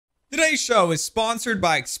Today's show is sponsored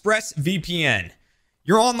by ExpressVPN.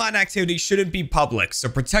 Your online activity shouldn't be public, so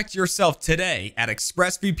protect yourself today at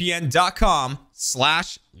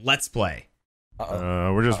expressvpn.com/let's play.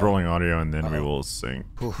 We're just rolling audio and then we will sing.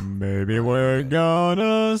 Maybe we're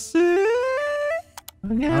gonna sing.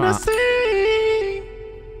 We're gonna sing.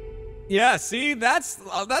 Yeah, see, that's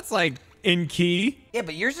like in key. Yeah,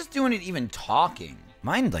 but yours is doing it even talking.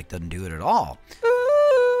 Mine like doesn't do it at all.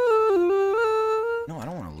 No, I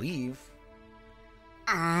don't want to leave.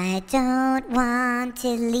 I don't want to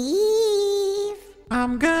leave.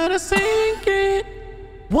 I'm gonna sing it.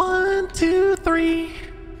 1, 2, 3.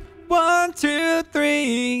 1, 2,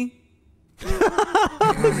 3.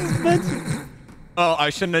 Oh, I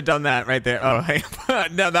shouldn't have done that right there. Oh, hey.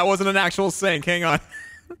 No, that wasn't an actual sync. Hang on.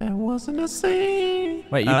 That wasn't a sing.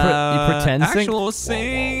 Wait, you pretend sync? Actual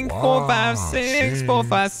sync. 4, 5, 6. 4,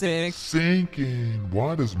 5, 6. Sinking.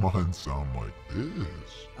 Why does mine sound like this?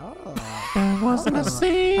 That wasn't a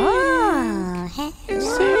sing. Oh, hey.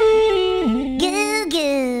 Sing. Goo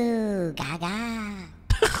goo gaga.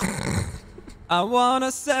 I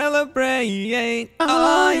wanna celebrate.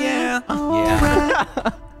 Oh, yeah. Yeah.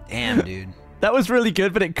 Damn, dude. That was really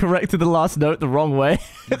good, but it corrected the last note the wrong way.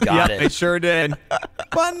 You got Yep, it. it sure did.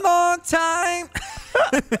 One more time.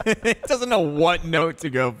 It doesn't know what note to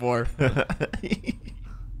go for.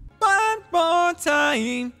 One more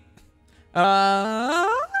time.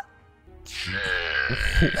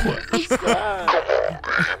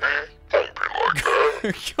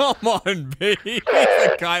 Come on, baby. It's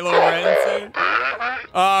like Kylo Ren soon.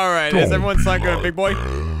 All right, is everyone signed good, big boy?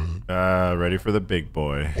 Ready for the big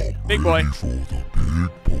boy. Big boy.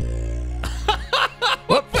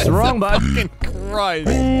 Whoops, wrong bud. Fucking Christ.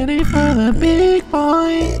 Ready for the big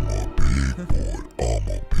boy.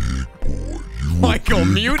 Michael,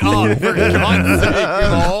 mute up for God's sake. You're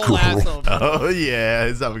the whole LASO. Oh yeah,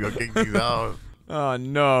 it's time to go kick these out. Oh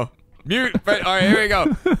no. Mute. All right, here we go.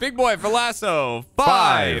 Big boy for LASO.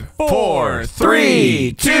 5, 4,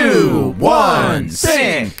 3, 2, 1,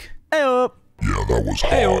 sync. Hey-up. Yeah, that was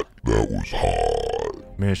hot. That was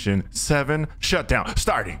hot. Mission 7, shutdown,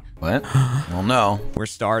 starting. What? Well, no. We're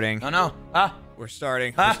starting. Oh, no. Ah. We're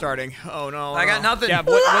starting. Huh? We're starting. Oh no. I got nothing. Yeah,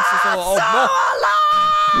 what's this little? Oh,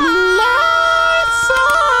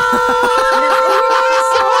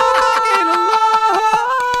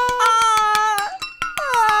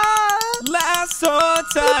 LASO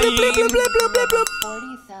time.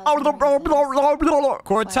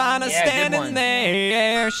 Cortana Yeah, standing good one.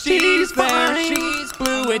 there. She's there. She's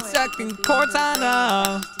blue. It's second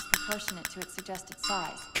Cortana. Disproportionate to its suggested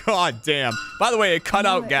size. God damn. By the way, it cut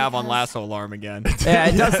out Gav on LASO alarm again. Yeah,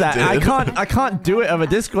 it does that. it did. I can't do it over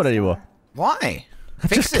Discord anymore. Why? I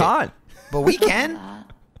just can't. But we can.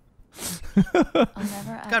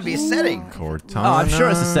 Gotta be a setting. Cortana. Oh, I'm sure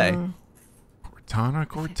it's a setting.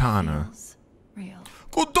 Cortana. Real.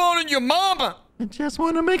 Go down on your mama. I just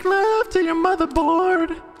want to make love to your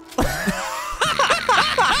motherboard.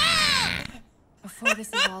 Before this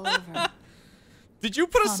is all over. Did you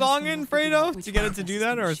put a song in, Fredo, to get it to do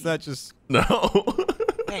that, or is that just... No.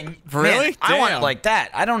 Man, Really? man, I want it Damn. like that.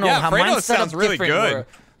 I don't know Yeah, how Fredo mine's set up sounds really different good. where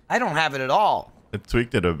I don't have it at all. It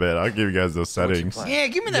tweaked it a bit. I'll give you guys those settings. Yeah,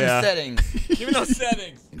 give me them Yeah. settings. Give me those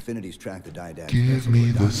settings. Infinity's track the diadem. Give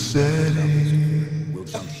me the setting. We'll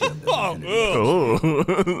jump ship. Oh, ugh. Oh. I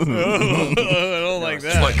don't like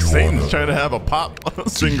that. Like Satan's trying to have a pop You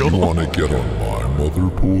single. want to get on my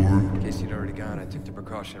motherboard? In case you'd already gone, I took the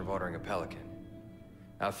precaution of ordering a Pelican.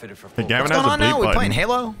 Outfitted for Hey, full Gavin What's has going a on bleep now? We button. playing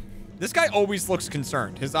Halo? This guy always looks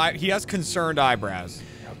concerned. He has concerned eyebrows.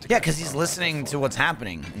 Yeah, because he's listening to what's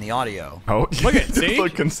happening in the audio. Oh, Look at- see?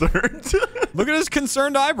 look concerned. Look at his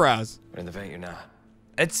concerned eyebrows. But in the vent, you're not.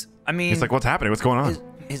 It's, I mean, He's like, what's happening? What's going on?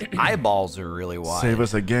 his eyeballs are really wide. Save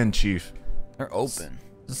us again, Chief. They're open.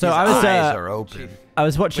 So His I was eyes are open. I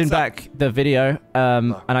was watching What's up? back the video,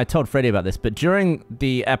 and I told Freddie about this, but during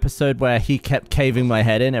the episode where he kept caving my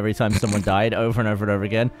head in every time someone died over and over and over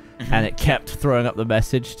again, and it kept throwing up the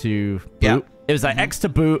message to boot. Yeah. It was like X to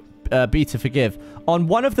boot, B to forgive. On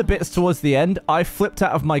one of the bits towards the end, I flipped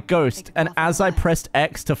out of my ghost, and as I pressed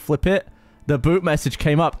X to flip it, the boot message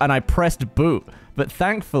came up, and I pressed boot. But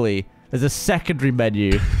thankfully, there's a secondary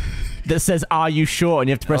menu that says, "Are you sure?" and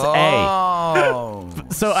you have to press A. Oh.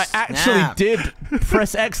 So I actually Snap. did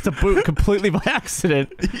press X to boot completely by accident.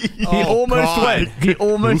 He Oh, almost God. went. He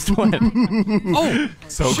almost went. Oh,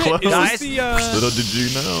 So shit. close. Is Guys. this the, Little did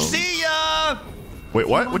you know. See ya! Wait,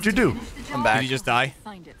 what? What'd you do? I'm Did back. he just die?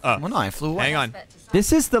 Well, no, I flew away. Hang on.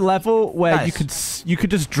 This is the level where Nice. you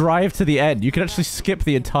could just drive to the end. You could actually skip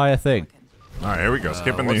the entire thing. All right, here we go.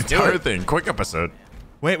 Skipping the let's do entire it. thing. Quick episode.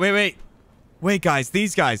 Wait, guys.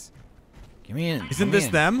 These guys. Give me in. Isn't this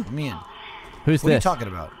them? Give me in. Who's What are you this? talking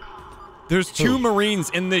about? There's two Marines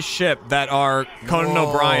in this ship that are Conan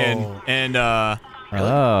O'Brien and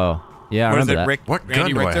Oh, yeah, I what is remember it, that. Rick? What gun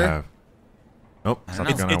Randy do Richter? I have? Nope, it's not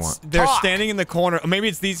the gun I want. They're standing in the corner. Or maybe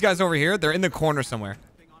it's these guys over here. They're in the corner somewhere.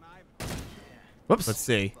 Whoops. Let's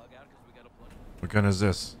see. What gun is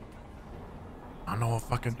this? I don't know what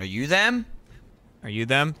fucking... Are you them? Are you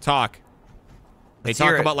them? Talk. They Let's hear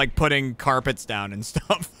talk it. about like putting carpets down and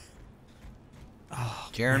stuff.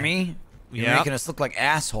 Jeremy? You're Yeah. making us look like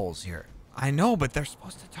assholes here. I know, but they're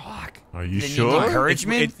supposed to talk. Are you Then you sure?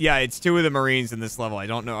 encouragement? Yeah, it's two of the Marines in this level. I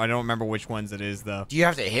don't know. I don't remember which ones it is though. Do you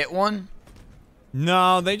have to hit one?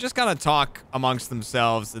 No, they just kind of talk amongst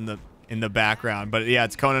themselves in the background. But yeah,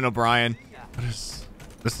 it's Conan O'Brien. What is...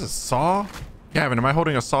 This is saw? Gavin, am I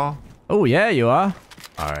holding a saw? Oh, yeah, you are.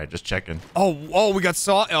 All right, just checking. Oh, we got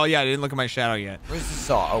saw. Oh yeah, I didn't look at my shadow yet. Where's the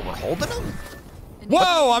saw? Oh, we're holding them?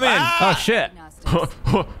 Whoa, I'm in. Oh, shit.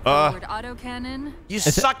 Forward autocannon. You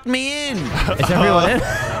sucked me in. Is everyone in?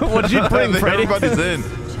 What did you I bring, think Freddy? everybody's in.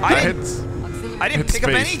 I hit... didn't pick up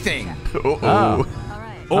space. anything. Uh-oh. Oh. All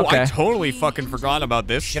right. Oh, Okay. I totally fucking forgot about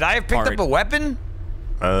this. Should I have picked part. up a weapon?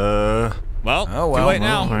 Well, Oh, well, too late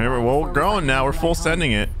well. All now. right, well, we're going now. We're full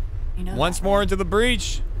sending it. You know Once that, more into the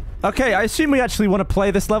breach. Okay, I assume we actually want to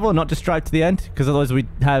play this level and not just drive to the end, because otherwise we'd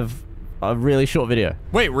have a really short video.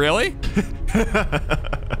 Wait, really?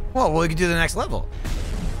 Well, we could do the next level.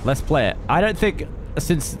 Let's play it. I don't think,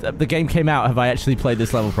 since the game came out, have I actually played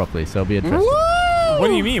this level properly, so it'll be interesting. What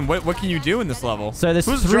do you mean? What can you do in this level? So there's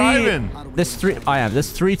Who's three. driving? There's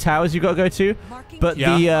three towers you gotta go to, but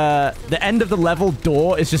Yeah. the end of the level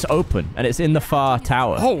door is just open, and it's in the far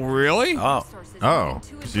tower. Oh, really? Oh, so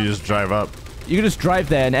you just drive up. You can just drive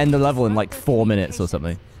there and end the level in like 4 minutes or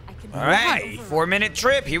something. All right. 4-minute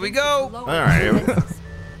trip. Here we go. All right.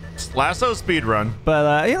 Lasso speed run.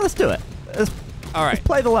 But yeah, let's do it. Let's All right.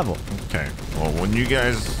 play the level. Okay. Well, when you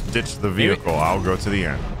guys ditch the vehicle, I'll go to the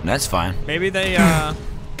end. That's fine. Maybe they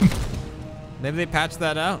maybe they patched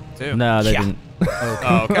that out too. No, they Yeah. didn't.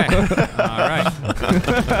 Oh, okay. All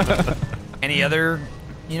right. Any other,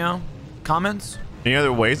 comments? Any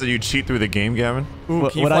other ways that you cheat through the game, Gavin? Ooh,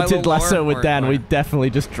 can you When fly I a did little Lasso lower? with Or- Dan, or- we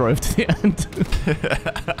definitely just drove to the end.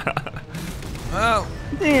 Oh,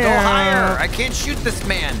 Yeah. go higher. I can't shoot this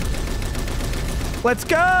man. Let's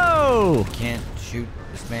go! Can't shoot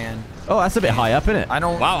this man. Oh, that's a bit high up, isn't it? I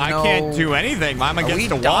don't Wow, I know. can't do anything. I'm Are against we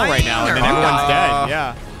the wall right dying now, and or then everyone's what? dead.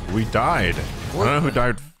 Yeah. We died. I don't know who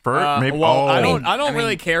died first. Maybe. Well, I oh. don't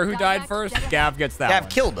really care who died first. Gav gets that. Gav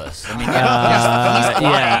one. killed us. I mean,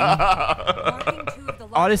 Yeah.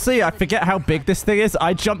 Honestly, I forget how big this thing is.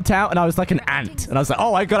 I jumped out and I was like an ant. And I was like,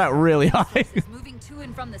 oh, I got out really high. Moving to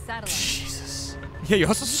and from the satellite. Yeah, you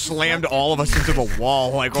also slammed all of us into the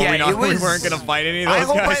wall. Like, Yeah, we it was- weren't gonna fight any of I those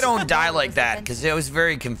hope guys. I don't die like that because it was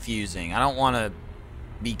very confusing. I don't want to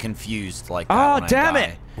be confused like that. Oh, when I damn die.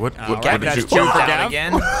 it. What Gav, did that's you two Jumped for out Gav?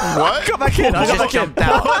 again. What? Come back in. I Just got back in. jumped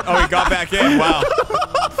out. Oh, he got back in. Wow.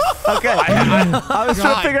 Okay. I was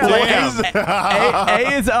trying to figure out damn. like,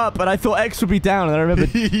 A is up, and I thought X would be down, and I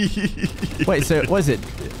remembered. Wait, so what is it?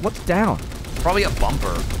 What's down? Probably a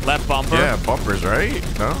bumper. Left bumper. Yeah, bumpers, right?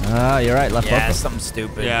 No? Ah, you're right. Left Yeah, bumper. something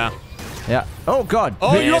stupid. Yeah. Yeah. Oh God.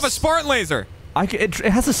 Oh, you have a Yes. Spartan laser. It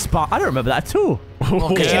has a spot. I don't remember that too. Well,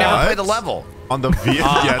 because you Yeah. never play the level. On the vehicle?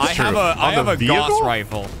 yeah, I that's true. have a vehicle? Gauss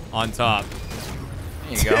rifle on top.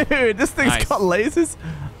 There you go. Dude, this thing's Nice. got lasers.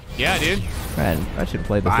 Yeah, dude. Man, I should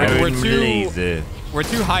play this. I level. We're would too- laser. We're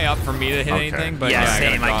too high up for me to hit Okay. anything. But Yeah, yeah,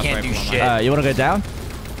 same. I, got a I Gauss can't do rifle on shit. my- You want to go down?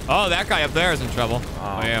 Oh, that guy up there is in trouble.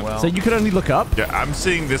 Oh, yeah. well. So you can only look up. Yeah, I'm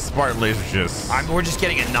seeing this Spartan laser just We're just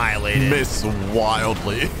getting annihilated. miss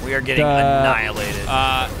wildly. We are getting annihilated.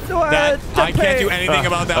 That I can't do anything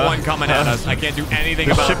about that one coming at us. I can't do anything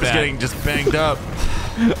The about ship that. is getting just banged up.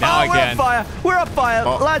 Now I We're on can. fire. We're on fire,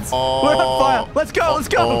 lads. We're on fire. Let's go. Let's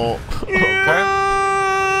go.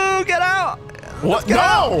 You get out. What?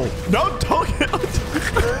 No! No, don't get out.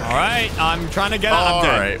 All right, I'm trying to get out. I'm All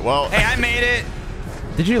dead. right, well. Hey, I made it.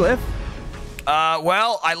 Did you live?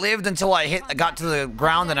 Well, I lived until I got to the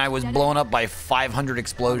ground and I was blown up by 500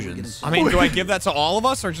 explosions. I mean, do I give that to all of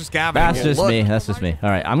us or just Gavin? That's just look. me. That's just me. All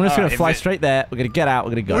right, I'm just gonna if fly it- straight there. We're gonna get out.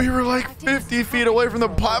 We're gonna go. We were like 50 feet away from the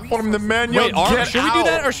platform. The man Wait, yelled, "Get should we do out."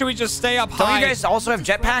 that or should we just stay up Don't high? you guys also have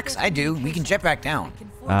jetpacks? I do. We can jetpack down.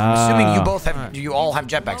 I'm assuming you both have. You all have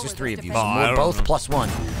jetpacks. There's 3 of you. So I we're don't both know. +1.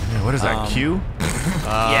 Yeah, what is that, Q?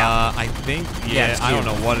 Yeah. I think, Yeah, it's I don't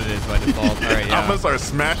cute. know what it is by default. All right, I'm yeah. gonna start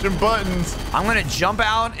smashing buttons. I'm gonna jump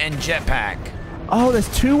out and jetpack. Oh, there's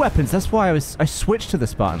 2 weapons. That's why I switched to the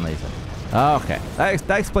Spartan laser. Oh, okay.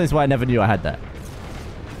 That explains why I never knew I had that.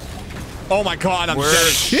 Oh my god, I'm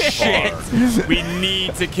Shit. We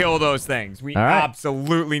need to kill those things. We All right.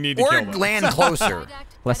 absolutely need to Or kill them. land closer.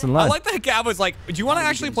 Lesson I learned. like that Gav was like, do you want to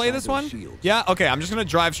actually play this one? Yeah? Okay, I'm just going to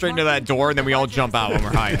drive straight into that door, and then we all jump out when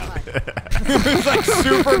we're high up. It's like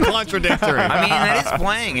super contradictory. I mean, that is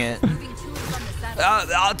playing it.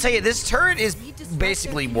 I'll tell you, this turret is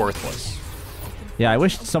basically worthless. Yeah, I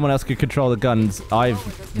wish someone else could control the guns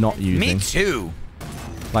I've not using. Me too.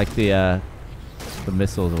 Like the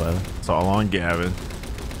missiles or whatever. It's all on Gavin.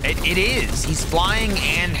 It is. He's flying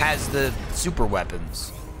and has the super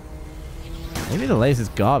weapons. Maybe the laser's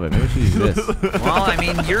garbage. Maybe we should use this. Well, I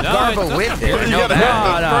mean, you're No, Garbo it with doesn't- it. You No, gotta have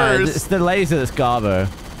that. the No, first. it's the laser that's Garbo.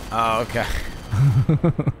 Oh, okay.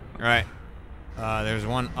 All right. There's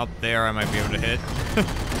one up there I might be able to hit.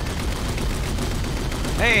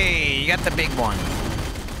 Hey, you got the big one.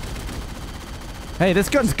 Hey, this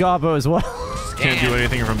gun's Garbo as well. Can't do Damn.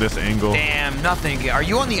 anything from this angle. Damn, nothing. Are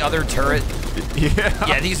you on the other turret? Yeah.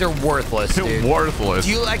 Yeah, these are worthless, dude. Worthless.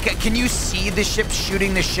 Do you like? Can you see the ship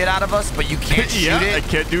shooting the shit out of us, but you can't shoot yeah, I it?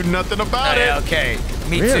 can't do nothing about Yeah, it. okay.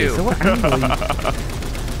 Me Really? too. So what angle are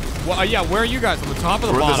you- Well, yeah, where are you guys? On the top or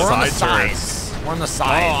the We're the bottom? We're on the Side turrets. sides. We're on the Oh,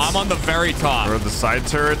 sides. I'm on the very top. Or the side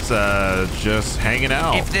turrets, just hanging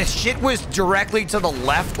out. If this shit was directly to the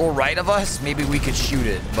left or right of us, maybe we could shoot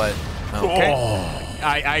it, but okay. Oh.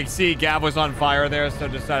 I see Gab was on fire there, so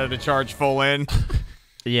decided to charge full in.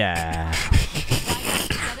 Yeah.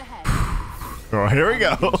 Oh, here we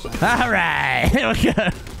go. All right. Here we go.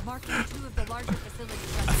 Marking 2 of the larger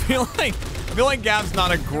facilities. I feel like Gab's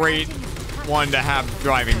not a great one to have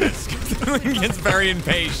driving this. He gets very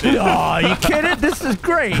impatient. Oh, you kidding? This is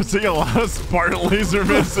great. I'm seeing a lot of Spartan laser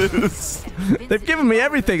misses. They've given me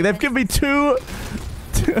everything. They've given me two.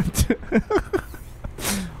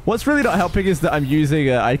 What's really not helping is that I'm using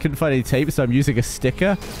I couldn't find any tape, so I'm using a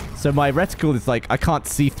sticker. So my reticle is like, I can't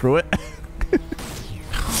see through it.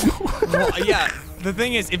 Well, yeah, the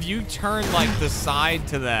thing is, if you turn like the side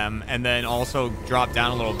to them and then also drop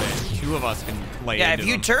down a little bit, 2 of us can lay Yeah, into if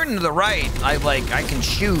you them. turn to the right, I can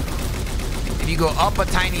shoot. If you go up a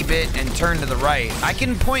tiny bit and turn to the right, I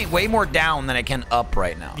can point way more down than I can up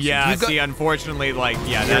right now. So Yeah, if you go- see, unfortunately, like,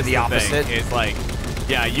 yeah, You're that's the the opposite? thing. It's like,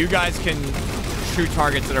 yeah, you guys can shoot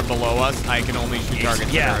targets that are below us. I can only shoot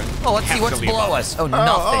targets yeah. that are Oh, let's see what's heavily below above us. Oh,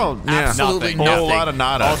 nothing. yeah. Absolutely Nothing. nothing. Whole lot of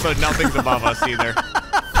nada. Also, nothing's above us either.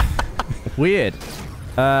 Weird.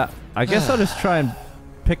 I guess I'll just try and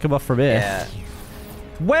pick them up from here. Yeah.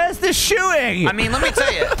 Where's the shooting? I mean, let me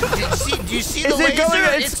tell you. Do you see the Is it laser?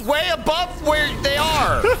 going- It's way above where they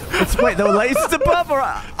are. Wait, the laser's above, or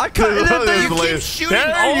I can't. There's You the keep laser. shooting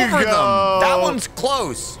There you over them. go. That one's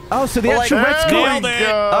close. Oh, so the Well, actual like, reticle. nailed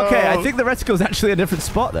it. Okay, I think the reticle's actually a different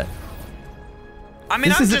spot then. I mean,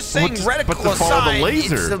 This I'm is- just saying but reticle to follow the aside,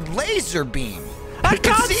 laser. it's a laser beam. I You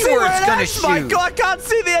can can't see where it's gonna ends, my shoot. God, I can't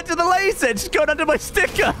see the edge of the laser. It's just going under my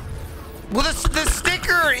sticker. Well, the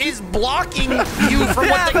sticker is blocking you from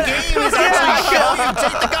Yeah, what the but- game is yeah, actually I showing you.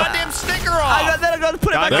 Take the goddamn sticker off. Then I'm going to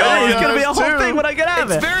put it back There on. you It's going to be a go, whole too. thing when I get out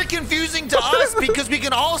of It's it. very confusing to us because we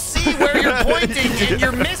can all see where you're pointing and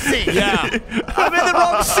you're missing. Yeah, I'm in the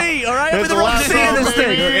wrong seat, all right? I'm in the wrong seat in this you're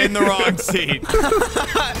thing. in the wrong seat.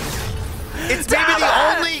 It's maybe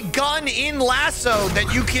the only gun in LASO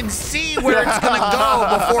that you can see where it's gonna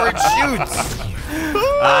go before it shoots.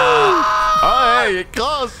 Oh, hey, you're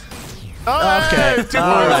close. Oh, Okay. hey, 2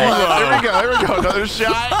 All points right. left. Here we go. Here we go. Another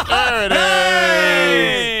shot. There it is.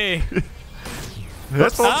 Hey!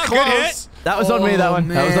 This one's Ah, good close. That was on me, that one.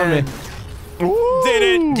 That was on me. Ooh. Did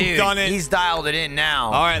it. Dude, Done it. he's dialed it in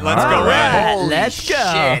now. All right, let's All go, right. Red. Holy Let's go.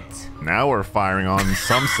 shit. Now we're firing on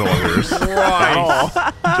some cylinders. Right.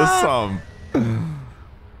 Oh, just some.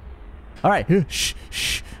 All right. Shh,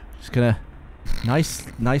 shh. Just going to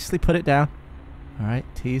nicely put it down. All right,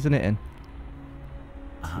 teasing it in.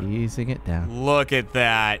 Teasing it down. Look at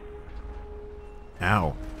that.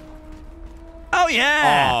 Ow. Oh,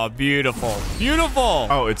 yeah. Oh, beautiful. Beautiful.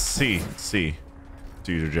 Oh, it's C. It's C.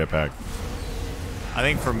 To use your jetpack. I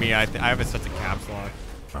think for me, I have it set to caps lock.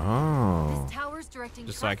 Oh. This tower's directing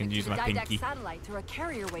Just so I can traffic use to the my Didact pinky. satellite through a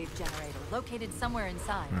carrier wave generator located somewhere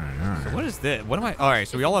inside. So what is this? What am I? All right,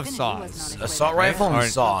 so we all have saws. Assault rifle and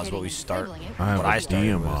Alright. saw is what we start. I have What a I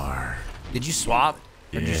started with. DMR. Did you swap?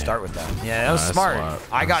 Or did you Yeah. start with that? Yeah, that was I smart.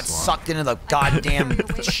 swapped. I I got swapped. sucked into the goddamn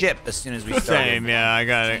ship as soon as we started. Same, yeah, I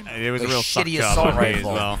got it. It was A a real shitty suck job assault on me as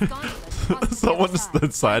rifle. well. Someone just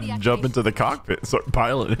decided to jump into the cockpit and start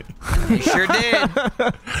piloting. You sure did.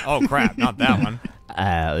 Oh crap, not that one.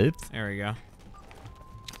 Oops. There we go.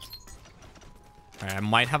 All right, I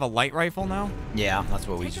might have a light rifle now. Yeah, that's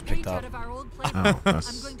what we just picked up. Oh,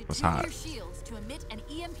 that's hot. to emit an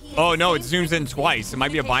EMP. Oh no, it zooms in twice. It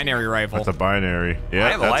might be a binary rifle. That's a binary. Yeah,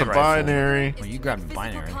 have a that's a light rifle. binary. Well, you grabbed a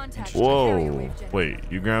binary. Whoa. Wait,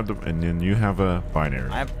 you grabbed them and then you have a binary.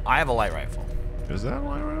 I have a light rifle. Is that a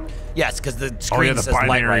light rifle? Yes, because the Oh screen yeah, the says light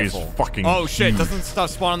binary is rifle. fucking Oh shit, huge. doesn't stuff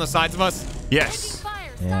spawn on the sides of us? Yes.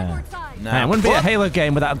 Yeah. No. Man, it wouldn't be a Halo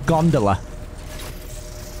game without a gondola.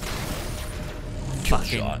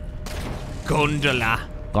 Fucking gondola.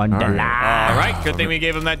 Gondola. All right, good thing we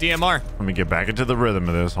gave him that DMR. Let me get back into the rhythm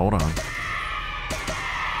of this. Hold on.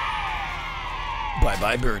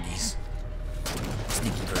 Bye-bye birdies.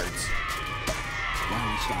 Sneaky birds.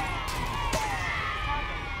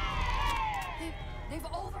 They've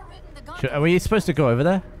overwritten the gun. Are we supposed to go over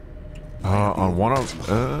there? On one of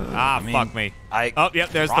Fuck me. I Oh, yep,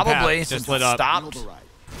 there's the probably path. since Just lit it up. stopped.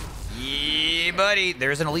 Yeah, buddy.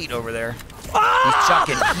 There's an elite over there. He's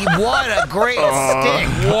chucking. What a great stick!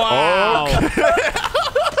 Wow.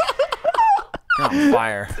 You're on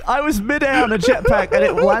fire. I was midair on a jetpack and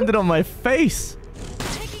it landed on my face.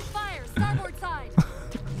 Taking fire, starboard side.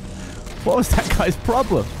 What was that guy's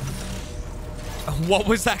problem? What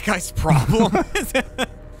was that guy's problem?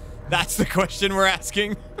 That's the question we're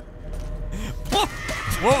asking.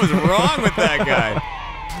 What was wrong with that guy?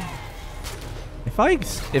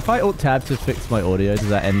 If I alt tab to fix my audio, does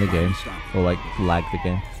that end the game or like lag the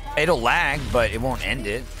game? It'll lag, but it won't end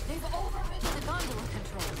it. They've overwritten the gondola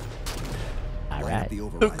control. All right.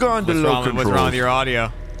 the gondola What's wrong with your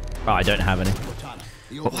audio? Oh, I don't have any.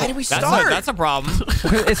 Why did we That's start? that's a problem.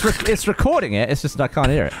 It's recording it. It's just I can't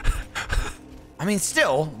hear it. I mean,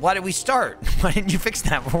 still, why did we start? Why didn't you fix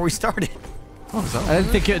that before we started? I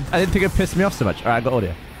didn't think it pissed me off so much. All right, I got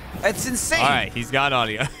audio. It's insane. All right, he's got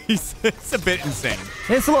audio. It's a bit insane.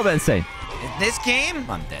 Oh. It's a little bit insane. In this game,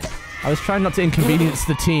 I'm dead. I was trying not to inconvenience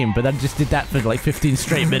the team, but I just did that for like 15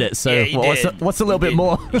 straight minutes. So Yeah, you did. what's a little bit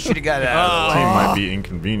more? You should have got it out of the Team way. might be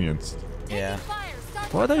inconvenienced. Yeah. Fire,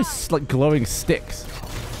 starboard What are those like glowing sticks?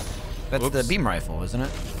 That's the beam rifle, isn't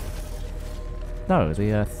it? No,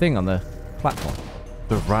 the thing on the platform.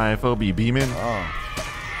 The rifle be beaming. Oh.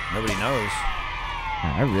 Nobody knows.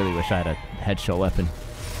 Man, I really wish I had a headshot weapon.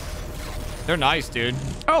 They're nice, dude.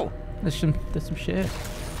 Oh, there's some shit.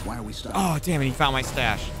 Oh, damn it, he found my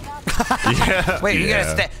stash. Yeah. Wait,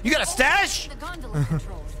 yeah. you got a stash? the gondola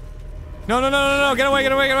controls. No, get away.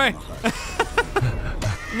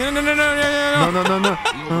 No.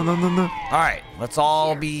 All right, let's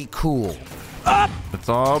all be cool. Let's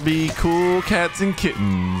all be cool cats and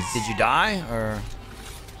kittens. Did you die or?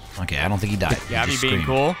 Okay, I don't think he died. He Yeah, me just being screamed.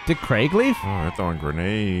 cool. Did Craig leave? Oh, they're throwing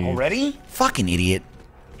grenades. Already? Fucking idiot.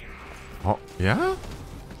 Oh, yeah?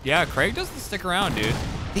 Yeah, Craig doesn't stick around, dude.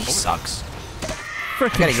 He sucks. Frickin'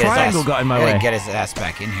 Gotta get his triangle ass. got in my gotta way. get his ass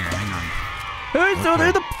back in here. Hang on. Who's the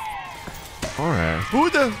All right. Who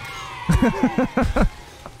the?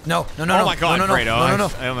 No. Oh my god, no.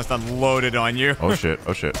 Fredo. I almost unloaded on you. Oh shit.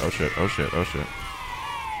 Okay.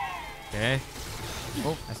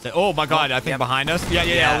 That's it. Oh my god, I think Yep. behind us.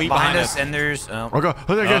 Yeah, elite behind us. And there's. Oh god.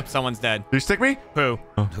 Oh, there you Oh, go. someone's dead. Did you stick me? Poo.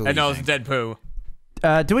 Who do No, you it's think? dead poo.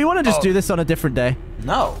 Do we want to just Oh. do this on a different day?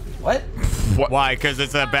 No. What? Why? Because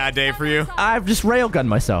it's a bad day for you? I've just railgunned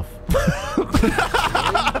myself.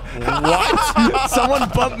 What? Someone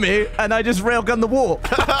bumped me, and I just railgunned the wall.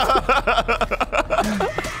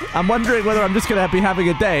 I'm wondering whether I'm just going to be having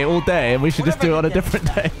a day all day, and we should just do it on a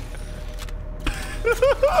different day.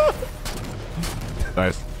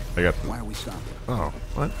 Nice. I got. Why are we stopping? Oh,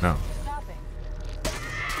 what? No.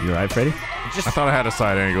 You all right, Freddy? I thought I had a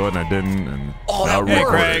side angle and I didn't. And Oh, now that we're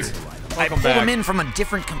worked. Craig. I Welcome pulled him back. in from a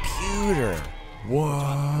different computer.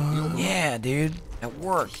 What? Yeah, dude. That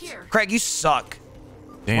worked. Craig, you suck.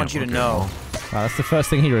 Damn, I want you to okay, know. well. Wow, that's the first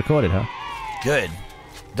thing he recorded, huh? Good.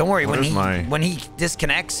 Don't worry. Where's my- When he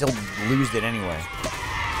disconnects, he'll lose it anyway.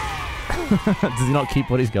 Does he not keep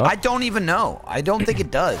what he's got? I don't even know. I don't think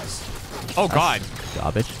it does. Oh god.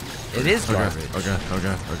 Garbage. It is garbage. Okay.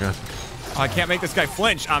 Oh, I can't make this guy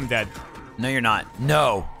flinch. I'm dead. No, you're not.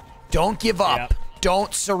 No. Don't give up. Yep.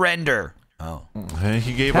 Don't surrender. Oh. Hey,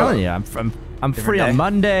 he gave Telling up. you, I'm free day? on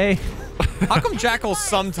Monday. How come jackals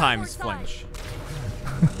sometimes flinch?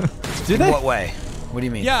 Do In they? what way? What do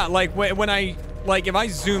you mean? Yeah, like when I if I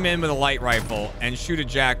zoom in with a light rifle and shoot a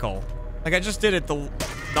jackal, like I just did it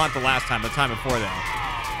not the last time, the time before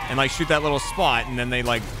that, and like shoot that little spot, and then they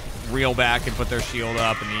like reel back and put their shield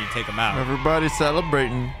up, and then you take them out. Everybody's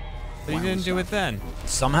celebrating. But you didn't do it then.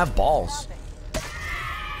 Some have balls. They've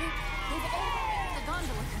overwritten the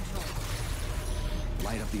gondola controls.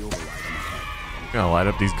 Gonna light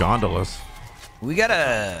up these gondolas. We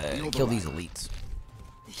gotta kill these elites.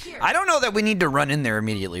 I don't know that we need to run in there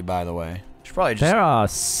immediately, by the way. Should probably just There are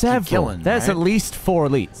several. killing, There's right? at least 4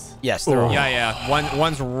 elites. Yes, there are. Yeah.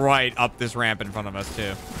 One's right up this ramp in front of us too.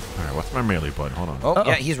 All right, what's my melee button? Hold on. Oh,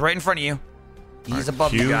 yeah, he's right in front of you. He's Alright,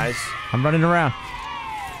 above you Q. guys. I'm running around.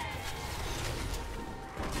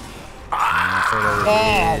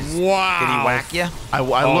 Oh wow! Did he whack you? I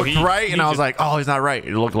looked right and I was like, oh, he's not right.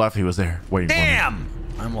 He looked left. He was there waiting Damn!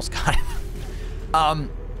 I almost got him.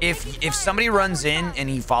 If somebody runs in and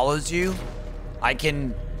he follows you, I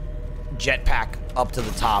can jetpack up to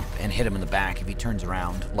the top and hit him in the back if he turns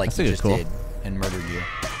around like That's he pretty just cool. did and murdered you.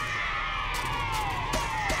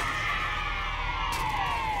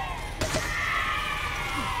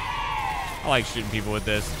 I like shooting people with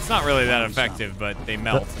this. It's not really that effective, but they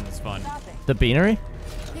melt and it's fun. The beanery?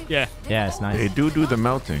 Yeah, Yeah, it's for me. They nice. do the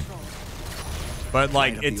melting. but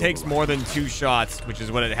like it takes more than 2 shots, which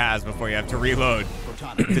is what it has before you have to reload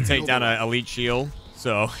to take down an elite shield.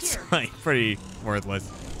 So it's like pretty worthless.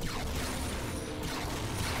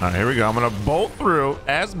 All right, here we go. I'm gonna bolt through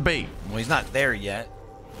as bait. Well, he's not there yet.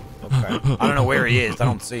 Okay. I don't know where he is. I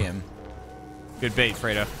don't see him. Good bait,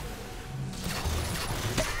 Fredo.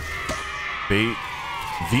 Bait.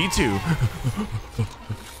 V2.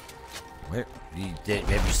 Where? Have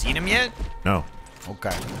you seen him yet? No.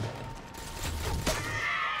 Okay.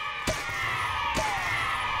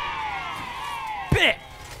 Bit.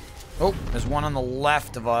 Oh, there's one on the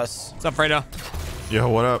left of us. What's up, Fredo? Yo,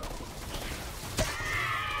 what up?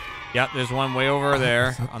 Yep, there's one way over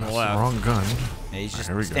there on the That's left. wrong gun. Yeah, he's just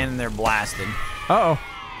Here we go. standing there blasting. Uh-oh.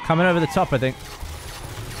 Coming over the top, I think.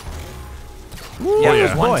 Yeah,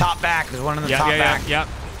 there's boy. one top back. There's one in the top back. Yep.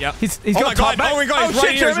 He's Oh got my top god! back. Oh my god! He's shit,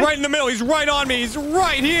 right here. He's Jeremy. right in the middle. He's right on me. He's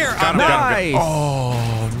right here. Got him, got him, Nice. got him.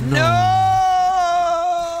 Oh, no.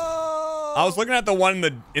 I was looking at the one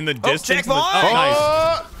in the distance. check in the- Vaughn. oh, nice.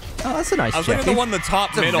 Oh, that's a nice I was looking at the checky. one in the top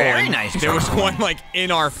It's a middle. very and nice There was check. one like in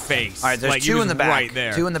our face. All right, there's like, he 2 was in the back. Right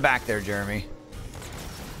there. 2 in the back there, Jeremy.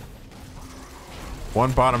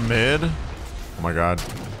 One bottom mid. Oh my god.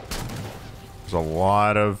 There's a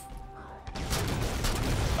lot of.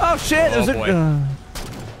 Oh, shit. Oh, There's boy.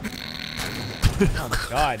 Oh my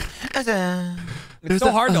god. It's so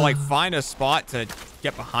hard to like find a spot to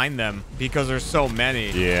get behind them because there's so many.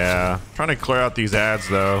 Yeah. Trying to clear out these ads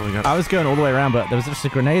though. We got I was going all the way around, but there was just a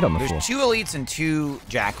grenade on the floor. There's 2 elites and 2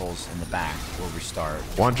 jackals in the back where we start.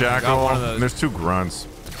 one jackal. one of those. And there's 2 grunts.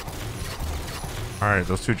 All right,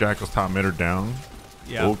 those 2 jackals top mid are down.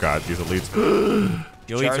 Yeah. Oh god, these elites.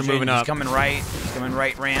 The elites are Charging, moving up. He's coming right. He's coming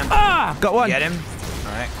right ramp. Ah, got one. Get him.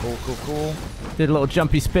 All right, cool. Did a little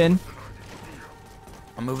jumpy spin.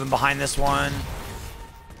 I'm moving behind this one.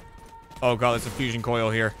 Oh god, there's a fusion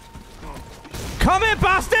coil here. Come here,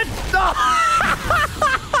 bastard!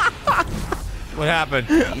 What happened?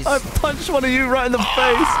 I punched one of you right in the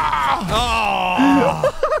face.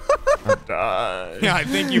 Oh! Yeah, I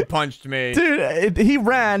think you punched me. Dude, he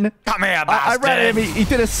ran. Come here, I bastard. ran at him. He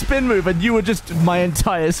did a spin move, and you were just my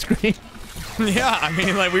entire screen. Yeah, I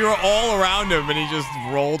mean, like we were all around him, and he just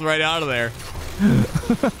rolled right out of there.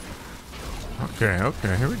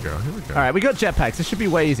 Okay, here we go. All right, we got jetpacks. This should be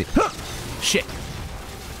way easy. Huh. Shit.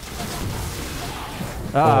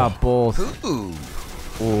 Ah, balls. Ooh.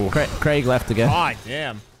 Craig left again. God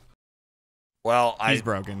damn. Well, He's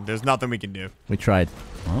broken. There's nothing we can do. We tried.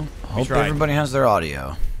 Well, I hope tried. everybody has their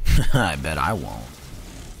audio. I bet I won't.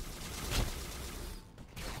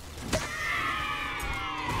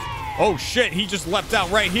 Oh shit, he just leapt out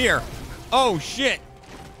right here. Oh shit.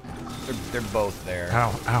 They're both there.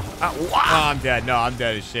 Ow, ow, ow. Oh, I'm dead. No, I'm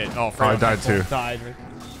dead as shit. Oh, I died too. Died.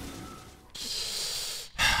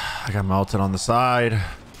 I got melted on the side.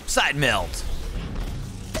 Side melt.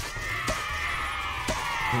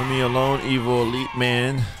 Leave me alone, evil elite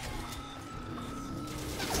man.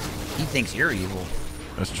 He thinks you're evil.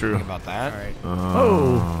 That's true. Think about that. All right.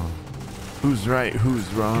 Oh. Who's right?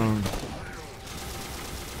 Who's wrong?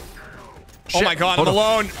 Oh my god, I'm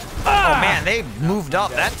alone. Oh man, they moved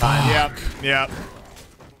up that time. Yep.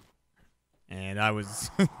 And I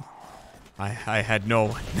was... I had no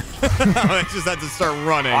one. I just had to start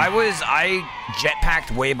running. I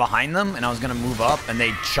jetpacked way behind them, and I was gonna move up, and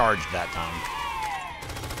they charged that time.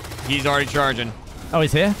 He's already charging. Oh,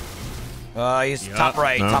 he's here? He's Yep. top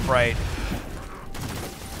right, No. top right.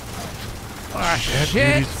 Shit,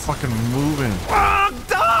 dude, he's fucking moving. Oh,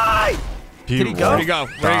 die! Did he go? Where'd he go?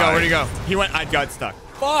 Where'd he go? He went... I got stuck.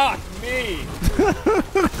 Fuck me.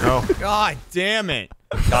 No. God damn it.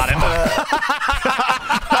 Got him.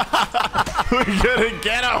 We couldn't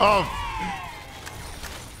get him.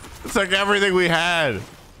 It's like everything we had.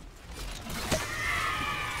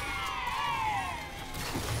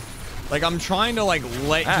 Like, I'm trying to, like,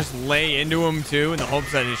 just lay into him, too, in the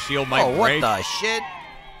hopes that his shield might break. What the shit?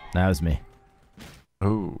 That was me.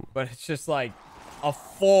 Oh. But it's just, like, a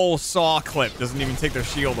full saw clip doesn't even take their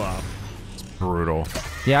shield off. It's brutal.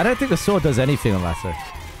 Yeah, I don't think the sword does anything on LASO.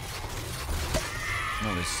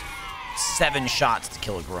 No, there's 7 shots to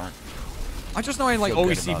kill a grunt. I just know I, like, Feel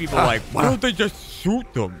always good see about people that. like, why don't they just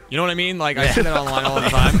shoot them? You know what I mean? Like, I see that online all the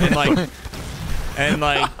time. And,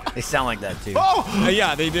 like... They sound like that, too.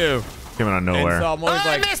 Yeah, they do. Came out of nowhere. And so I'm always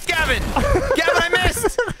I like... missed, Gavin! Gavin, I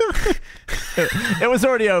missed! It was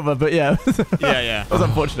already over, but yeah. Yeah. It was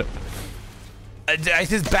unfortunate.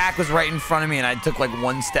 His back was right in front of me, and I took, like,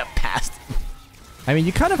 1 step past him. I mean,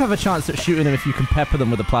 you kind of have a chance at shooting them if you can pepper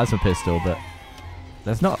them with a plasma pistol, but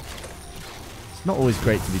it's not always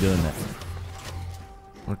great to be doing that.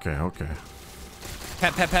 Okay.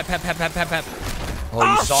 Pep.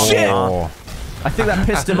 Oh, you saw shit! me, huh? Oh. I think that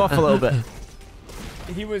pissed him off a little bit.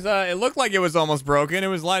 He was, it looked like it was almost broken. It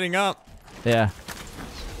was lighting up. Yeah.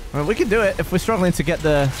 Well, we can do it. If we're struggling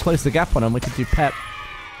to close the gap on him, we could do pep.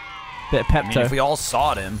 Bit of I mean, pepto. if we all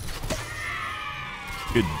sawed him.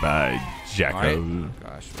 Goodbye, Jacko. Right.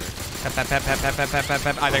 Gosh. Pep.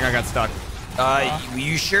 I think I got stuck.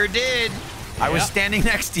 You sure did. I was standing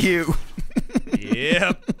next to you.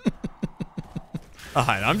 Yep.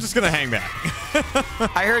 Alright, I'm just gonna hang back.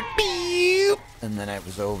 I heard beep, and then it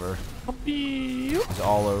was over. It was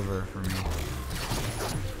all over for me.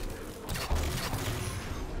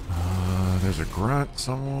 There's a grunt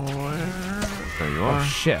somewhere. There you are. Oh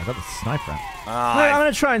shit! I got the sniper. I I'm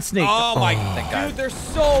gonna try and sneak. Oh my thank God. dude, they're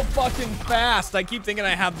so fucking fast. I keep thinking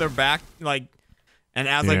I have their back, like, and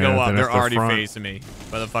as I Yeah, go up, then they're it's the already front. facing me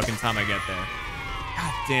by the fucking time I get there.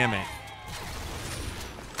 God damn it.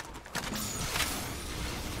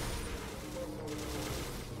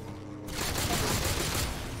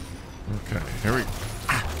 Okay, here we.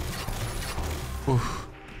 Oof.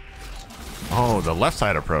 Oh, the left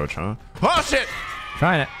side approach, huh? Oh shit!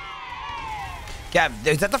 Trying it. Gav,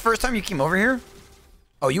 is that the first time you came over here?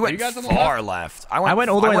 Oh, you went guys on the far left. I went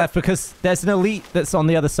all the way left because there's an elite that's on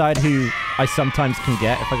the other side who I sometimes can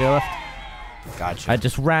get if I go left. Gotcha. I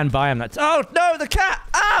just ran by him. That's oh no, the cat!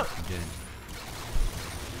 Oh!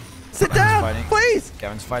 Sit down, fighting. please.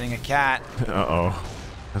 Gavin's fighting a cat. Uh-oh.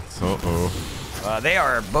 That's uh-oh. They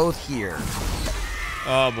are both here.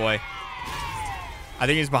 Oh boy. I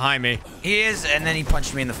think he's behind me. He is, and then he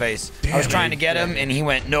punched me in the face. I was trying to get him, and he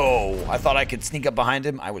went, no. I thought I could sneak up behind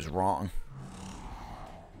him. I was wrong.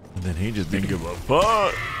 And then he just didn't give a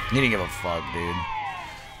fuck. He didn't give a fuck, dude.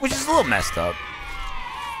 Which is a little messed up.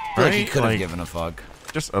 I feel like he Right? could have Like- given a fuck.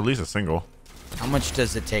 Just at least a single. How much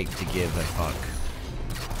does it take to give a fuck?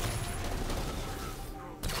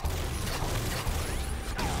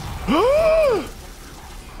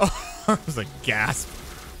 I was like, gasp.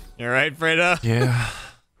 You alright, Freda? Yeah.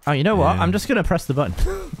 Oh, you know what? Yeah. I'm just gonna press the button.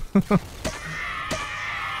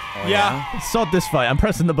 Yeah. Sod this fight. I'm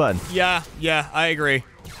pressing the button. Yeah, I agree.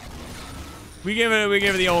 We give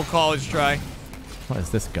it the old college try. What is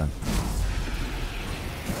this gun?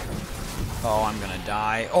 Oh, I'm gonna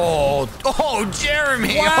die. Oh,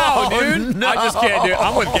 Jeremy! Wow, Oh, dude. no. I just can't do it.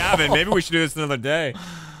 I'm with Gavin. Maybe we should do this another day.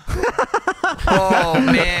 Oh,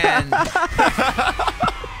 man.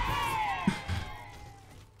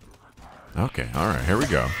 Okay, alright, here we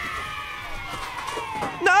go.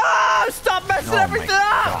 No! Stop messing Oh, everything my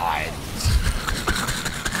up!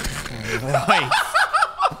 God. Wait.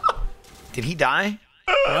 Did he die?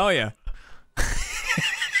 Hell yeah.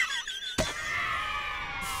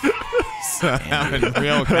 So having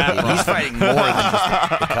real cat He's love. fighting more than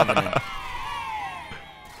just the Covenant.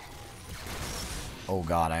 Oh,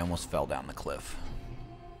 God, I almost fell down the cliff.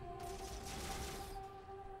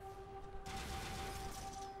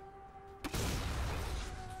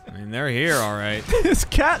 I mean, they're here, all right. This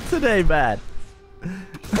cat today, man.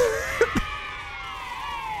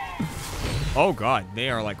 Oh god, they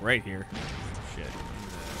are like right here. Shit.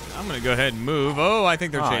 I'm gonna go ahead and move. Oh, I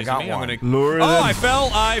think they're Oh, I chasing got me. I'm one. gonna. Lure Oh, them. I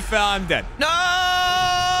fell. I'm dead. No!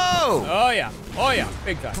 Oh yeah.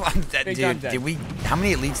 Big time. I'm dead, Big time dude. dead. Did we? How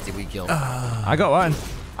many elites did we kill? I got one.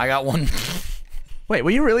 I got one. Wait,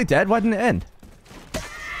 were you really dead? Why didn't it end?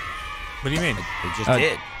 What do you mean? They just Oh.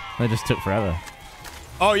 did. It just took forever.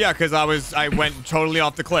 Oh yeah, because I went totally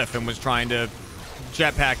off the cliff and was trying to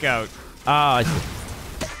jetpack out. Ah, I see.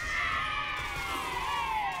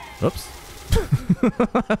 Oops.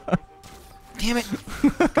 Damn it.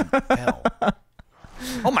 Hell.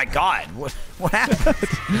 Oh my God. What happened?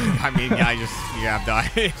 I mean, yeah, I've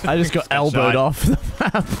died. I just got elbowed shot. off the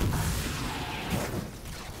map.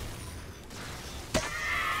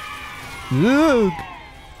 Look.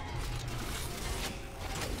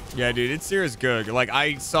 Yeah, dude, it's serious good. Like,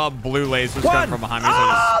 I saw blue lasers come from behind me. So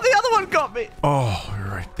Oh, the other one got me. Oh, you're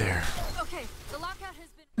right there. Okay, the lockout has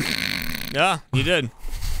been. yeah, you did.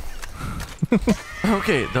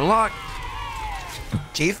 Okay, the lock.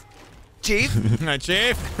 Chief? Chief?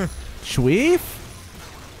 Chief. Chweef?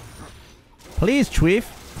 Please, Chweef.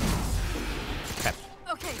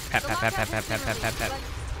 Okay. Pep, the pep, lockout pep, has pep, been pep, pep, pep, removed.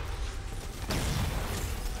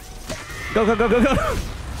 Go, go, go, go, go.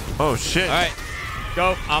 Oh shit. All right.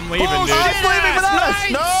 Go. I'm leaving, Oh, dude. it's leaving without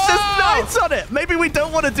us. No! There's knights on it. Maybe we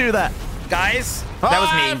don't want to do that. Guys, that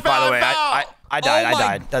was me, by the way. I died. Oh I my-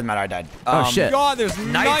 died. Doesn't matter. I died. Oh, shit. God, there's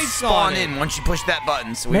Knights knights spawn on it. in once you push that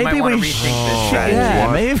button, so we Maybe might want to we rethink this should. strategy. Yeah,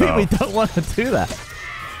 What maybe the- we don't want to do that.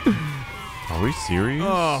 Are we serious?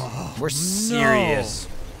 Oh, We're serious.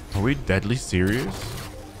 Are we deadly serious?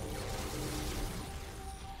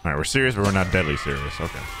 All right, we're serious, but we're not deadly serious.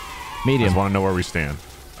 Okay. I Medium. just want to know where we stand.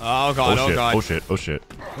 oh God. Oh Oh shit. God. Oh shit. Oh shit.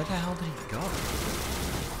 Where the hell did he go?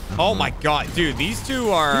 Oh my God, dude. These two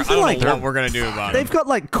are. These I are don't like- know what we're gonna do about They've it. got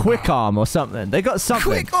like quick arm or something. They got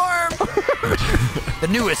something. Quick arm! The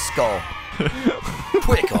newest skull.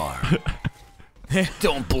 Quick arm.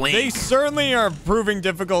 Don't blink. They certainly are proving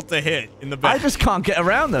difficult to hit in the I back. just can't get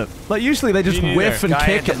around them. Like usually they just Me neither. whiff and Guy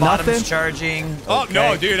kick at the at bottom's nothing. charging. Oh Okay.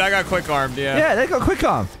 no, dude! I got quick armed. Yeah. Yeah, they got quick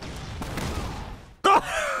arm.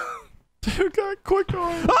 You got quick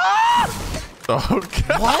on. Ah! Oh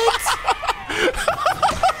god. What?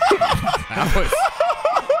 That was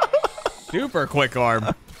super quick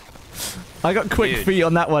arm. I got quick Dude. feet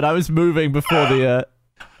on that one. I was moving before the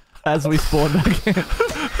as we spawned back in.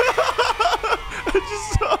 I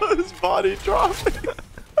just saw his body dropping.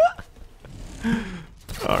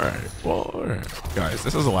 All right. Well, all right. Guys,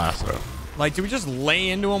 this is a lasso. Like, do we just lay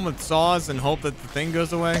into them with saws and hope that the thing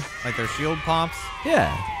goes away? Like their shield pops?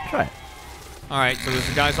 Yeah, try it. All right, so there's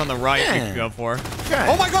the guys on the right we Yeah. can go for. Okay.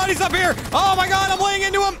 Oh my God, he's up here! Oh my God, I'm laying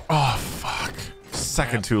into him! Oh fuck.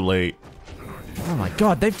 Second too late. Oh my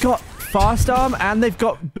god, they've got fast arm and they've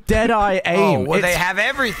got dead eye Oh, aim. well, they It's- have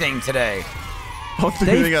everything today. Oh,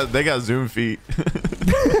 dude, they got zoom feet.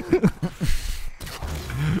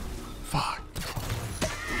 Fuck.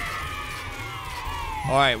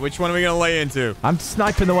 All right, which one are we gonna lay into? I'm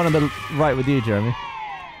sniping the one on the right with you, Jeremy.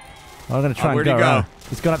 I'm gonna try and where'd go he go? around.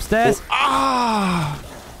 He's gone upstairs. Ah.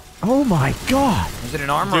 Oh my god. Is it an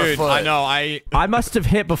arm or a Dude, foot? I know, I must have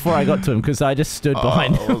hit before I got to him because I just stood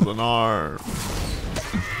behind Oh, him. it was an arm.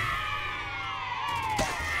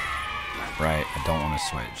 Right, I don't want to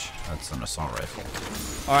switch. That's an assault rifle.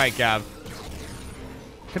 all right, Gav.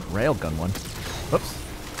 Good railgun one. Oops.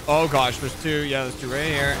 Oh gosh, there's two. Yeah, there's two right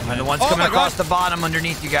here. And the one's Oh coming my across God. the bottom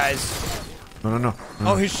underneath you guys. No, no, no.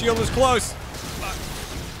 Oh, his shield is close.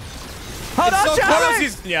 Hold It's on, so close. Jeremy!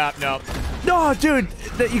 He's, yeah, no. No, dude,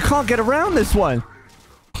 that you can't get around this one.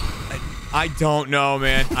 I don't know,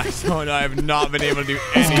 man. I don't know. I have not been able to do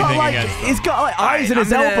He's anything got like against them. he's got like eyes in I'm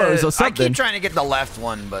his gonna- elbows or I something. keep trying to get the left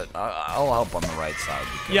one, but I'll help on the right side.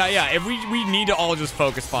 Because Yeah, yeah. If we need to all just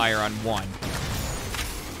focus fire on one.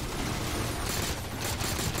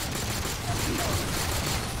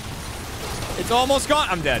 It's almost gone.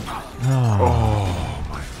 I'm dead.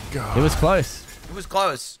 It was close. It was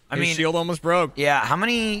close. I His mean, shield almost broke. yeah, how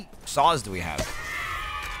many saws do we have?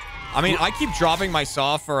 I mean, I keep dropping my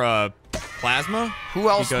saw for a plasma. Who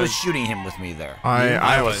else was Because- shooting him with me there?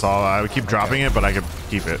 I was. saw that. I would keep dropping it, but I could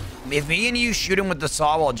keep it. If me and you shoot him with the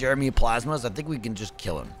saw while Jeremy plasmas, I think we can just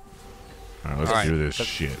kill him. All right, let's All right. do this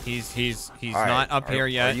shit. He's All right, not up here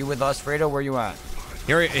yet. Are you with us, Fredo? Where you at?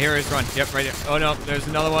 Here is one. Yep, right here. Oh no, there's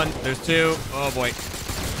another one. There's two. Oh boy.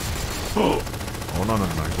 Oh no, no,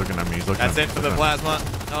 no! He's looking at me. He's looking That's at it me. for the plasma.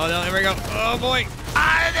 Oh no, here we go. Oh boy.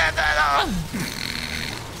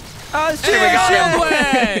 Oh shit! Here we got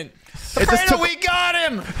him. Fredo, we got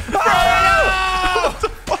him! Fredo!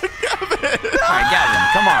 All right, Gavin,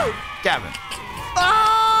 come on, Gavin.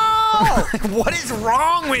 Oh! What is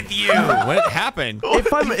wrong with you? What happened?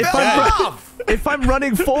 If I'm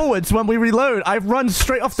running forwards when we reload, I run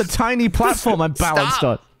straight off the tiny platform I'm balanced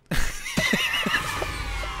Stop. on.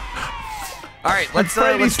 All right, let's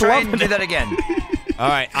Freddy's try and loving do it. that again. All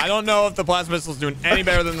right, I don't know if the plasma pistol's doing any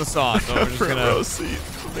better than the saw, so we're just Front gonna. row seat.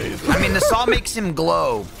 Amazing. I mean, the saw makes him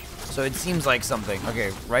glow, so it seems like something.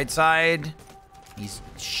 Okay, right side. He's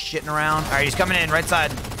shitting around. All right, he's coming in, right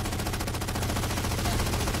side.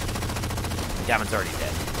 Gavin's already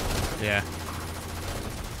dead. Yeah,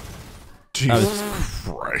 Jesus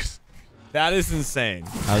Christ. that is insane.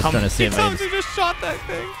 I was trying to see How if many I times you just shot that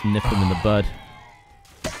thing? nip him in the bud.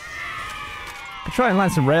 I try and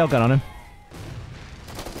land some railgun on him.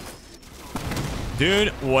 Dude,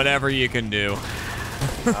 whatever you can do.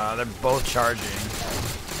 They're both charging.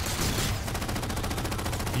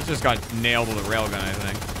 just got nailed with a railgun, I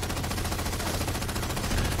think.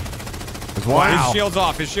 Wow. His shield's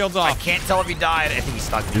off. His shield's I off. can't tell if he died. I think he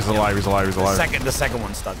stuck me. He's alive. He's alive. He's alive. The second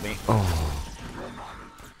one stuck me.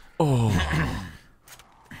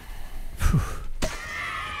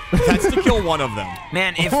 That's to kill one of them.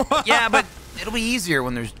 Man, yeah, but it'll be easier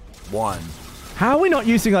when there's one. How are we not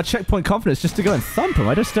using our checkpoint confidence just to go and thump him?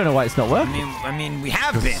 I just don't know why it's not working. I mean, we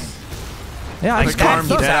have been. Yeah, I just Quick can't arm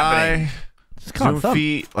thump. happening. Just can't Zoom thump.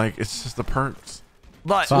 feet. Like, it's just the perks.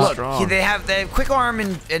 But So look, strong. they have quick arm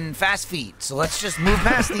and fast feet. So let's just move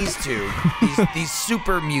past these two, these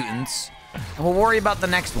super mutants, and we'll worry about the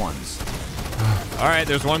next ones. All right,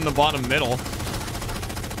 there's one in the bottom middle.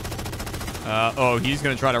 Oh, he's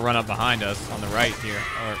going to try to run up behind us on the right here.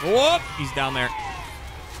 Whoop! He's down there.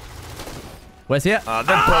 Where's he at? They're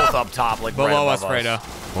both up top, like right Below above us, Fredo.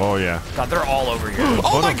 Oh, yeah. God, they're all over here.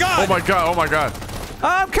 Oh, my God! Oh, my God. Oh, my God.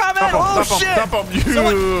 I'm coming! Dump Oh, him, shit! dump him.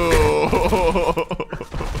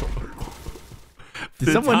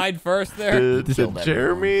 Did someone... Died first there. Did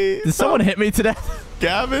Jeremy? Did someone hit me to death?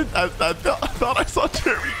 Gavin? I thought I saw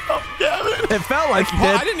Jeremy dump Gavin. It felt like he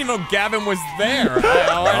I did. didn't even know Gavin was there. All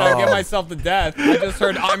right, I'll get myself to death. I just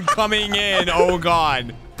heard, I'm coming in. Oh,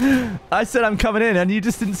 God. I said I'm coming in, and you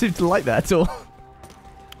just didn't seem to like that at all.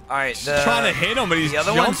 All right, Trying to hit him, but he's the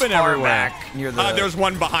other one's jumping far everywhere. back near the. There's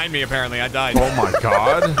one behind me, apparently. I died. Oh, my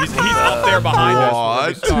God. He's up there behind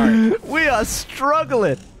us. where we start. We are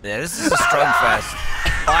struggling. Yeah, this is a strug fest.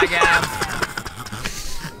 Bye, Gav.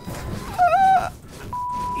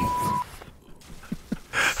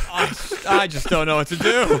 I just don't know what to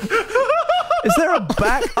do. Is there a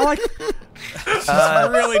back? I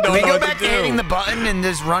really don't Do we know go what back to to do. hitting the button and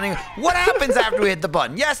just running? What happens after we hit the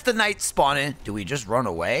button? Yes, the knights spawn in. Do we just run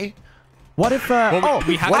away? What if? Well,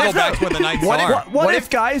 we have to go back to where the knights are. What if,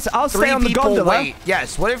 guys? I'll stay on the people gondola, wait?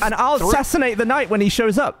 Yes. What if? and I'll assassinate the knight when he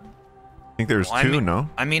shows up. I think there's two, no?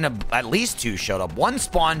 I mean, at least two showed up. One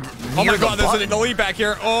spawned Oh near my God, the there's button. an elite back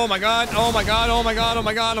here. Oh my God, oh my God, oh my God, oh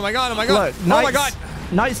my God, oh my God, oh my God. Look, Oh knights, my God.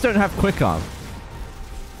 Knights don't have quick arm.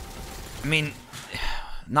 I mean,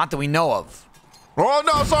 not that we know of. Oh,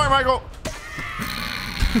 no. Sorry, Michael.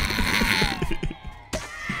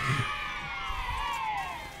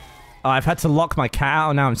 Oh, I've had to lock my cat out,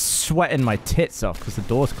 and now I'm sweating my tits off because the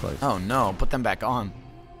door's closed. Oh no, put them back on.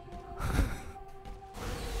 All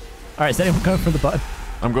right, is anyone going for the button?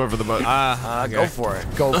 I'm going for the button. Okay. Go for it.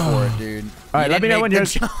 Go for it, dude. All right, let me know when you're...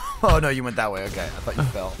 Oh no, you went that way. Okay, I thought you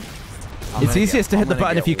fell. It's easiest to hit the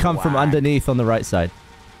button if you come from whacked. underneath on the right side.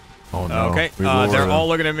 Oh, no. Okay, We lure they're them. all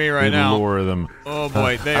looking at me right We now. lure them. Oh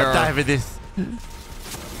boy, they I'll are. die for this.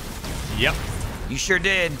 Yep. You sure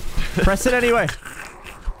did. Press it anyway.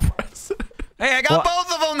 Hey, I got What?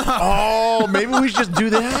 both of them though. Oh, maybe we should just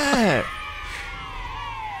do that.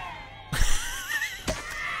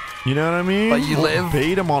 You know what I mean? But you We'll live?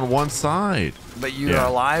 bait them on one side. But you're Yeah.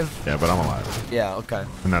 alive. Yeah, but I'm alive Yeah. Okay.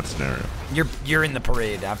 in that scenario. You're in the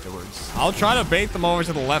parade afterwards. I'll try to bait them over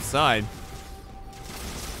to the left side.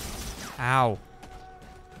 Ow.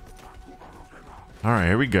 All right,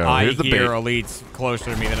 here we go. I Here's the hear bait. elites closer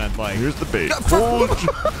to me than I'd like. Here's the bait.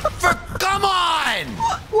 Come on!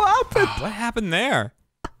 What happened? What happened there?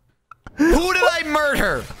 Who did I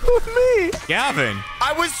murder? Me? Gavin.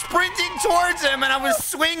 I was sprinting towards him and I was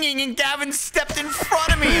swinging and Gavin stepped in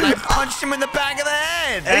front of me and I punched him in the back of the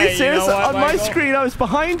head. Are Hey, you you serious? know what, On my Michael? screen, I was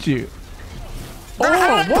behind you. How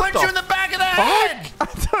did I what punch the you in the back of the head? I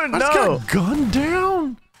don't I know. just got gunned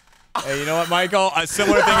down. Hey, you know what, Michael? A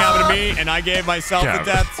similar thing happened to me, and I gave myself Yeah. the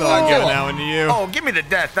death, so I'm giving that one to you. Oh, give me the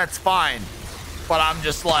death. That's fine. But I'm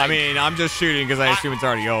just like... I mean, I'm just shooting because I assume it's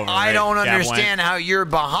already over. I right? don't Gav understand how you're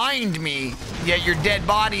behind me, yet your dead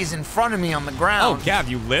body's in front of me on the went. Oh, ground. Gav,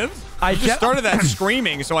 you lived? I You just started that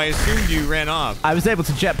screaming, so I assumed you ran off. I was able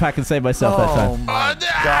to jetpack and save myself that Oh time. my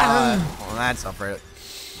god. Well, that's not right.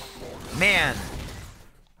 Man.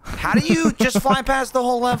 How do you just fly past the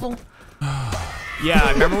whole level?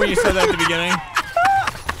 Yeah, remember when you said that at the beginning?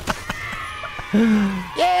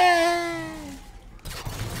 Yeah.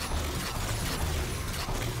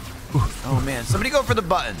 Oh man, somebody go for the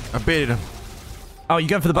button. I baited him. Oh, you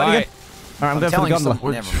going for the button All again? All right, I'm going for the telling you gondola.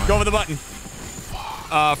 something. Never mind. Go for the button.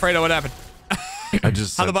 Fredo, what happened? I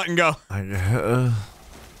just. How'd the button go? If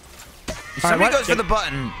somebody what- goes for the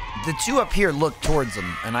button, the two up here look towards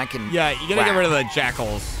them, and I can. Yeah, you gotta get rid of the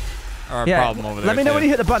jackals. Are a Yeah, problem over there. let me know too. when you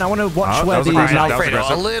hit the button. I want to watch that where was these... aggressive. Alright, That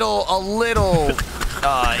was Alfredo, aggressive. a little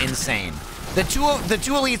insane. The two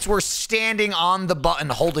elites were standing on the button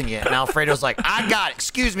holding it, and Alfredo's like, I got it.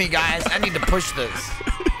 Excuse me, guys. I need to push this.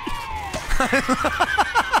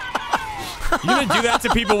 You gonna do that to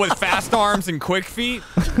people with fast arms and quick feet?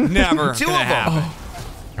 Never Two gonna of them. happen.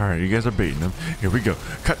 All right, you guys are baiting them. Here we go.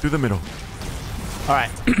 Cut through the middle. All right.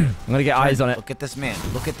 I'm gonna get eyes on it. Look at this man.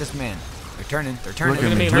 Look at this man. They're turning. They're turning. Look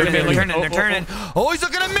at me, They're look at turning. me. They're turning. Oh, he's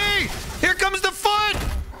looking at me. Here comes the fun.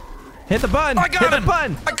 Hit the button. I got Hit him. the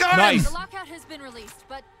button. I got Nice. The him. lockout has been released,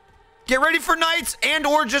 but Get ready for knights and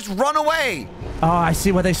or just run away. Oh, I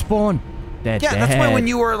see where they spawn. They're Yeah, dead. that's why when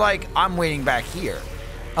you were like, I'm waiting back here.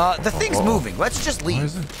 The thing's moving. Let's just Why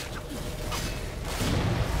is leave. it?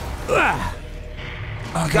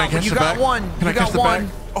 You got one. Can I You catch got the one.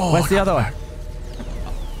 bag? Oh, Where's the other one? It's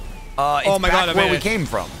Oh my God, back I where made we it. came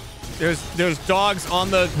from. There's dogs on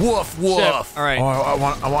the Woof, woof. ship. All right.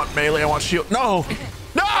 Oh, I want melee. I want shield. No.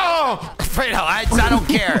 No. Fredo, I don't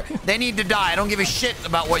care. They need to die. I don't give a shit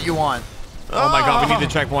about what you want. Oh my God, we need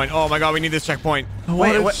the checkpoint. Oh my God, we need this checkpoint. Wait,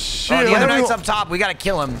 What? wait. Shield. The other knight's up top. We gotta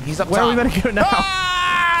kill him. He's up Where are top. we gonna go now?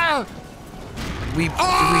 Ah! Do we need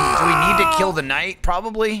to kill the knight?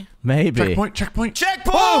 Probably. Maybe. Checkpoint.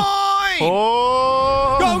 Checkpoint!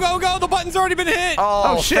 Oh. Go, go, go. The button's already been hit.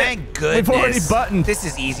 Oh, Oh, shit. thank goodness. We've already buttoned. This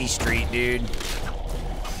is easy street, dude.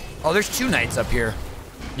 Oh, there's 2 knights up here.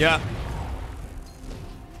 Yeah.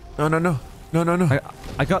 No.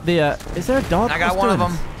 I got the. Is there a dog? I got Oh, What's one of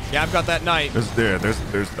doing them. Yeah, I've got that knight.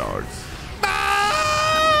 There's dogs.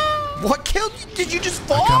 What killed you? Did you just I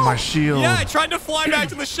fall? got my shield. Yeah, I tried to fly back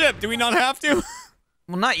to the ship. Do we not have to?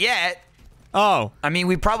 Well, not yet. Oh. I mean,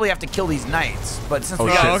 we probably have to kill these knights, but since we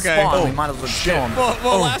Oh, got shit. spawn, Okay. we might as well kill them.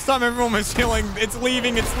 Well, last time everyone was healing, it's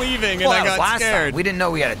leaving, and Well, I that was got last scared. time. We didn't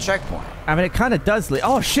know we had a checkpoint. I mean, it kind of does.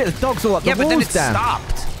 Oh shit! The dog's all up. Yeah, The but then wall's it down.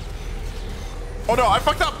 stopped. Oh no, I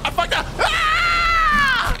fucked up. Ah!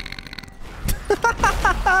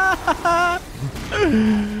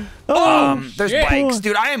 There's shit. bikes.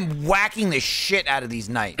 Dude, I am whacking the shit out of these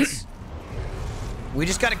knights. We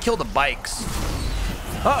just gotta kill the bikes.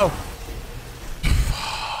 Uh-oh.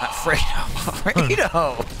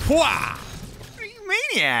 Fredo. Pwah! You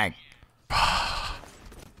maniac.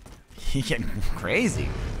 You getting crazy.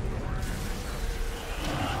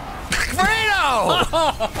 Fredo!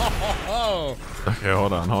 Okay,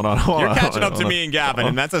 hold on. You're catching up to me and Gavin,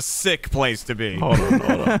 and that's a sick place to be. Hold on. All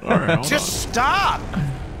right, hold Just stop. on.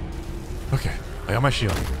 Okay, I got my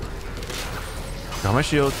shield.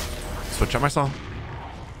 Switch out my song.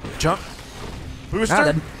 Jump. Booster.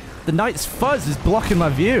 Ah, the knight's fuzz is blocking my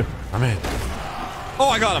view. I'm in. Oh,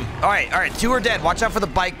 I got him. All right, 2 are dead. Watch out for the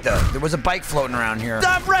bike, though. There was a bike floating around here.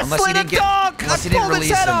 Stop wrestling a dog! Unless I he didn't pulled its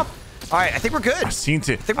release head him. up. All right, I think we're good. I seen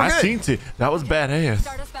it. think we're good. That was badass.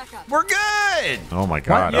 start us back up. We're good. Oh my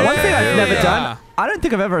god. One thing I've never yeah. done. I don't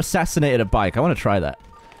think I've ever assassinated a bike. I want to try that.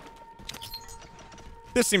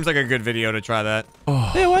 This seems like a good video to try that.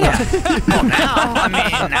 Yeah, why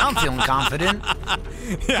not? Now I'm feeling confident.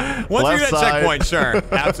 Yeah. Once we Left get that side. checkpoint, sure.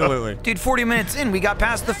 Absolutely. Dude, 40 minutes in, we got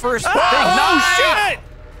past the first thing. Oh, shit!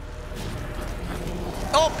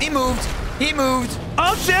 Oh, he moved.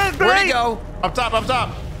 Oh shit! Where'd he great. go? Up top.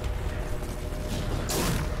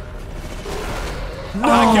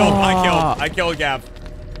 I killed Gav.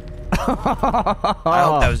 I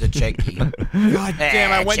hope that was a checky. God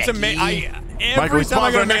damn, I went to checky. every time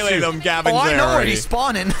I go to respawn right next to melee you. them, Gavin's Oh, I there know where already. he's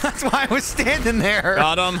spawning. That's why I was standing there.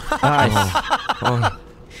 Got him. Nice.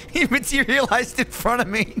 He materialized in front of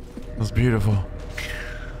me. That was beautiful.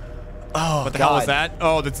 Oh, What the hell was that?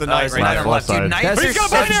 Oh, that's the knight It's right right there. left. Dude, side. knights He's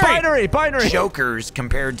got are such Binary. jokers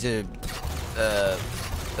compared to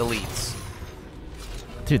elites.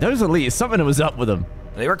 Dude, those elites, something was up with them.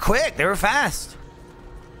 They were quick. They were fast.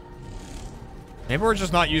 Maybe we're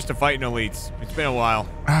just not used to fighting elites. It's been a while.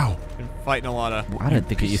 Ow. Been fighting a lot of... I don't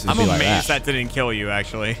think it used to I'm be like amazed that. that didn't kill you,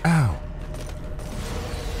 actually. Ow.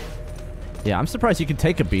 Yeah, I'm surprised you can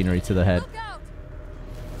take a beanery to the head. Look out!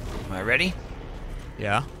 Am I ready?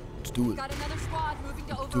 Yeah. Got another squad moving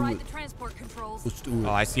to override the transport controls. Oh,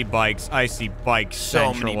 I see bikes. I see bikes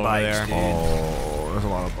So central many over bikes, there. dude. Oh, there's a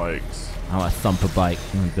lot of bikes. I want to thump a bike.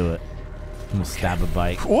 I'm gonna do it. I'm gonna stab a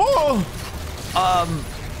bike. Whoa!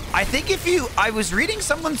 I think if you, I was reading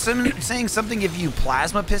someone saying something. If you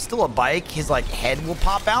plasma pistol a bike, his like head will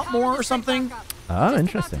pop out more or something. Oh,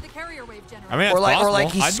 interesting. I mean, Or it's like, possible. or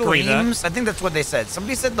like he I'd believe that. screams. I think that's what they said.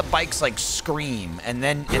 Somebody said the bikes like scream, and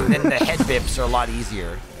then the head bips are a lot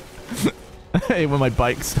easier. Hey, when my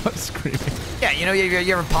bike starts screaming. Yeah, you know,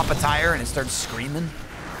 you ever pop a tire and it starts screaming?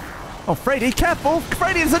 Oh, Freddy, careful!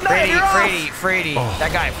 Freddy's a knight! You're off! Freddy,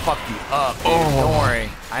 that guy fucked you up, dude. Don't worry.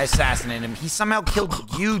 I assassinated him. He somehow killed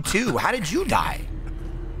you too. How did you die?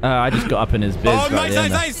 I just got up in his biz. Oh, right nice, there.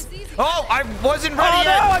 nice. Oh, I wasn't ready Oh, yet.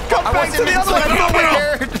 no, I got back to wasn't the other one. mentally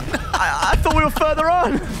prepared. I thought we were further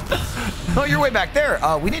on. Oh, you're way back there.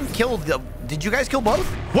 We didn't kill the... Did you guys kill both?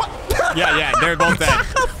 What? Yeah, they're both dead.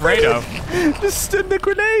 Fredo. Just stood in the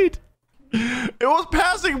grenade. It was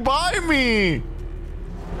passing by me.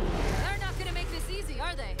 They're not gonna make this easy,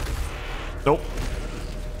 are they? Nope.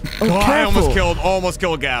 Oh, I careful. almost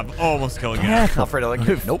killed Gab. Almost killed Gab. Careful. Alfredo,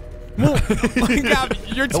 like, nope. Gab,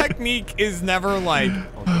 your technique is never like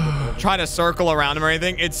trying to circle around him or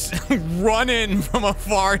anything. It's run in from a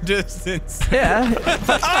far distance. Yeah.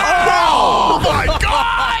 Oh my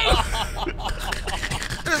God!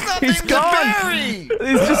 There's nothing He's to gone. bury.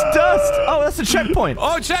 It's just dust. Oh, that's a checkpoint.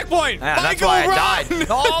 Oh, checkpoint! Yeah, that's Michael, why I run! died.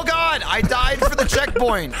 Oh God, I died for the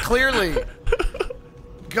checkpoint. Clearly.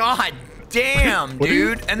 God damn,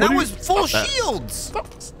 dude. And that was full shields.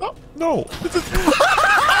 Stop. No. All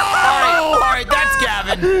right, that's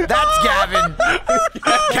Gavin. That's Gavin.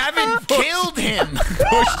 Gavin killed him.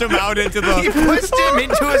 Pushed him out into the. He pushed him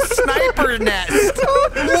into a sniper nest.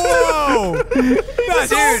 Whoa!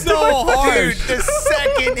 That's so hard. Dude, the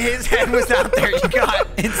second his head was out there, you got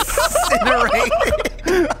incinerated.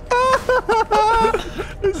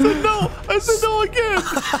 I said no again.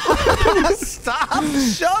 Stop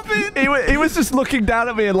shoving. He was just looking down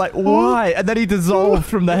at me and like, why? And then he dissolved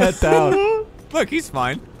from the head down. Look, he's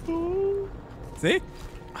fine. See?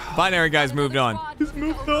 Binary guy's moved on. He's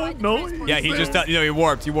moved on. No. Yeah, he just, he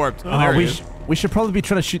warped. He warped. Oh, Oh, there he is. we should probably be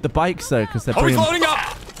trying to shoot the bikes though, because they're Oh, he's bringing. loading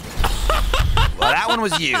up! Well, that one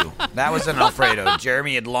was you. That was an Alfredo.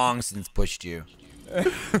 Jeremy had long since pushed you.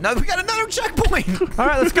 No, we got another checkpoint. All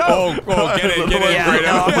right, let's go. Oh, get in, Yeah, Fredo.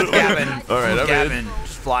 no, I'm with Gavin. All right, I'm with I'm Gavin.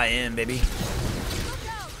 Just fly in, baby.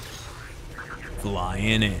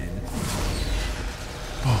 Flying in.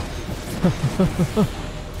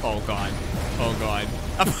 Oh, God. Oh, God.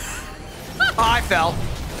 Oh, I fell.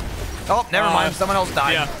 Oh, never mind. Someone else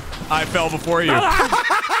died. Yeah, I fell before you.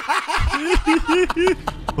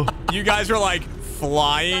 You guys were like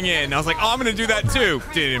flying in. I was like, oh, I'm going to do that too.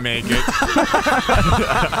 Didn't make it.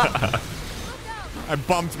 I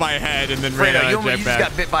bumped my head and then ran Fredo, out you of just jetpack.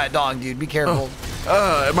 got bit by a dog, dude. Be careful.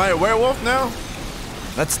 Am I a werewolf now?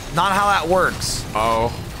 That's not how that works.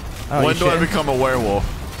 Oh. Oh, When you do I shitting? become a werewolf?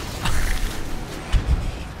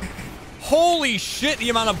 Holy shit, the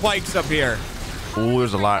amount of bikes up here. Ooh,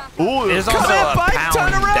 there's a lot. Ooh, There's Come also here, a bike. pound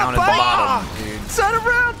Turn around, down at the bike. bottom, dude. Turn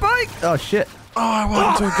around, bike. Oh shit. Oh, I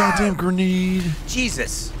walked into a goddamn grenade.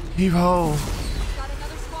 Jesus. Heave ho. Got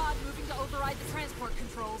another squad moving to override the transport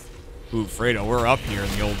controls. Ooh, Fredo, we're up here in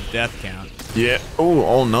the old death count. Yeah.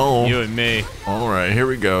 Oh no. You and me, All right, here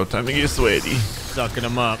we go. Time to get sweaty. sucking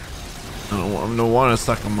them up. I don't want to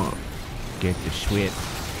suck them up. Get the sweat.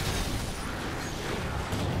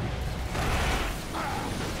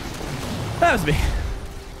 That was me.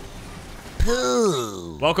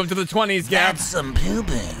 Poo. Welcome to the 20s, Gab. That's some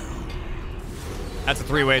poo-poo. That's a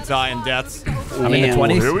three-way tie in deaths. I'm in the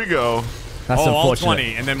 20s. Here we go. That's Oh, all unfortunate.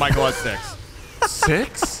 20, and then Michael has 6.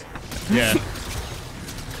 6? Yeah.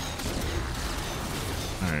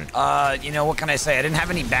 You know, what can I say? I didn't have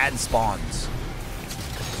any bad spawns.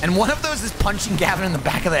 And one of those is punching Gavin in the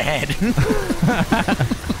back of the head.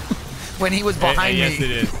 When he was behind Yes, me.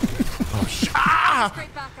 it is.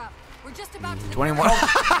 Straight back up. We're just about to 21.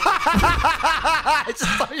 I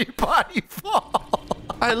just saw your body fall.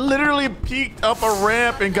 I literally peeked up a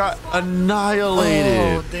ramp and got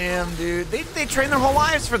annihilated. Oh, damn, dude. They trained their whole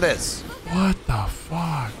lives for this. What the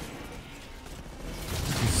fuck?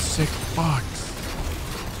 You sick fucks.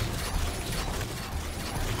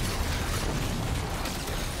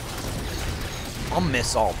 I'll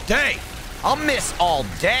miss all day. I'll miss all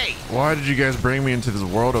day. Why did you guys bring me into this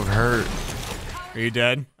world of hurt? Are you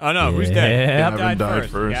dead? Oh, no. Who's dead? Yep. Who Gavin died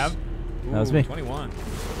first. Gab? That was me. 21. Look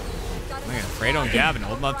at Fredo and Gavin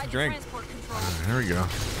holding up to drink. Here we go.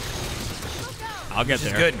 I'll get Which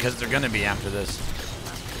is there. good, because they're going to be after this.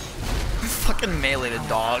 Fucking meleeed a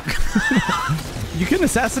dog. You can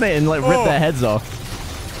assassinate and like rip Oh. their heads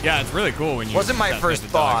off. Yeah, it's really cool when you. Wasn't my assassinate first the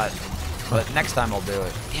dog. thought, but next time I'll do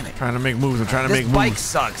it. Damn it. Trying to make moves. I'm trying to This make bike moves.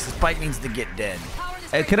 sucks. This bike needs to get dead.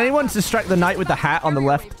 Can anyone distract the knight with the hat on the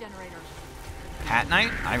left? Hat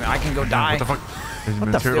Knight? I can go die. What the fuck? Is the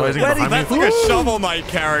materializing fuck? behind me? That's like a Shovel Knight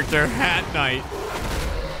character, Hat Knight.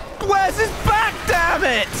 Where's his back? Damn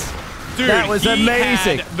it! Dude, That was he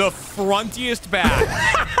amazing. had the frontiest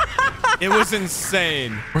back. It was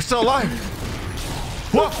insane. We're still alive.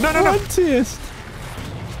 Whoa, no. Frontiest.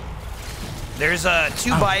 There's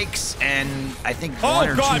two bikes and I think Oh one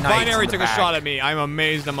or God, two knights Binary in the took a back. shot at me. I'm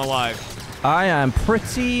amazed I'm alive. I am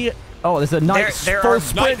pretty. Oh, there's a knight There full are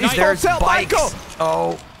sprint. He's full there's tilt, bikes. Michael.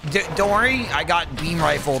 Oh, don't worry. I got beam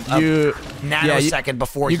rifled a You nanosecond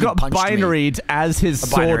before you he got punched me. binaried as his A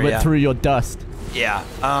sword binary, went yeah. through your dust. Yeah.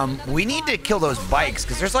 We need to kill those bikes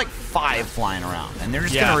because there's like 5 flying around, and they're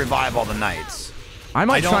just gonna revive all the knights. I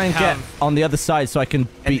might try and get on the other side so I can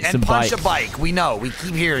beat some bikes. And punch a bike. We know. We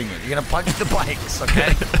keep hearing it. You're gonna punch the bikes,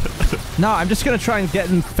 okay? No, I'm just gonna try and get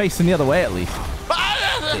them facing the other way at least.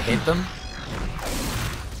 To hit them.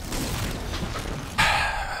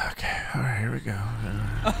 Okay. All right. Here we go.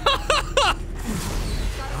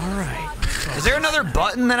 All right. Is there another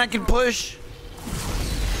button that I can push?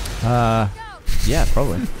 Yeah,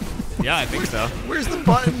 probably. Yeah, I think so. Where's the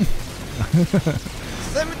button?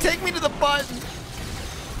 Take me to the button.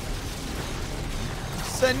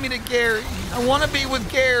 Send me to Gary. I want to be with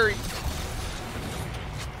Gary.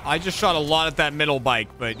 I just shot a lot at that middle bike,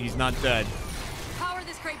 but he's not dead. Power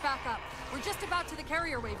this crate back up. We're just about to the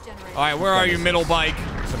carrier wave generator. All right, where are you, middle bike?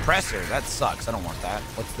 Suppressor. That sucks. I don't want that.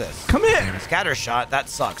 What's this? Come here. Scatter shot. That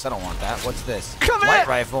sucks. I don't want that. What's this? Come Light here.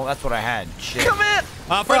 rifle. That's what I had. Shit. Come here.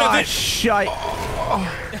 Fredo, Shite.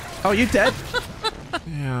 Oh, you dead?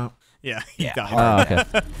 Yeah. Yeah, he died. Oh, okay.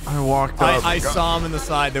 I walked up. I saw him in the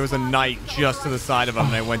side. There was a knight just to the side of him,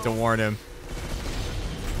 and I went to warn him.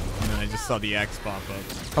 And then I just saw the X pop up.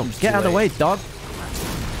 Oh, get out of the way, dog.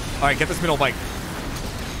 All right, get this middle bike.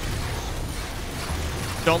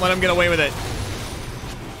 Don't let him get away with it.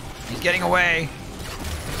 He's getting away.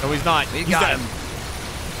 No, he's not. We He's got dead. him.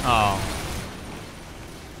 Oh,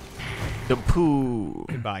 The poo.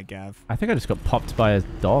 goodbye, Gav. I think I just got popped by a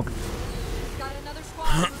dog. Got another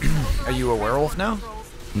squad. Are you a werewolf now?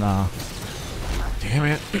 Nah. Damn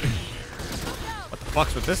it. What the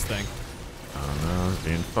fuck's with this thing? I don't know. It's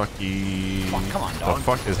being fucky. Come on, What dog. the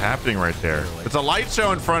fuck is happening right there? It's a light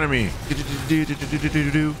show in front of me.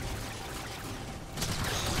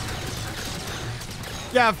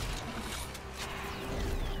 Gav.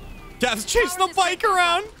 Gav's chasing the bike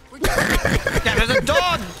around. Yeah, there's a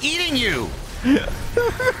dog eating you.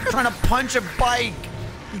 Trying to punch a bike.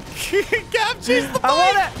 Gav, chase the bike. I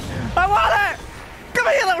want it. I want it. Come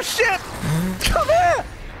here, little shit. Come here.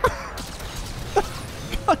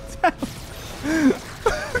 God damn.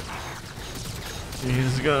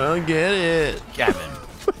 He's gonna get it. Gavin.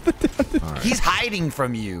 He's hiding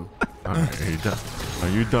from you. All right, are you done? Are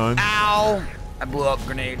you done? Ow. I blew up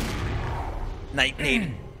grenade. Night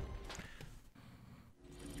nade.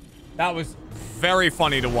 That was very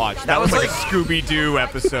funny to watch. That, That was was like a Scooby-Doo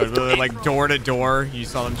episode where they're like door to door. You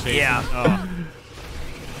saw them chasing. Yeah. Oh.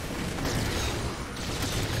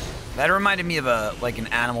 That reminded me of an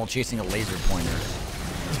animal chasing a laser pointer.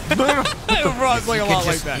 It was like a lot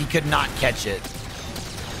like that. He could not catch it.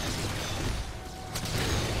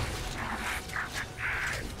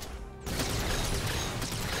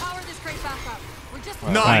 Power this crate back up. We're just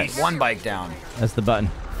Nice. One bike down. That's the button.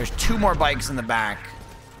 There's 2 more bikes in the back.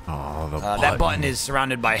 Oh, the That button is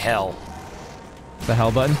surrounded by hell. The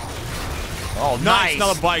hell button. Oh, Nice. nice.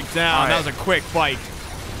 Another bike down. All right. That was a quick bike.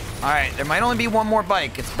 All right, there might only be 1 more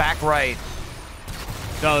bike. It's back right.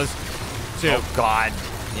 Those 2. Oh, God.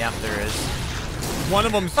 Yep, there is. One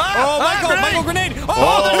of them's. Ah, Michael grenade.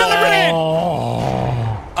 Oh, there's another grenade.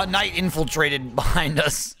 A knight infiltrated behind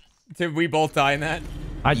us. Did we both die in that?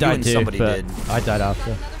 I You died and too, somebody but did. I died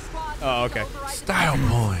after. another squad. Oh, okay. style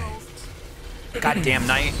point. Goddamn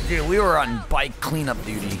knight. Dude, we were on bike cleanup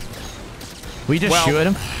duty. We just Well- shoot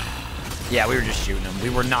him. Yeah, we were just shooting them. We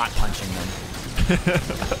were not punching them.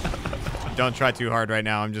 Don't try too hard right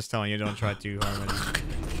now. I'm just telling you, don't try too hard right now.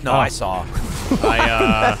 No, I saw.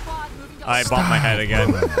 I Squad moving to I bumped my head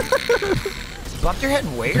again. Bumped your head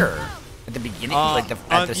where? At the beginning? Like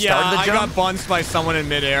at the yeah, start of the I jump? got bunched by someone in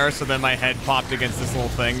midair, so then my head popped against this little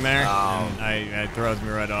thing there. Oh. And it throws me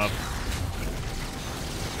right off.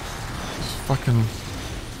 Fucking.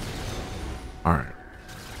 All right.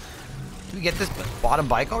 Did we get this bottom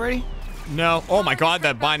bike already? No. Oh my god,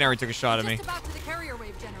 that binary took a shot at me. just about to the carrier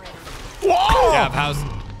wave generator. Yeah, how's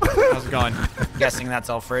it going? Guessing that's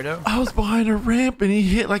Alfredo. I was behind a ramp and he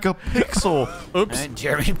hit like a pixel. Oops. And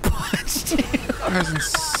Jeremy punched you. That's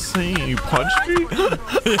insane. You punched me?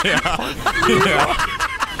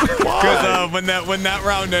 Because when that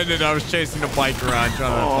round ended, I was chasing the bike around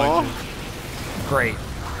trying to punch it. Great.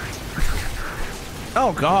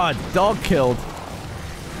 Oh god, dog killed.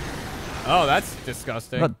 Oh, that's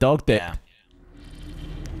disgusting. Got dog dick. Yeah.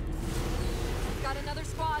 Got another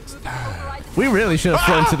squad moving to override the We really should have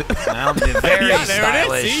flown to the. Well, very Yeah, there it is.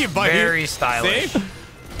 stylish. See, buddy. Very stylish. See?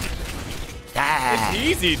 Ah. It's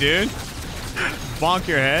easy, dude. Bonk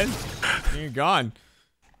your head. You're gone.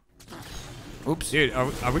 Oops. Dude, are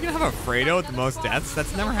we gonna have a Fredo with the most deaths?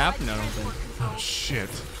 That's never happened, I don't think. Oh shit.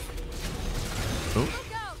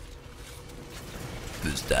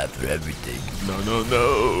 There's time for everything. No.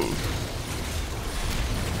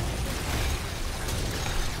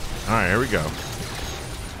 All right, here we go.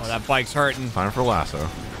 Oh, that bike's hurting. Time for lasso.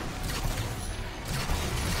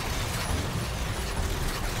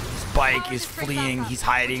 His bike is fleeing. He's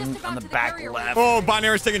hiding on the back left. Oh,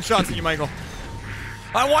 Binary's taking shots at you, Michael.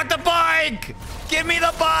 I want the bike! Give me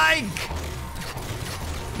the bike!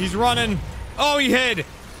 He's running. Oh, he hid.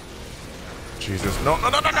 Jesus, no. Oh,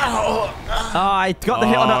 I got the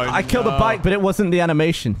hit on it. I killed the bike, but it wasn't the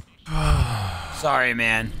animation. Sorry,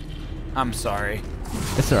 man. I'm sorry.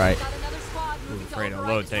 It's all right. Fredo,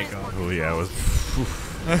 low takeoff. Oh, yeah, it was.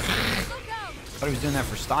 I thought he was doing that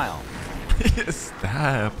for style.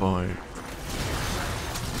 Stab point.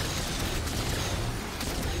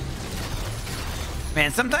 Man,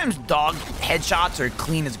 sometimes dog headshots are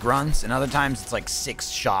clean as grunts, and other times it's like 6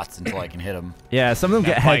 shots until I can hit them. Yeah, some of them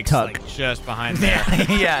That get head bike's, tuck. like, just behind there.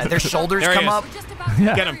 Yeah, their shoulders There he come is. up.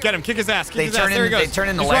 Yeah. Get him, kick his ass, kick his ass. Turn There he in, goes. they turn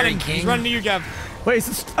into He's Larry running. King. He's running to you, Gav. Wait,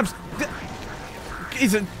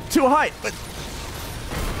 he's too high.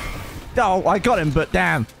 Oh, I got him, but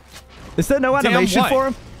damn. Is there no animation what? for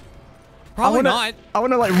him? Probably not. I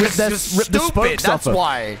want to like rip the Stupid, spokes that's off him.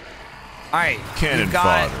 why. All right, Cannon you've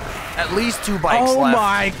got fodder. at least 2 bikes Oh left.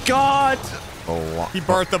 my god. Oh, He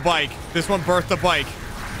birthed the bike. This one birthed the bike.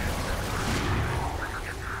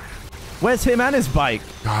 Where's him and his bike?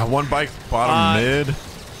 God, one bike, bottom mid.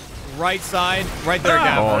 Right side, right there,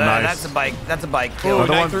 Gav. Oh, nice. That's a bike. That's a bike Ooh, kill.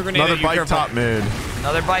 Another, knife through grenade another at you, bike careful. top mid.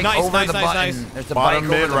 Another bike Nice, over nice, the nice, button. nice. There's a Bottom bike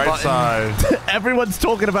mid, over the right button. side. Everyone's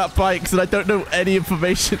talking about bikes, and I don't know any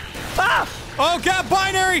information. Ah! Oh, Gav,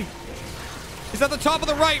 Binary. He's at the top of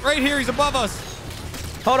the right here. He's above us.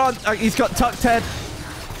 Hold on. He's got tucked head.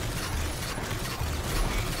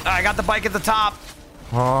 I got the bike at the top.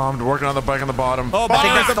 Oh, I'm working on the bike on the bottom. Oh, I think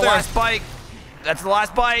Binary's that's up the there. last bike. That's the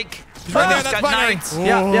last bike. He's right there. He's That's got Binary. knights.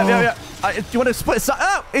 Yeah. Do you want to split side?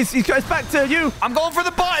 Oh, he goes back to you. I'm going for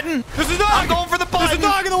the button. There's a dog. I'm going for the button. There's a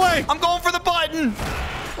dog in the way. I'm going for the button. No!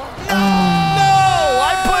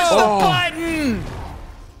 I pushed the button.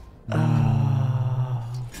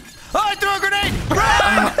 Oh, I threw a grenade.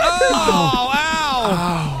 Run! Oh,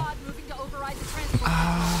 ow. Moving to override the transport.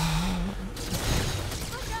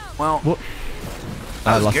 Well,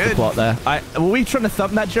 I was lost the good. plot there. Were we trying to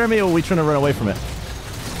thump that, Jeremy, or were we trying to run away from it?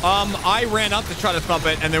 I ran up to try to thump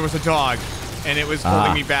it, and there was a dog, and it was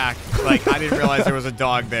holding me back. Like, I didn't realize there was a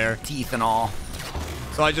dog there. teeth and all.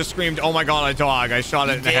 So I just screamed, "Oh my god, a dog!" I shot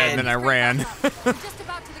it in the head, and then I ran. We're just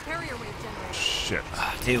about to the carrier wave generator. Shit.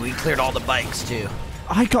 Dude, we cleared all the bikes too.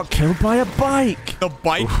 I got killed by a bike. The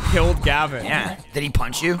bike killed Gavin. Yeah. Did he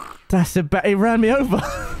punch you? That's a bad. He ran me over.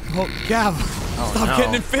 Oh, Gav, stop no.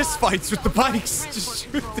 getting in fist fights with the bikes. Just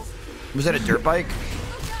shoot them. Was that a dirt bike?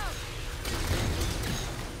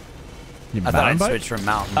 You I thought I'd mountain bike? switch from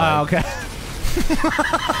mountain bike. Oh, okay.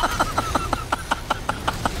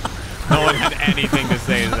 No one had anything to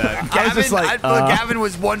say to that. I was just like, Gavin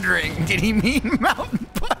was wondering, did he mean mountain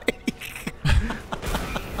bike?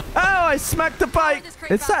 Oh, I smacked the bike. This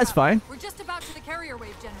crate It's back up. satisfying. We're just about to the carrier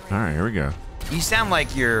wave generator. All right, here we go. You sound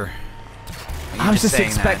like you're I was just saying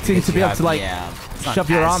that expecting because to be you able to have- like yeah, it's not shove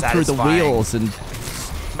your as arm through the satisfying. wheels and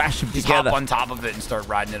smash them Just together. hop on top of it and start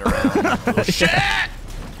riding it around. Shit!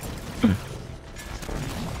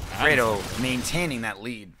 Fredo maintaining that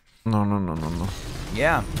lead. No.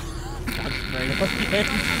 Yeah.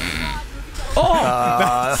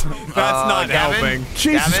 That's not Gavin? helping.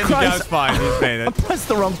 Jesus Gavin? Christ! Gav's fine. He's made I it. pressed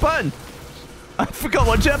the wrong button. I forgot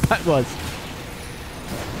what jetpack was.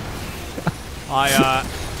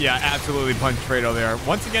 Yeah, absolutely punched Fredo there.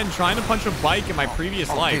 Once again, trying to punch a bike in my previous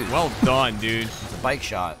life. dude. Well done, dude. It's a bike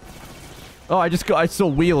shot. Oh, I saw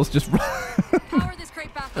wheels just. Power this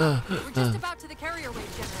crate back up. We're just about to the carrier wave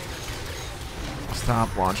generator.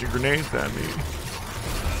 Stop launching grenades at me.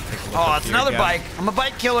 Oh, it's here, another Gavin. bike. I'm a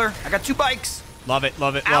bike killer. I got 2 bikes. Love it,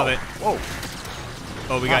 love it, Ow. love it. Whoa.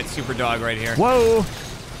 Oh, we got Super Dog right here. Whoa!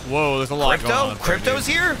 Whoa, there's a lot going on. Crypto? up there, Crypto's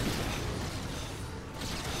dude. here?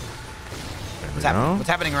 What's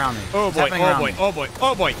happening around me? Oh What's boy, happening oh around boy, me? oh boy,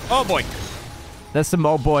 oh boy, oh boy. There's some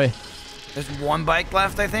old boy. There's 1 bike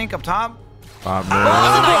left, I think, up top.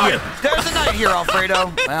 Man. There's a knight here,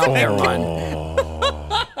 Alfredo. Well, never mind.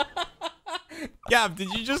 Gav, did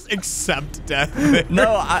you just accept death?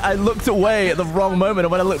 No, I looked away at the wrong moment,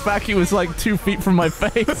 and when I looked back, he was like 2 feet from my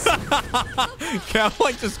face. Gav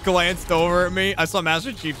like just glanced over at me. I saw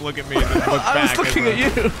Master Chief look at me and then look I back. was looking at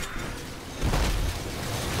you.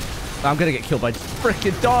 I'm gonna get killed by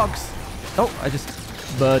frickin' dogs. Oh, I just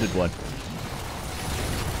murdered one.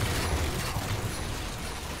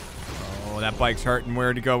 Oh, that bike's hurting.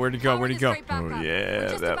 Where'd he go? Where'd he go? Where'd he go? Oh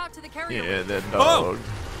yeah, About to the carrier wave. that dog.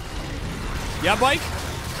 Yeah, bike?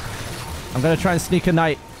 I'm gonna try and sneak a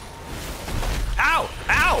knight. Ow!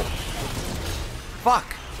 Ow!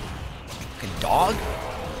 Fuck. Fucking dog.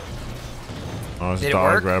 Oh, there's Did a it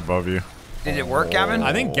dog work? right above you. Did it work, Gavin?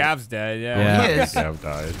 I think Gav's dead. Yeah. Yeah. He is. Gav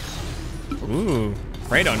died. Ooh.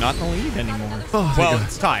 Fredo not in the lead anymore. Well,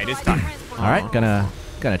 it's tied. It's tied. All right,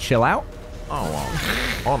 gonna chill out. Oh, well.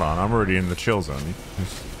 Hold on. I'm already in the chill zone.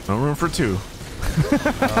 There's no room for two.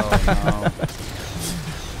 Oh,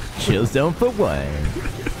 no. Chill zone for one.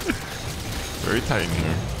 Very tight in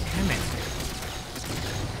here. Damn it.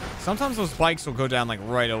 Sometimes those bikes will go down like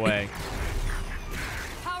right away.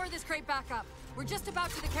 Power this crate back up. We're just about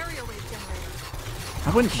to the carrier wave generator.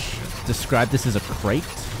 I wouldn't describe this as a crate.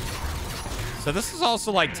 So this is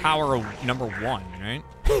also like tower number 1, right?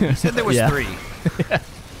 You said there was Yeah. 3.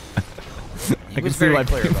 I can was see very why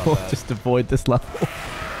clear about people that. just avoid this level.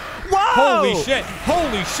 Holy shit!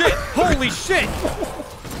 Holy shit! Holy shit!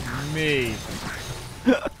 Me.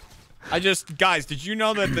 Guys, did you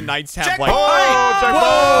know that the knights have like?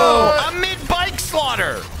 Whoa! I'm mid-bike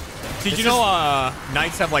slaughter. Did you know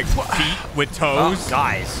knights have like feet with toes? Oh,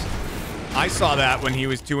 guys. I saw that when he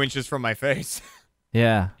was 2 inches from my face.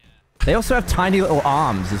 Yeah. They also have tiny little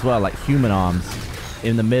arms as well, like human arms,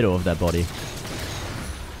 in the middle of their body.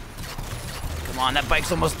 Come on, that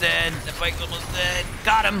bike's almost dead. That bike's almost dead.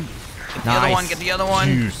 Got him. Get the Nice. other one. Get the other one.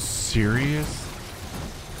 You serious?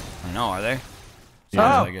 I know. Are they? Yeah.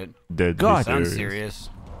 Sounds like it. Dead. God. You Sounds serious? serious.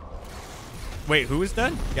 Wait, who is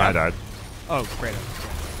dead? I died. Oh, Fredo.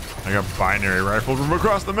 I got binary rifled from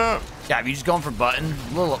across the map. Yeah, you just going for button.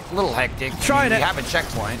 A little hectic. Trying You it. have a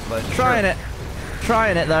checkpoint, but Trying it.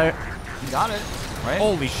 Trying it, though. You got it. Right?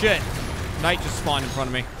 Holy shit! Knight just spawned in front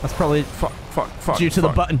of me. That's probably Fuck. due to the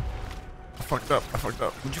fuck. button. I fucked up.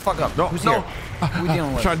 Who'd you fuck up? No, Who's no. here? Who we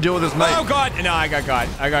dealing with? Trying to deal with this knight. Oh god! No, I got got.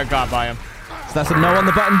 I got got by him. So that's a no on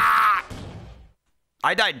the button.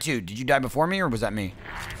 I died too. Did you die before me or was that me?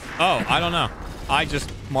 Oh, I don't know. I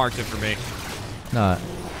just marked it for me. No.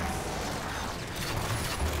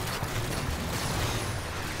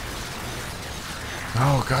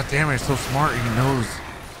 Oh, god damn it. He's so smart. He knows.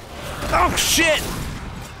 Oh, shit!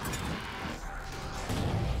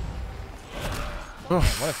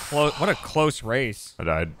 What a close race. I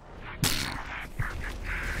died.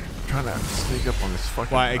 Trying to sneak up on this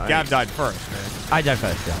fucking Why? knight. Gab died first, right? I died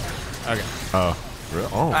first, yeah. Okay. Oh. Really?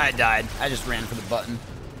 Oh. I died. I just ran for the button.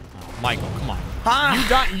 Michael, come on.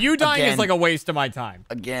 Ah! You dying Again. is like a waste of my time.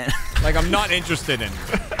 Again. Like I'm not interested in.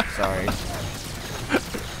 Sorry.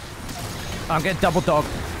 I'm getting double dog.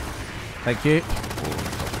 Thank you.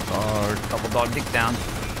 Double dog dick down.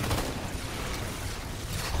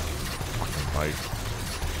 Like,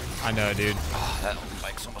 I know, dude. Oh, that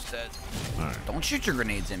bike's almost dead. alright. Don't shoot your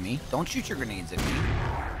grenades at me. Don't shoot your grenades at me.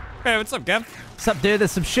 Hey, what's up, Gab? What's up, dude?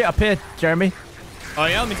 There's some shit up here, Jeremy. Oh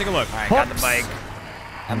yeah, let me take a look. All right, got the Whoops. bike.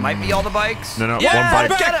 That might be all the bikes. No, Yeah, one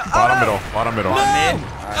bike. get it. Bottom Oh, middle. Bottom middle. Mid.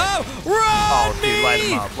 Oh, run Oh, dude, me! light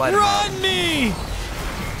 'em up, light 'em run up. me!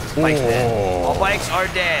 Bike's dead. Oh. All bikes are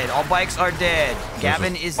dead. All bikes are dead.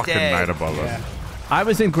 Gavin is fucking knight dead. above us. I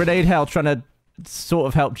was in grenade hell trying to sort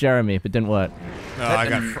of help Jeremy, but didn't work. No,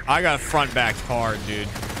 I got front backed hard, dude.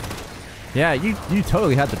 Yeah, you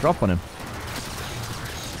totally had the drop on him.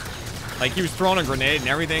 Like he was throwing a grenade and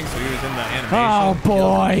everything, so he was in the animation. Oh,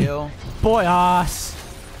 boy. Kill. Boy ass.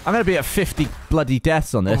 I'm going to be at 50 bloody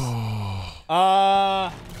deaths on this.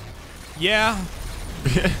 Yeah.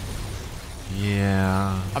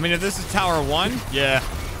 Yeah. I mean, if this is Tower 1, yeah.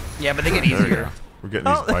 Yeah, but they get There we go. easier. We're getting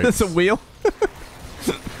Oh, these bikes. that's a wheel.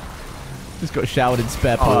 Just got showered in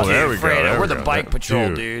spare Oh, parts. there dude, we go, Fredo, there we're we the go. bike patrol,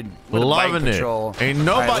 Dude, dude. We're the loving bike it. patrol. Ain't All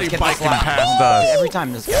right, nobody let's get biking this lap. past us. Every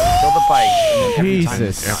time this guy kill the bike. And then every time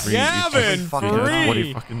Jesus. this- Gavin, fucking for That's what he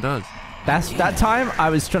free. fucking does. That time, I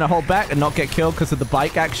was trying to hold back and not get killed because of the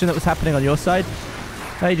bike action that was happening on your side.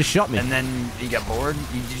 No, you just shot me. And then you got bored.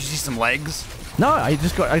 Did you see some legs? No, I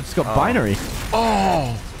just got binary.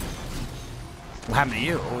 Oh. What happened to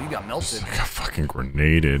you? Oh, you got melted. I got fucking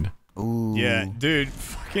grenaded. Ooh. Yeah, dude,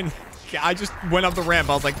 fucking. I just went up the ramp.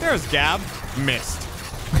 I was like, there's Gab. Missed.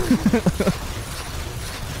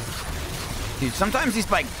 Dude, sometimes these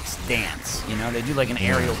bikes dance. You know, they do like an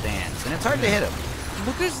aerial dance, and it's hard to hit them.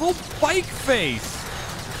 Look at his little bike face.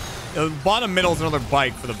 The bottom middle is another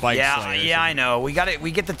bike for the bike Yeah, slayers. yeah, I know. We got it.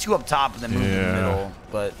 We get the two up top and then move to the Yeah. middle,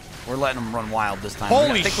 but we're letting them run wild this time.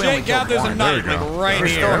 Holy I think we only shit, Gab, killed there's a one. There knight we like go. right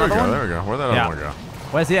There's here. still There we another go. one? There we go. Where'd that Yeah. other one go?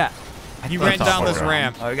 Where's he at? He That's ran down all this around.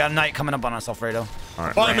 ramp. Oh, we got a knight coming up on us, Alfredo. All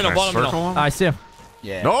right. Bottom Can middle, I bottom middle. circle him? I see him.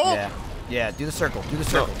 Yeah. No. Yeah. Yeah. Do the circle. Do the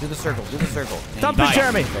circle. Do the circle. Do the circle. And Dump he it, shot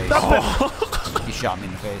Jeremy. me in the face. Dump it. He shot me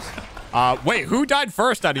in the face. Wait, who died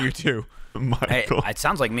first out of you two? Hey, Michael. it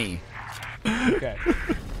sounds like me. Okay.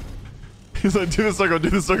 He's like, do the circle, do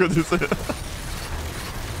the circle, do the circle.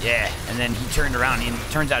 Yeah, and then he turned around and it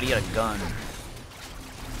turns out he had a gun.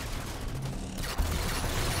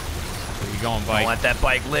 Where you going, Don't bike? let that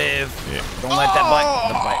bike live. Yeah. Don't let that bike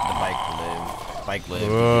live. Bike live.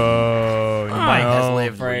 Whoa. The bike has No,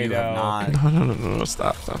 lived where you have Fredo. not. No.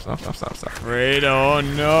 Stop. Fredo,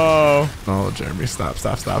 no. No, Jeremy, stop.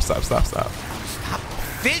 Stop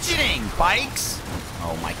fidgeting, bikes.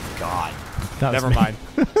 Oh my god. That was Never me. mind.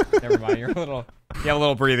 Never mind. You have a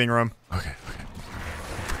little breathing room. Okay.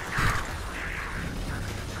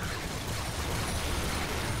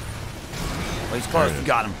 Oh, he's close. You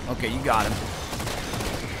got him. Okay, you got him.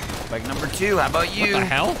 Bike number 2. How about you? What the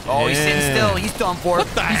hell? Oh, he's sitting Yeah. still. He's done for it.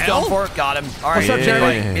 What the He's hell? done for it. Got him. All right, What's up,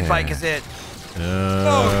 Jeremy? Mid-bike is it.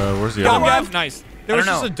 Where's the Go, other one? Gav. Nice. There was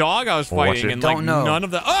don't just know. a dog I was Watch fighting, it. and like Don't know. none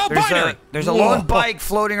of the. Oh, There's binary. there's a Whoa. lone bike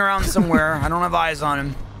floating around somewhere. I don't have eyes on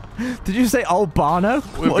him. Did you say Albano?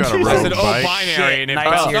 We've What'd got a you I road said, oh, bike. binary, Shit, and it nice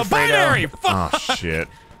bounced. here, Oh, binary. Fredo. Fuck. Oh shit.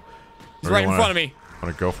 He's right in front of me.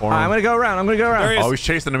 Want to go for him? I'm gonna go around. I'm gonna go There he around. is. Oh, he's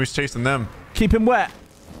chasing him. He's chasing them. Keep him wet.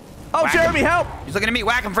 Oh, Whack Jeremy, him. help! He's looking at me.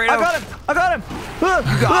 Whack him, Fredo. I got him. I got him.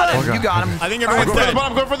 You got him. God. You got him. I think I'm everyone's going for the dead.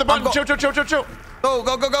 button. I'm going for the button. I'm go- Chill.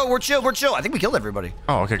 Go. We're chill. I think we killed everybody.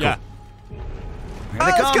 Oh, okay, cool. Yeah. Here Oh,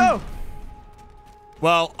 they let's come. go.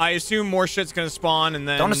 Well, I assume more shit's gonna spawn, and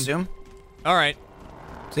then. Don't assume. All right.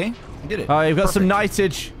 See? You did it. Oh, you've got some Perfect.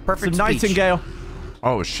 nightage. Perfect Some speech. nightingale.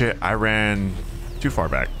 Oh shit! I ran too far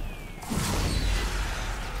back.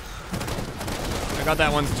 I got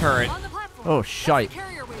that one's turret. On the platform. Oh, shite.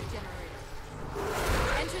 Carrier wave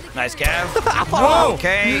generator. Enter the Nice, carrier Cav. Whoa.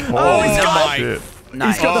 Okay. Oh, he's got- shit.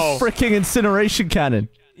 Nice. He's got Oh. the freaking incineration cannon.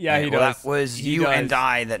 Yeah, he Well, does. that was He you does. and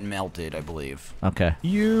I that melted, I believe. Okay.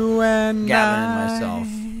 You and Gavin and myself.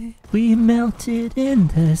 We melted in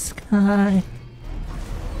the sky.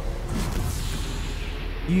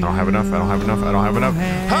 I don't have enough.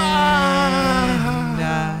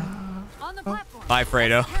 on the platform. Bye,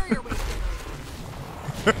 Fredo. Carrier wave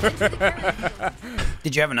generator.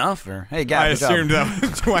 Did you have enough? Or hey, I Gavin. assumed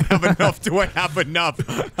that. Do I have enough? Do I have enough?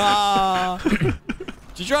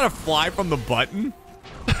 Did you try to fly from the button?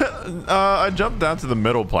 I jumped down to the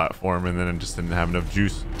middle platform and then I just didn't have enough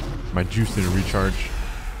juice. My juice didn't recharge.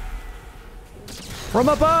 From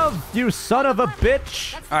above, you son of a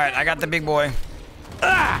bitch. All right, I got the big boy.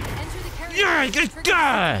 Enter the carrier wave. Trigger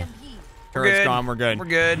EMP. Turret's good. gone. We're good. We're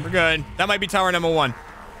good. We're good. That might be tower number 1.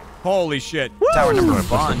 Holy shit. Tower number Push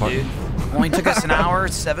the 1, button. dude. Only took us an hour,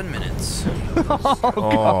 7 minutes. Oh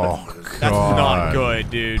god. That's not good,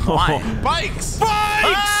 dude. Why? Bikes!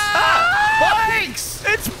 Bikes!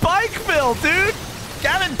 It's Bikeville, dude.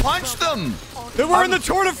 Gavin punched them. Then we're in the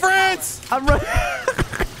Tour de France. I'm right.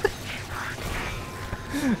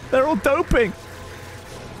 They're all doping.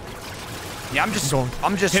 Yeah, I'm just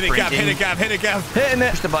Hit it, Gav. sprinting. Hit it, Gav. Hit it, Gav. Hitting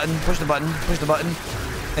it. Push the button.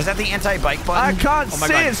 Is that the anti-bike button? I can't Oh my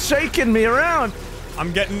see God. it shaking me around.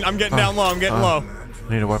 I'm getting down low. I'm getting low.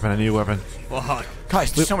 I need a weapon. Fuck.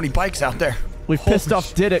 Guys, there's so many bikes out there. We've pissed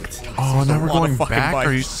off Didict. Oh, now we're lot of going fucking back? bikes.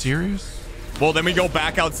 Are you serious? Well, then we go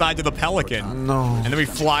back outside to the Pelican. No. And then we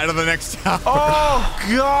fly to the next tower. Oh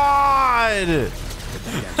god!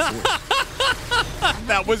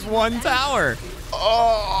 That was one tower.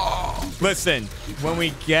 Oh! Listen, when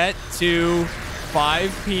we get to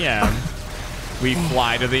 5 p.m., we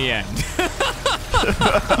fly to the end.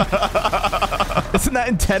 Isn't that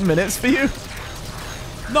in 10 minutes for you?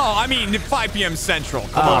 No, I mean 5 p.m. Central.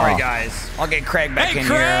 Come All on. right, guys. I'll get Craig back Hey, in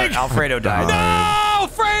Craig! here. Alfredo died. No,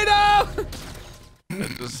 Fredo!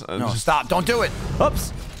 No, stop. Don't do it.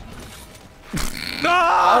 Oops.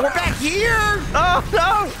 Oh, we're back here. Oh,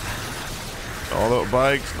 no. All the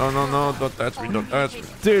bikes. No. Don't touch me.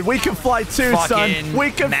 Dude, we can fly too, son. Fucking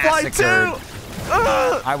We can fly massacred. too.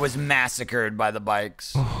 Ugh. I was massacred by the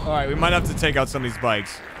bikes. All right, we might have to take out some of these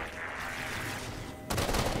bikes.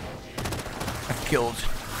 I've killed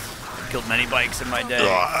many bikes in my day.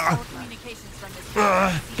 All communications from this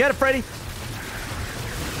carrier. Get it, Freddy.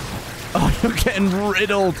 Oh, you're getting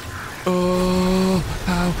riddled. Ow.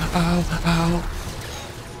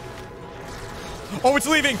 Oh, it's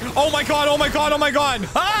leaving. Oh my god.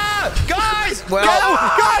 Ah, guys! Well,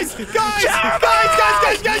 Guys!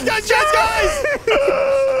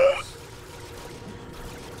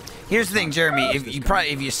 here's the thing, Jeremy.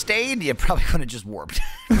 If you stayed, you probably would have just warped.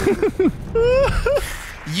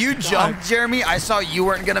 You jumped, Jeremy. I saw you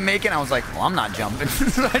weren't gonna make it. I was like, well, I'm not jumping.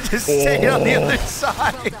 So I just stayed on the other Well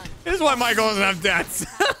side. done. This is why Michael doesn't have deaths.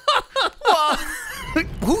 Well,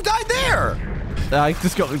 who died there? I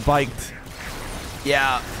just got biked.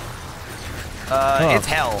 Yeah. It's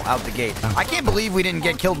hell out the gate. I can't believe we didn't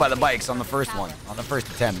get killed by the bikes on the first one, on the first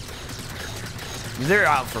attempt. They're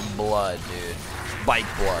out for blood, dude. bike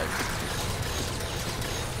blood.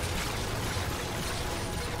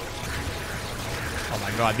 Oh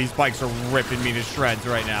my god, these bikes are ripping me to shreds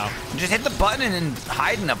right now. Just hit the button and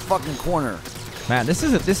hide in a fucking corner. Man, this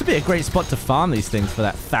would be a great spot to farm these things for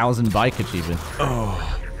that 1,000 bike achievement.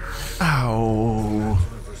 Oh. Ow.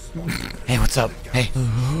 Hey, what's up? Hey.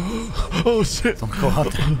 Oh shit. Don't go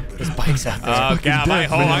out there. There's bikes out there. Gab,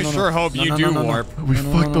 I sure hope you do warp. We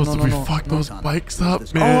fucked those bikes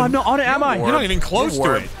up, man. Oh, I'm not on it, am I? You're not even close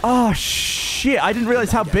to it. Oh, shit. I didn't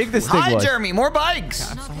realize how big this thing Hi, was. Jeremy. More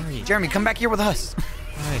bikes. I'm sorry. Jeremy, come back here with us.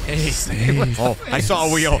 Hey. Oh, I saw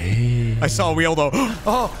a wheel. I saw a wheel though.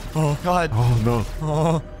 Oh, God. Oh no.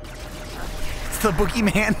 Oh, It's the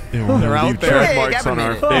boogeyman. they're out there. Hey, Marks Gavin on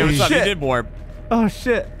our made it. Hey, Oh, what's up? You shit. did warp. Oh,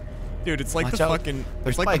 shit. Dude, it's like Watch the out. fucking, There's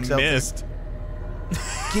it's like bikes the out there. mist.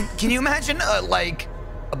 Can you imagine like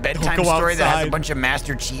a bedtime go story that has a outside. bunch of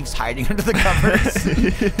Master Chiefs hiding under the covers?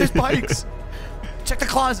 There's bikes. Check the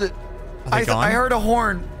closet. Are they gone? I heard a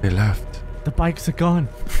horn. They left. The bikes are gone.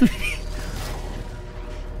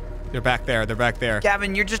 They're back there. They're back there.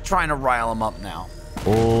 Gavin, you're just trying to rile them up now.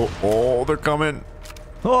 Oh, they're coming.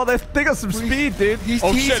 Oh, they got some speed, dude. He's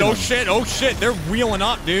Oh teasing shit, oh them. shit, oh shit. They're wheeling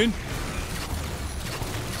up, dude.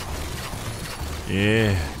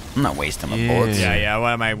 Yeah. I'm not wasting my Yeah. bullets. Yeah.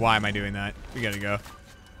 Why am I doing that? We gotta go.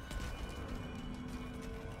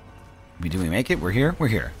 Do we make it? We're here? We're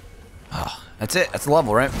here. Oh, that's it. That's the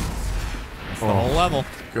level, right? That's the whole level.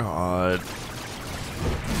 God.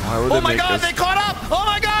 Why would Oh my make god, us- they caught up! Oh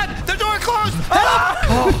my god! The door closed!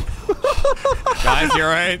 Guys, you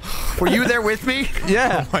alright? Were you there with me?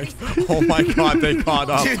 Yeah. Oh my god, they caught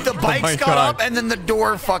up. Dude, the Oh bikes my got God. up and then the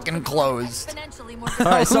door fucking closed. Exponentially more. All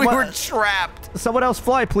right, We someone, were trapped. someone else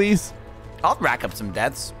fly, please. I'll rack up some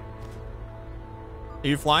deaths. Are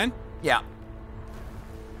you flying? Yeah.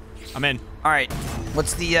 I'm in. All right.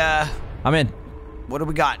 What's the, I'm in. what do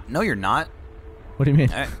we got? No, you're not. What do you mean?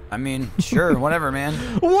 I mean, sure, whatever, man.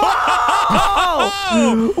 Whoa!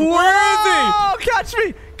 Where is he? Oh, catch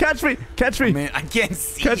me! Catch me! Catch me! I mean, I can't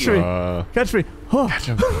see Catch you. me! Catch me! Oh. Catch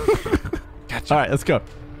him. Catch him. All right, let's go.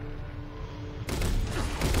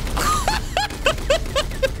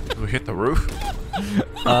 We hit the roof.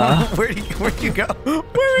 Where'd you go?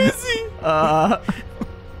 Where is he?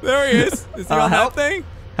 There he is. Is he on help. that thing?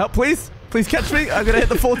 Help, please! Please catch me! I'm gonna hit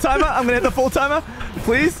the full timer. I'm gonna hit the full timer.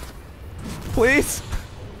 Please! Please!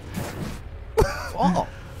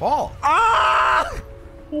 Fall. Ah!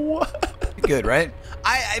 What? Good, right?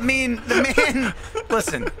 I mean, the man.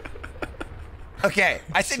 Listen. Okay,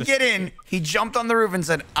 I said get in. He jumped on the roof and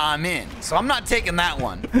said, "I'm in." So I'm not taking that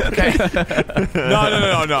one. Okay.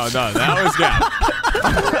 No. That was Gab.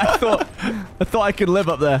 I thought I could live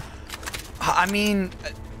up there. I mean,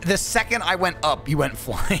 the second I went up, you went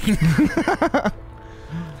flying.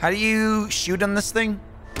 How do you shoot on this thing?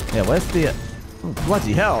 Yeah, where's the... Oh,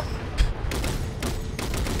 bloody hell.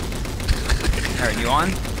 All right, you on?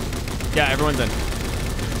 Yeah, everyone's in.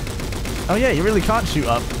 Oh yeah, you really can't shoot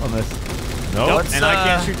up on this. Nope, What's, and I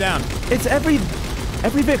can't shoot down. It's every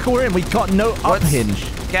vehicle we're in, we got no up What's- hinge.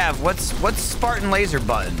 Gav, what's Spartan laser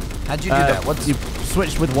button? How'd you do that? What's You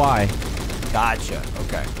switched with Y. Gotcha.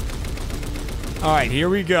 Okay. All right, here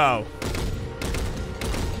we go.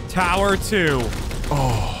 Tower 2.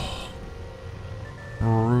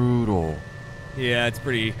 Brutal. Yeah, it's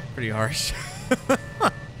pretty harsh.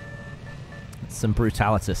 Some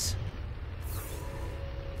brutalitas.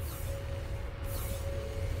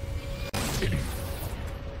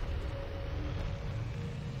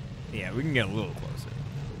 Yeah, we can get a little closer.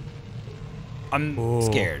 I'm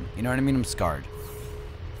scared. You know what I mean? I'm scarred.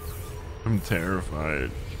 I'm terrified.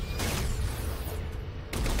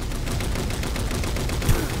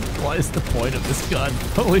 What is the point of this gun?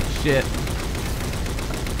 Holy shit.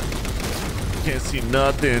 Can't see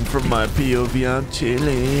nothing from my POV. I'm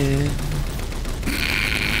chilling.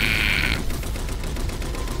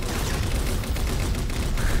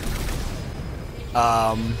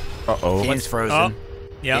 Uh-oh. Game's frozen. Oh,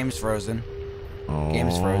 yeah. Game's frozen.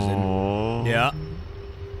 Game's frozen. Yeah.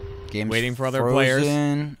 Game's Waiting for other frozen. players.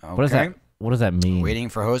 Okay. What is that? What does that mean? Waiting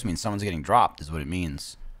for host means someone's getting dropped, is what it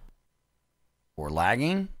means. Or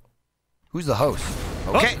lagging? Who's the host?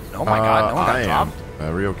 Okay. Oh, my god, no one got I am. dropped.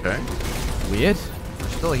 Are we okay? Weird. We're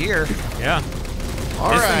still here. Yeah.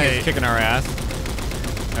 All This thing right. is kicking our ass.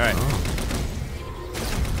 All right.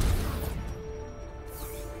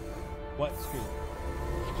 What?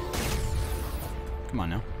 Come on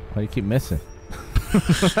now. Why do you keep missing?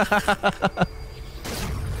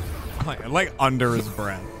 Like under his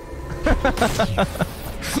breath.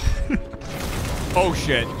 Oh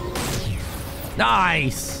shit.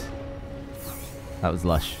 Nice. That was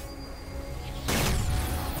lush.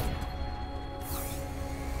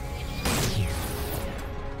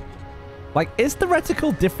 Like, is the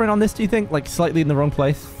reticle different on this, do you think? Like, slightly in the wrong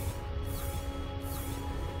place?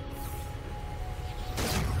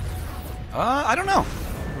 I don't know.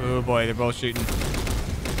 Oh boy, they're both shooting.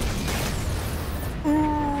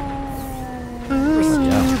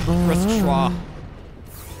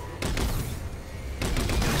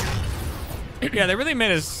 Yeah, they really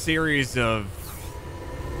made a series of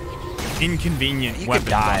inconvenient You weapons.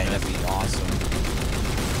 could die. on this. That'd be awesome.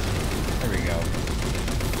 There we go.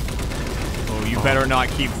 Oh, you better not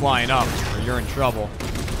keep flying up, or you're in trouble.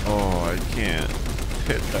 Oh, I can't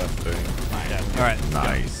hit that thing. Yeah. All right. let's go.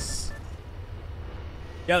 Nice.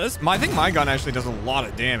 Yeah, I think my gun actually does a lot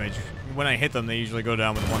of damage. When I hit them, they usually go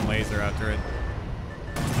down with one laser after it.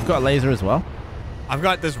 You've got a laser as well? I've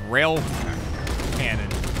got this rail cannon.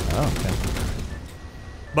 Oh, okay.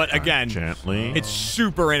 But again, Gently. it's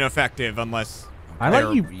super ineffective unless. I like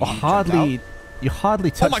they're- you hardly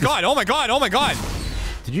touch Oh my god! Oh my god! Oh my god!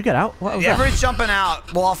 Did you get out? What was that? Everybody's jumping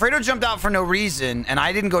out. Well, Alfredo jumped out for no reason, and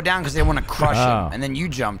I didn't go down because they want to crush Oh. him. And then you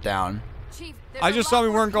jumped down. Chief, I just saw we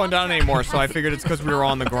weren't going down anymore, so I figured it's because we were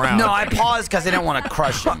on the ground. No, I paused because I didn't want to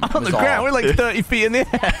crush him. On the ground, we're like 30 feet in the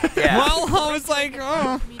air. Yeah. Well, I was like,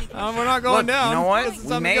 oh, we're not going Look, down. you know what? This is We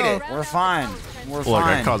time to made go. it. We're fine. We're Look,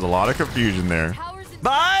 I fine. caused a lot of confusion there. Towers and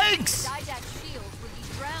Bikes! Didact shields would be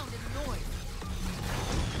drowned in the noise.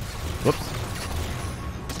 Whoops.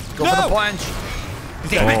 Go for the plunge.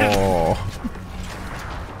 Damn it. Oh.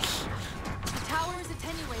 Tower's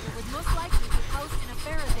attenuator would most likely be housed in a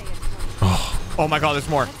Faraday enclosure. Oh my god, there's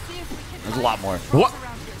more. Let's see if we can There's a find lot more. controls What?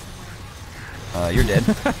 around here somewhere. You're dead.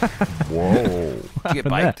 Whoa. You get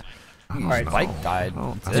biked. All right, Bike died.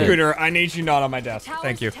 Oh, That's it. Scooter, I need you not on my desk. Tower's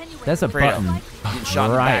Thank you. attenuator There's a would Fredo. button Getting shot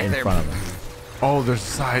in the right back in there. front of us. Oh, there's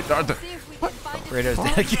side. See if we can find Fredo's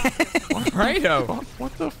dead again. Fredo.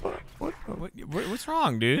 What the fuck? What's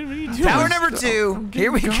wrong, dude? What are you doing? Tower number 2.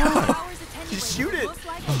 Here we go. Tower's attenuator Just shoot would it. most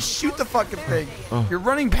likely Just be shoot the housed in fucking a thing. Faraday You're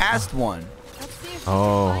running past one. Let's see if we can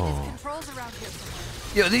find its controls around here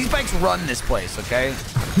somewhere. Yo, these bikes run this place, okay?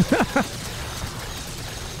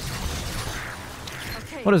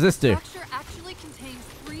 Okay, What does this do? the structure actually contains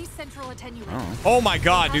 3 central attenuators. Oh my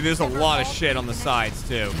god, dude, there's a lot of shit on the sides,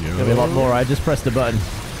 too. There'll be a lot more. I just pressed the button.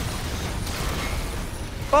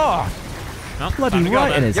 Oh, No, bloody time to go, right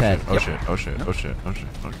in then. his head. Oh shit, oh shit, oh shit, oh shit.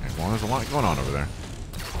 Okay, well, there's a lot going on over there.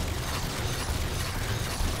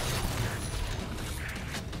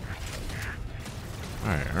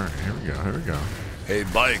 Alright, here we go, here we go. Hey,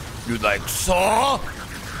 bike, you like saw?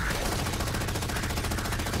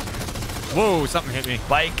 Whoa, something hit me.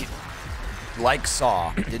 Bike, like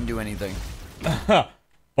saw. Didn't do anything.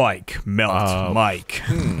 Bike, melt, Mike.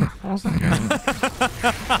 What was that again?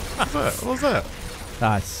 What was that?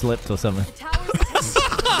 Ah, I slipped or something. The tower's attenuator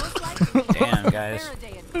would most likely be Damn, housed in a guys.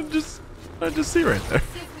 Faraday enclosure. I just see right there.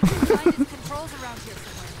 See if we can find its controls around here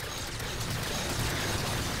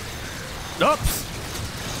somewhere. Oops.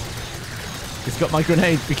 He's got my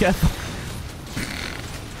grenade. Be careful.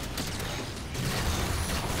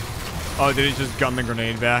 Oh, did he just gun the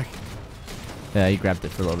grenade back? Yeah, he grabbed it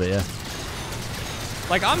for a little bit, yeah.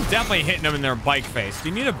 Like, I'm definitely hitting them in their bike face. Do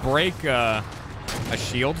you need to break a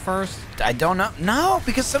shield first? I don't know. No,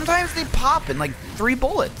 because sometimes they pop in like 3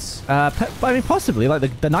 bullets. I mean, possibly.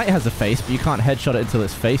 Like, the knight has a face, but you can't headshot it until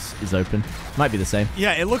its face is open. Might be the same.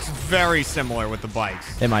 Yeah, it looks very similar with the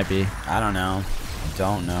bikes. It might be. I don't know.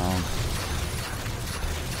 Don't know.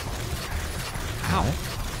 Ow.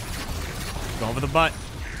 Go over the butt.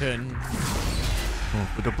 La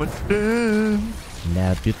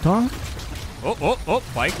putain. Oh,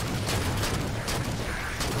 bike.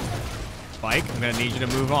 Bike, I'm gonna need you to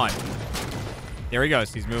move on. There he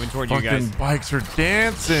goes. He's moving toward you guys. Fucking bikes are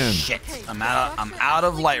dancing. Shit. I'm out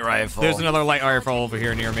of light rifle. There's another light rifle over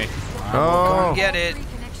here near me. Oh. Get it.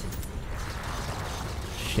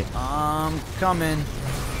 Shit. I'm coming.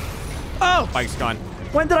 Oh! Bike's gone.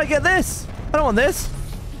 When did I get this? I don't want this.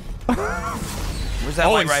 Where's that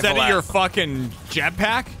Oh, light instead rifle of at? your fucking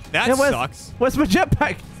jetpack? That Yeah, sucks. Where's my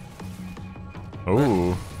jetpack?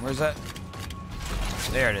 Oh. Where's that?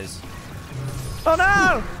 There it is. Oh,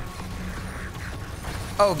 no!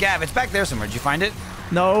 Oh, Gav, it's back there somewhere. Did you find it?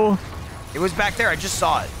 No. It was back there. I just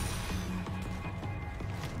saw it.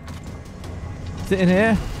 Is it in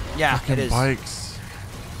here? Yeah, it is. Bikes.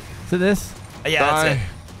 Is it this? Yeah, that's Die. it.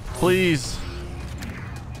 Please.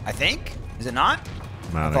 I think. Is it not?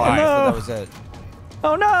 I'm out I of thought here. that was it.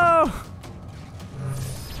 Oh, no!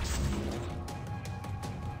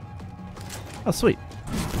 Oh, sweet.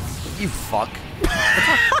 You fuck.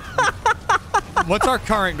 What's our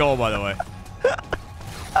current goal, by the way?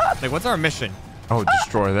 Like, what's our mission? Oh,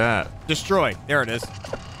 destroy that. Destroy. There it is.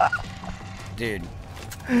 Dude.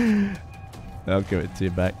 I'll give it to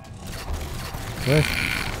you back. Well,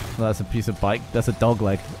 that's a piece of bike. That's a dog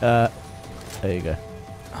leg. There you go.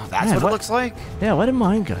 Oh, that's what it looks like? Yeah, where did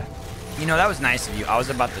mine go? You know, that was nice of you. I was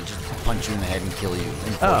about to just punch you in the head and kill you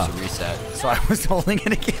and force a reset. So I was holding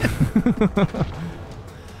it again.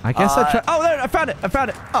 I guess I tried. Oh, there, I found it. I found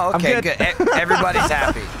it. Oh, okay, good. Everybody's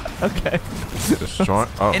happy. Okay. Destroy.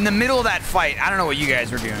 Oh. In the middle of that fight, I don't know what you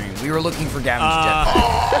guys were doing. We were looking for Gavin's jetpack.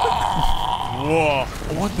 Whoa.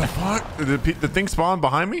 What the fuck? The thing spawned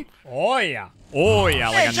behind me? Oh, yeah. Oh, yeah,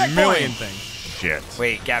 like a million things. Shit.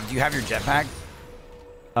 Wait, Gav, do you have your jetpack?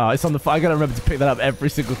 It's on the. I gotta remember to pick that up every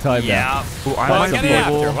single time. Yeah. Ooh, I Well, might get be it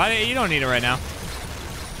after. able. Why, you don't need it right now.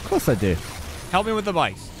 Of course I do. Help me with the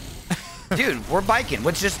bikes. Dude, we're biking.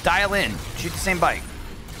 Let's just dial in. Shoot the same bike.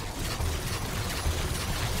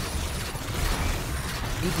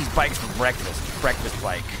 Eat these bikes for breakfast. Breakfast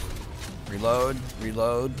bike. Reload,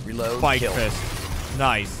 reload, reload, Bike kill. fist.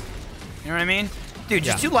 Nice. You know what I mean? Dude,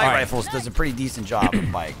 just Yeah. 2 light All right. rifles does a pretty decent job with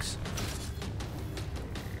bikes.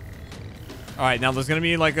 All right, now there's gonna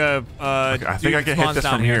be like a. I think I can hit this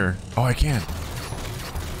from here. Oh, I can.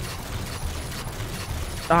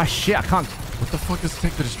 Ah, shit! I can't. What the fuck does it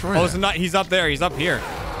take to destroy Oh, that? it's not. He's up there. He's up here.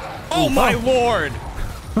 Oh my lord!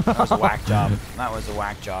 That was a whack job. That was a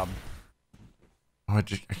whack job. Oh, I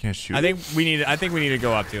can't shoot. I think we need to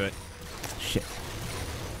go up to it. Shit.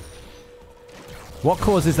 What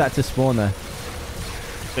causes that to spawn there?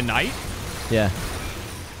 The knight? Yeah.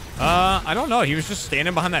 I don't know. He was just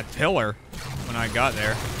standing behind that pillar when I got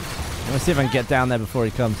there. Let me see if I can get down there before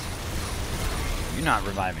he comes. You're not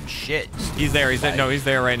reviving shit. He's there. He's there. No, he's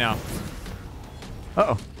there right now.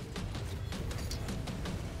 Uh oh.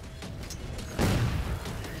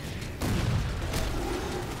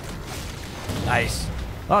 Nice.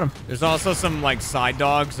 Got him. There's also some like side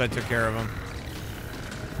dogs. I took care of them.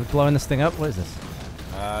 We're blowing this thing up. What is this?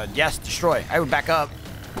 Yes, destroy. I would back up.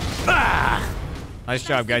 Nice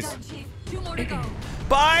job, guys. Chief, 2 more to go.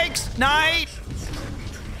 Bikes, Knight.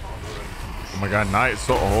 Oh my god, night.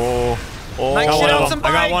 So, oh. Knight, got shit one of out them. some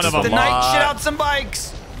I bikes. got one of them. The Knight shit out some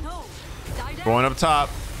bikes. No. Die down. Going up top.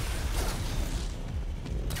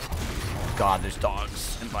 God, there's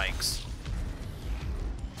dogs and bikes.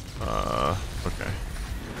 Okay.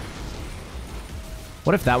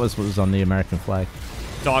 What if that was what was on the American flag?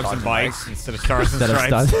 Dogs and bikes instead of stars and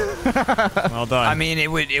Instead of stripes. studs. Well done. I mean,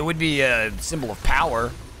 it would be a symbol of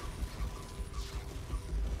power.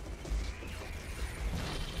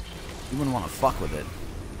 You wouldn't want to fuck with it.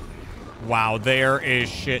 Wow, there is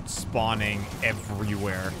shit spawning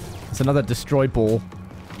everywhere. It's another destroy ball.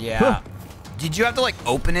 Yeah. Did you have to like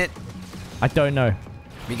open it? I don't know.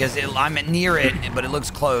 Because I'm near it, but it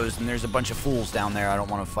looks closed, and there's a bunch of fools down there I don't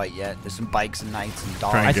want to fight yet. There's some bikes and knights and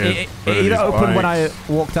dogs. Trying to It What are either these opened when I bikes?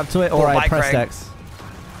 walked up to it or Or I bike pressed rag. X.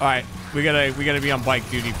 All right, we gotta be on bike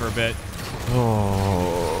duty for a bit.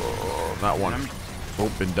 Oh, that one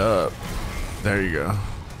opened up. There you go.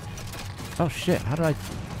 Oh shit! How did I? All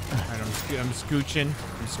right, I'm scooching.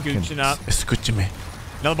 I'm scooching up. Escucha me.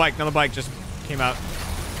 Another bike just came out.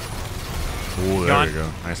 Oh, there Gone. you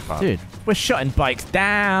go. Nice pop. Dude, we're shutting bikes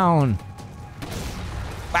down.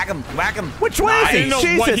 Whack him, whack him. Which way is I he? didn't know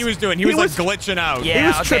Jesus. what he was doing. He was like glitching out. Yeah,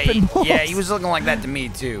 was okay. tripping balls. Yeah, he was looking like that to me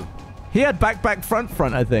too. He had back, front,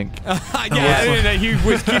 I think. Yeah, he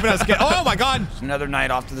was keeping us. Oh my god! There's another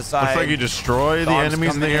knight off to the side. Looks like you destroy the Dogs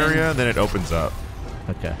enemies in the coming in. area, then it opens up.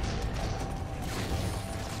 Okay.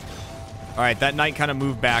 All right, that knight kind of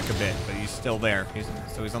moved back a bit, but he's still there.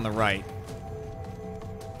 So he's on the right.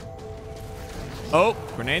 Oh,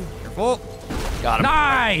 grenade! Careful! Got him.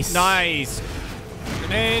 Nice. Nice.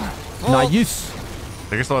 Grenade. Oh. Nice.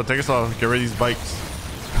 Take it slow, take it slow. Get rid of these bikes.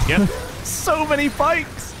 Yep. So many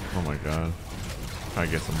bikes. Oh my god. Try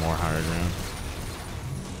to get some more higher ground.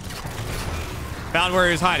 Found where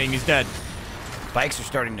he was hiding. He's dead. Bikes are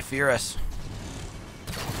starting to fear us.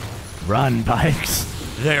 Run, bikes.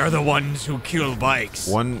 They are the ones who kill bikes.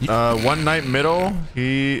 One knight middle.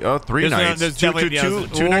 Three There's knights. there's Two definitely- yeah, there's-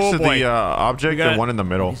 next oh, to boy. the object We got- and one in the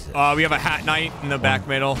middle. We have a hat knight in the back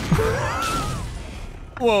middle.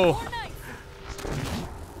 Whoa.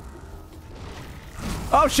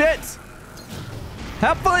 Oh shit.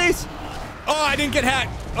 Help, please. Oh, I didn't get hat.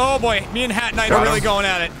 Oh boy, me and hat knight are really going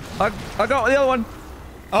at it. I got the other one.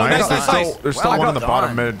 Oh, nice, There's nice. still, there's still Well one in the done.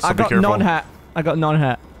 bottom mid, so I be got careful. non-hat. I got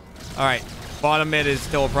non-hat. All right, bottom mid is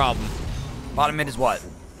still a problem. Bottom mid is what?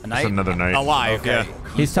 A knight? It's another knight. Alive, Okay. yeah.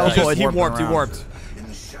 He's Just, teleported. he warped. He around. warped.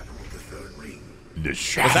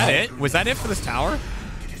 Was that it? Was that it for this tower? I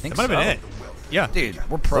think That might have been it. Yeah. Dude,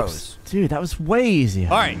 we're pros. Dude, that was way easier.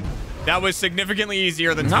 All right, that was significantly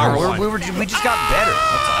easier than No, Tower One. we just got better.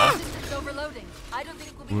 That's all. It's overloaded. moving. I don't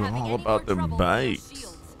think we'll be We're having all any about more them trouble with those bikes.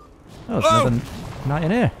 shields. Oh, it's another night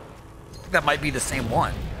in here. That might be the same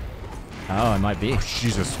one. Oh, it might be.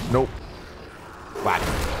 Jesus. Nope. Whack.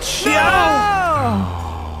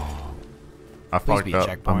 I Please fucked be a up. I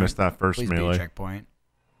checkpoint. missed that first Please be a melee. checkpoint.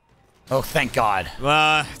 Oh, thank God.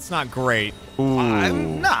 It's not great. Ooh. It's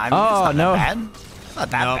not no. that bad. It's not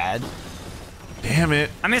that Nope. bad. Damn it.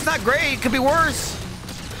 I mean, it's not great. It could be worse.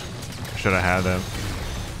 Should have had them.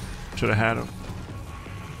 Should have had them.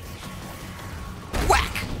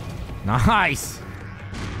 Whack. Nice.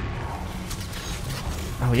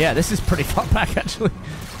 Oh, yeah, this is pretty far back, actually.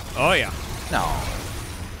 Oh, yeah. No.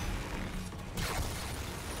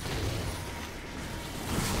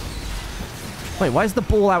 Wait, why is the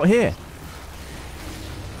ball out here?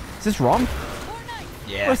 Is this wrong?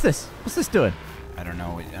 Yeah. What's this? What's this doing? I don't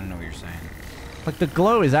know. I don't know what you're saying. Like, the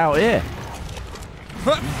glow is out here.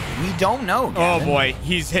 We don't know. Oh, Gavin. boy.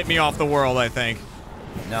 He's hit me off the world, I think.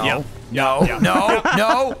 No. Yep. No. Yep. No.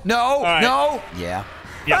 No. No. right. No. Yeah.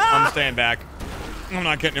 Yep, I'm staying back. I'm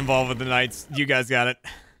not getting involved with the knights. You guys got it.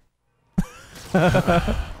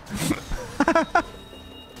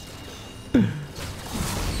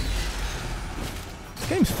 This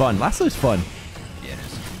game's fun. Lasso's fun. Yeah, it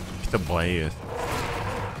is. The blaze.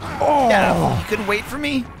 Yeah, you couldn't wait for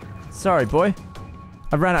me? Sorry, boy.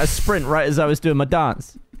 I ran out of sprint right as I was doing my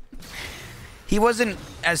dance. He wasn't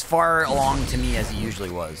as far along to me as he usually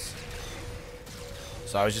was.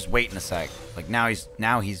 So I was just waiting a sec. Like now he's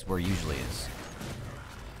where he usually is.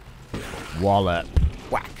 Wallop.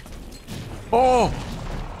 Whack. Oh!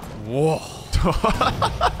 Whoa.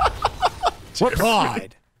 What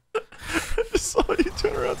God? I just saw you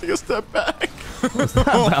turn around, take a step back.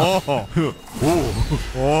 Oh.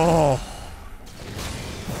 Oh.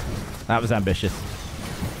 That was ambitious.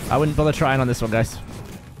 I wouldn't bother trying on this one, guys.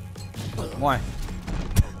 Why?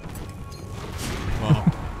 Well,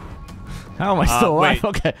 How am I still alive? wait.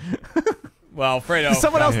 Okay. well, Fredo.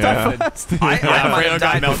 Someone else died Yeah. first. I might Fredo have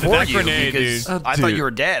got died melted. before That you grenade, because dude. I thought Dude. you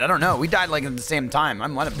were dead. I don't know. We died like at the same time. I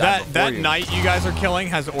might have died before That you. night you guys are killing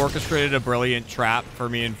has orchestrated a brilliant trap for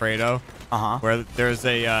me and Fredo. Uh-huh. Where there's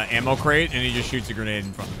a ammo crate and he just shoots a grenade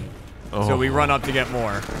in front of me. Oh. So we run up to get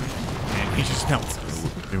more, and he just melts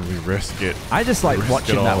us. And we risk it. I just like Risk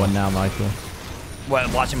watching it that all. one now, Michael.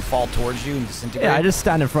 What? Watch him fall towards you and disintegrate. Yeah, I just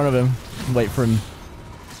stand in front of him and wait for him.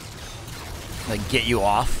 like get you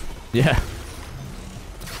off. Yeah.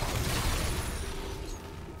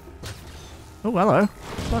 Oh, hello.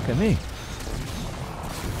 Fuck at me.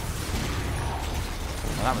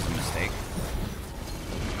 Well, that was a mistake.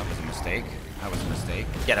 That was a mistake. That was a mistake.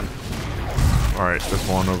 Get him. All right, this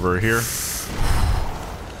one over here.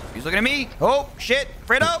 He's looking at me. Oh shit!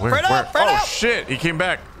 Fredo! Where? Fredo! Where? Fredo! Oh shit! He came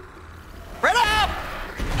back. Fredo!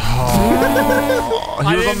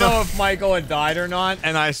 I didn't know if Michael had died or not,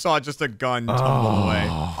 and I saw just a gun tumble away.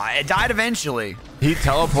 I died eventually. He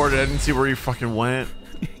teleported. I didn't see where he fucking went.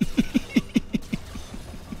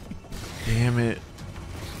 Damn it.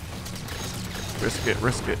 Risk it.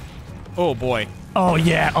 Risk it. Oh boy. Oh,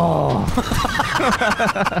 yeah. Oh.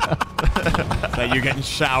 That you getting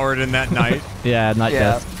showered in that night. Yeah, night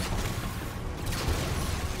death.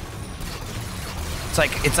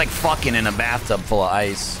 It's like fucking in a bathtub full of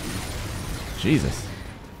ice. Jesus.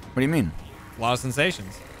 What do you mean? A lot of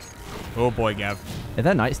sensations. Oh boy, Gav. Are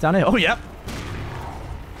there knights down here? Oh, yep.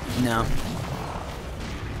 No.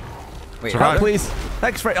 Wait, Survive. Oh, please.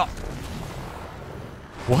 Thanks, Fredo.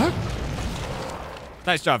 What?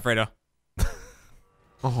 Nice job, Fredo.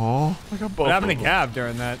 Oh, I got both. What happened to of them. Gav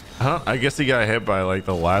during that? I guess he got hit by like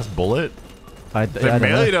the last bullet. I They don't know.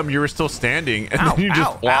 meleeed him. You were still standing, and Ow, then you just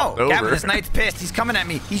ow, flopped ow. over. Gavin, this knight's pissed. He's coming at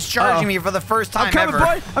me. He's charging me for the first time I'm coming, ever.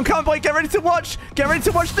 boy. I'm coming, boy. Get ready to watch. Get ready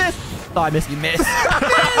to watch this. Oh, I missed. You missed.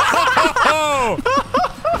 Oh!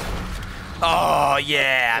 Oh,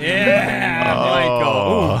 yeah. Yeah,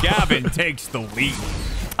 Michael. Ooh, Gavin takes the lead.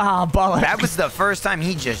 Ah, bollocks. That was the first time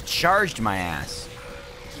he just charged my ass.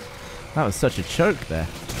 That was such a choke there.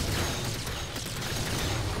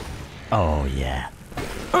 Oh, yeah.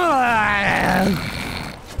 Do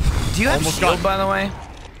you have Almost shield, got- by the way?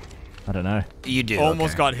 I don't know. You do.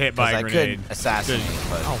 Almost okay. got hit by 'Cause a I grenade. could assassinate,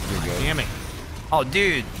 but Oh, you're good. damn it. Oh,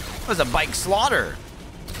 dude. That was a bike slaughter.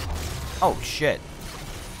 Oh, shit.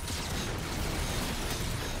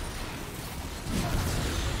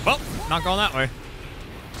 Well, not going that way.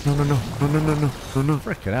 No.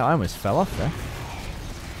 Frickin' hell, I almost fell off there.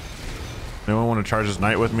 Anyone want to charge this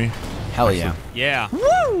knight with me? Hell yeah. Yeah.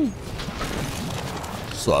 Woo!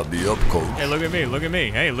 Slap me up, coach. Hey, look at me. Look at me.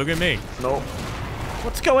 Hey, look at me. No.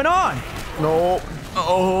 What's going on? No.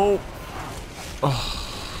 Oh.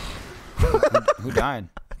 Who died?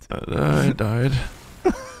 I died.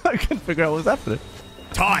 I couldn't figure out what was happening.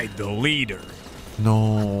 Tide the leader.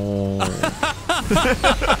 No.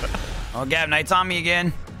 Oh, Gab Knight's on me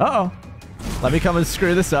again. Uh-oh. Let me come and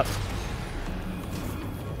screw this up.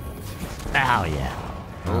 Ow, yeah.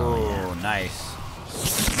 Oh, nice.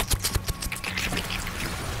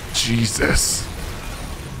 Jesus.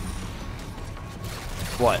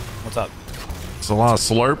 What? What's up? It's a lot of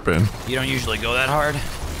slurping. You don't usually go that hard?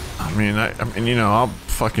 I mean, you know, I'll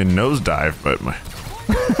fucking nosedive, but my...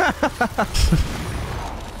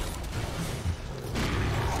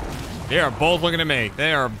 They are both looking at me.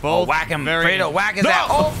 They are both. Whack him, very Fredo. Whack his ass.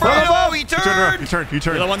 Oh, Fredo, he turned. You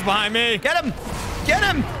turn. You're the ones behind me. Get him. Get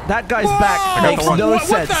him. That guy's back makes no What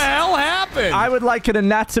sense. the hell happened? I would like an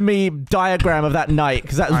anatomy diagram of that knight,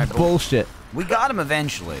 because that was bullshit. We got him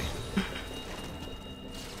eventually.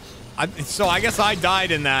 So I guess I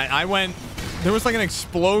died in that. I went. There was like an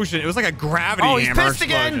explosion. It was like a gravity Oh, he's hammer pissed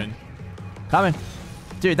again. explosion. Coming.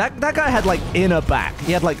 Dude, that guy had like inner back.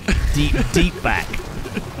 He had like deep back.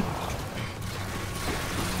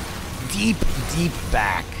 Deep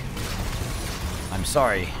back. I'm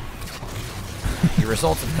sorry. Your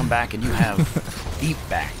results have come back and you have deep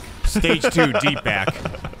back. Stage 2, deep back.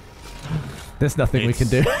 There's nothing we can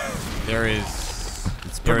do. There is.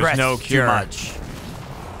 It's There is progressed no cure. too much.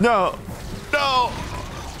 No.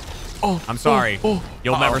 I'm sorry.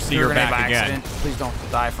 You'll never see your grenade back by again. accident. Please don't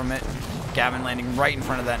die from it. Gavin landing right in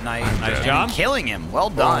front of that knight. Nice and job. Killing him. Well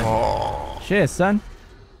done. Cheers, son.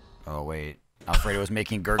 Oh, wait. Alfredo was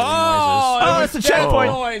making gurgling Oh, it's a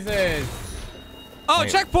checkpoint. Noises. Oh,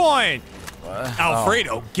 Wait. checkpoint. noises.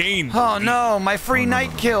 Alfredo gained. Oh, no. My free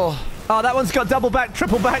knight kill. Oh, that one's got double back,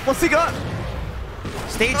 triple back. What's he got?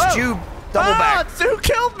 Stage 2 double back. Who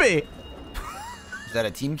killed me? Is that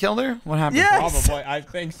a team kill there? What happened? Yes. Probably, I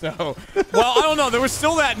think so. Well, I don't know. There was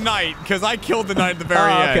still that knight because I killed the knight at the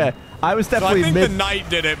very end. Okay. I was So I definitely think mid. the knight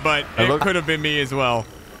did it, but it could have been me as well.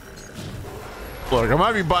 Look, I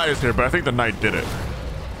might be biased here, but I think the knight did it.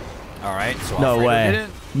 All right. So No Alfredo way. did it?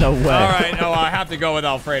 No way. All right. No, I have to go with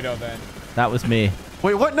Alfredo then. That was me.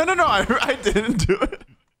 Wait, what? No. I didn't do it.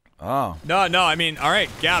 Oh. No. I mean, all right.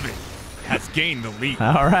 Gavin has gained the lead.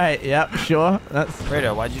 All right. Yep. Sure. That's.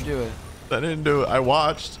 Fredo, why'd you do it? I didn't do it. I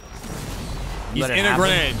watched. He's Let it in a happen.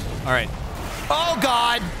 grenade. All right. Oh,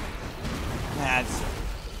 God. That's...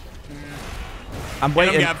 I'm Get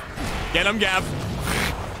waiting. him, Gav. Get him, Gav.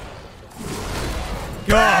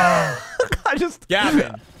 God. I just.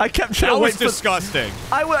 Gavin. I kept trying That to was wait for. disgusting.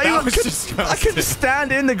 I That was I disgusting. couldn't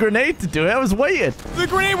stand in the grenade to do it. I was waiting. The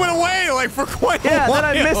grenade went away like for quite a Yeah. while.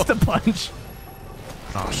 Then I missed a punch.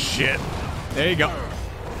 Oh shit. There you go.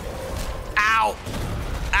 Ow.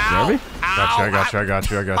 Ow. Jeremy? Ow. I got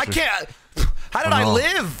you. I can't. How did I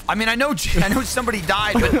live? I mean, I know somebody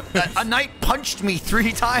died, but a knight punched me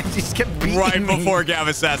 3 times. He just kept beating Right me. before Gav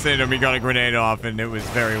assassinated him, he got a grenade off, and it was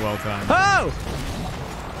very well timed. Oh!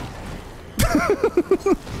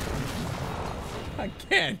 I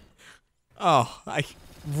can't. Oh, I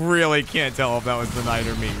really can't tell if that was the knight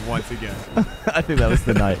or me once again. I think that was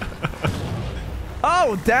the night.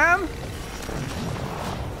 Oh, damn!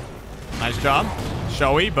 Nice job.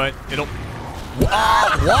 Showy, but it'll...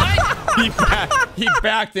 What? He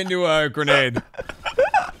backed into a grenade.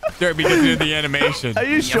 There, because of the animation. Are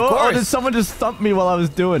you sure? Or course. did someone just thump me while I was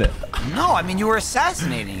doing it? No, I mean, you were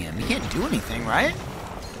assassinating him. He can't do anything, right?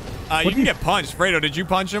 You can get punched. Fredo, did you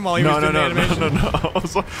punch him while he was doing the animation? No. I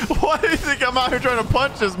was like, why do you think I'm out here trying to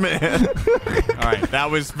punch this man? All right, that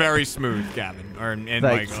was very smooth, Gavin. And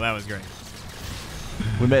Thanks. Michael, that was great.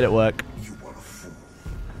 We made it work.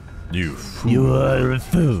 You. You are a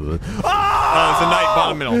fool. Oh, it's a knight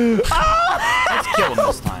bottom middle. Let's kill him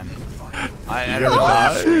this time. I don't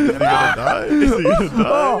know. Is he gonna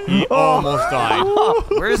die? He almost died.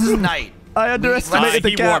 Where's this knight? I underestimated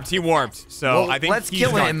the gap. He warped. So Well, I think let's he's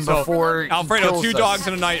kill done. him So, before he Alfredo, kills 2 us. dogs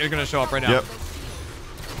and a knight are going to show up right now. Yep.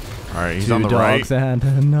 All right, he's 2 on the right. dogs and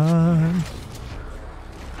a nun.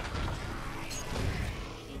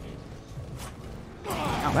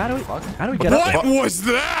 How do we get up What there? was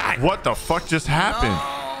that? What the fuck just happened?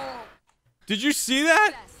 Did you see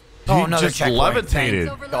that? Oh, He another just checkpoint. levitated.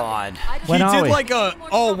 Thank God. When he are did we? like a...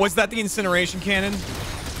 Oh, was that the incineration cannon?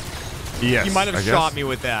 Yes. He might have I guess. shot me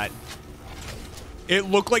with that. It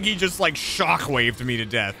looked like he just like shockwaved me to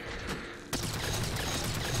death.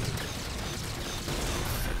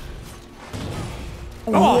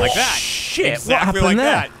 Oh, like that. Shit, what Exactly happened like there?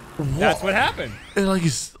 that. That's what happened. And like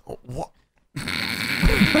he's what?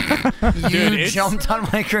 Dude, You it's- jumped on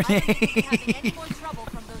my grenade. Any more trouble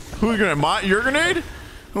from those Who are you gonna? Your grenade?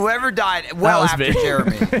 Whoever died well was after me.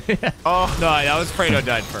 Jeremy. Oh no, that was Fredo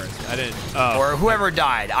died first. I didn't. Oh. Or whoever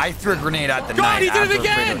died. I threw a grenade at the God, knight he did it after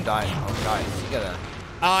again! Fredo died. Oh, guys, you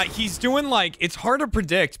gotta... He's doing like, it's hard to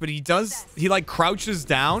predict, but he like crouches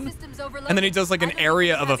down, and then he does like an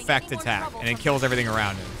area of effect attack, and it kills everything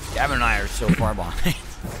around him. Gavin and I are so far behind.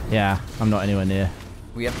 Yeah, I'm not anywhere near.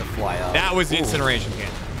 We have to fly up. That was the incineration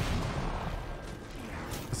cannon.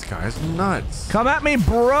 This guy's nuts. Come at me,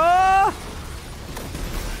 bruh!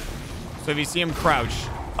 So if you see him crouch,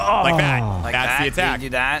 like that, Like that's that, the attack. Do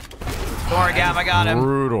that. Don't worry, Gav, I got him.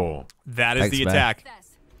 Brutal. That is Thanks, the man. attack.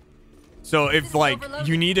 So if like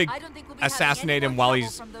you need to assassinate him while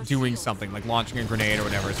he's doing something, like launching a grenade or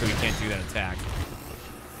whatever, so he can't do that attack.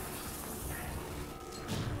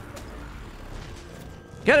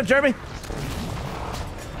 Get him, Jeremy!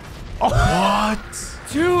 What?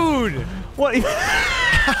 Dude! What?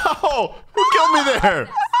 Oh, who killed me there?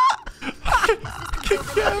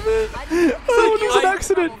 It was an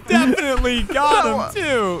accident. Definitely got him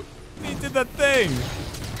too. He did that thing.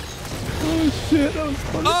 Oh shit, that was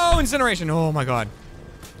funny. Oh, incineration. Oh my god.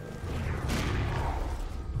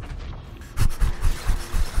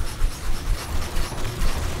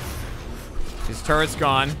 His turret's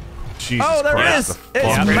gone. Jesus Oh, there it Christ. is. the It's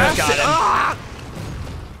fuck? Fredo's massive. got him.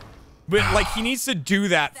 But like he needs to do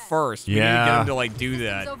that first. We need to get Yeah. him to like do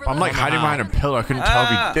that. I'm like hiding behind a pillar. I couldn't tell if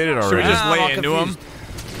he did it Should we already. just I'm lay all into him? confused.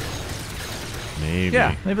 Maybe.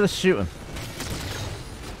 Yeah, maybe let's shoot him.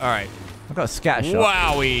 All right. I've got a scat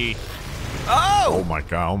shot. Wowie. Oh my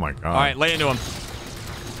god. Oh my god. All right, lay into him.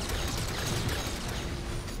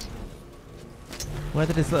 Where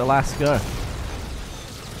did his little ass go?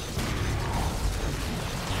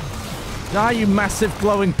 Ah, you massive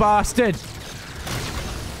glowing bastard! He's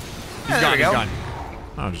there gone. we He's go. gone.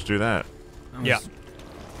 I'll just do that. Yeah.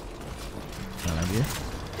 I love you.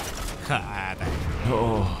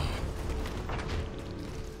 Oh.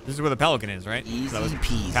 This is where the Pelican is, right? Easy That was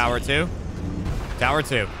peasy. Tower 2. Tower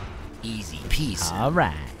 2. Easy peasy. All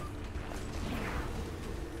right.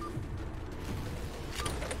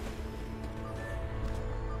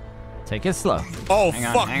 Take it slow. Oh, Hang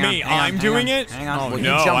on, fuck hang on, me. hang on, I'm hang doing on, it? hang on. Oh, Well, you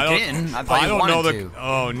no. jumped I don't, in. I thought you don't know wanted the... to.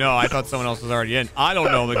 Oh, no. I thought someone else was already in. I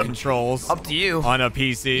don't know the controls Up to you. on a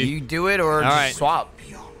PC. You do it or just right. swap.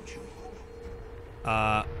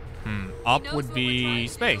 Up would be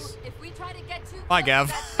space. If we try to get too Bye,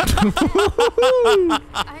 close, Gav.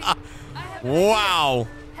 I have an Wow.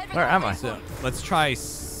 idea. Where am I? So, let's try...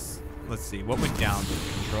 Let's see. What went down?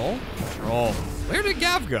 Control? Control. Where did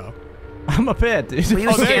Gav go? I'm up here, dude. He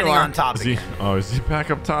was Oh, there you standing are. on top Is he? again. Oh, is he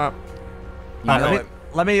back up top? You know it.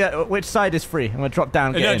 Let me which side is free? I'm gonna drop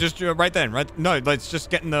down. Get No, in. just right then. Right. No, let's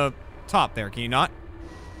just get in the top there. Can you not?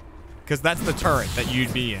 Because that's the turret that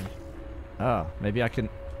you'd be in. Oh, maybe I can.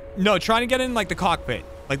 No, try to get in like the cockpit.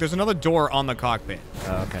 Like there's another door on the cockpit.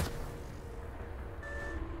 Oh, okay.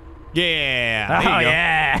 Yeah. There Oh you go.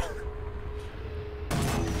 yeah.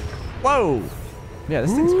 Whoa. Yeah,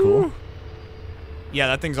 this thing's cool. Yeah,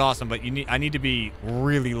 that thing's awesome, but I need to be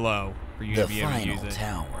really low for you The to be able to use final it.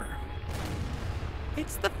 tower.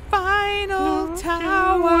 It's the final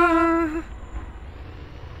tower.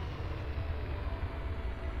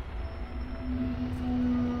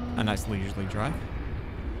 A nice leisurely drive.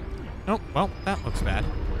 Oh, well, that looks bad.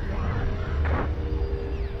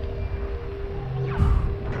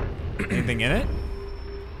 Anything in it?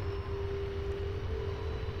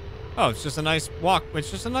 Oh, it's just a nice walk.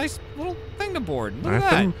 It's just a nice little thing to board. Look at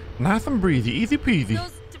that. Nothing breathy. Easy peasy.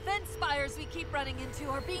 Those defense spires we keep running into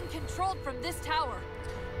are being controlled from this tower.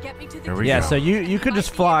 Get me to the There we Yeah, go. so you could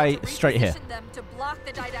just fly straight here Them to block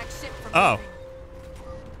the Didact ship from Oh. moving.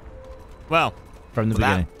 Well, from the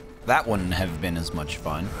beginning. That wouldn't have been as much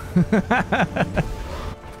fun.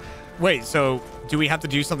 wait, so do we have to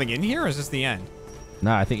do something in here or is this the end?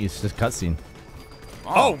 No, I think it's just cutscene.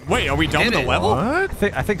 Oh, wait, are we done with did the it. level? What?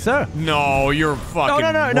 I think so. No, you're fucking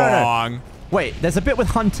no. wrong. Wait, there's a bit with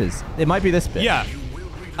hunters. It might be this bit. Yeah.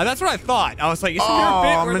 That's what I thought. I was like, isn't there a Oh,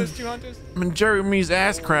 bit where man. there's two hunters? I'm in Jeremy's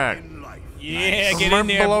ass crack. Yeah, get Right in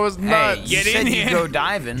there. below his Hey, nuts. you Get in said you here. go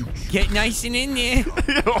diving. Get nice and in there.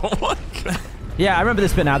 Oh my God. Yeah, I remember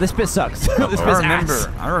this bit now. This bit sucks. This bit's ass.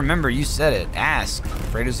 I remember you said it. Ask.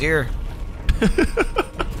 Fredo's here.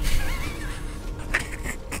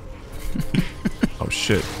 Oh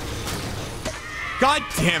shit. God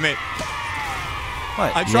damn it.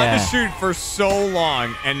 What? I tried to Yeah. shoot for so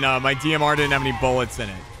long, and my DMR didn't have any bullets in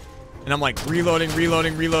it. And I'm like, reloading.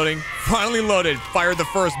 Finally loaded. Fired the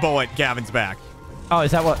first bullet. Gavin's back. Oh,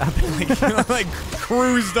 is that what happened? like,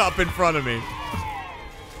 cruised up in front of me.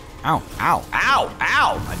 Ow, ow, ow,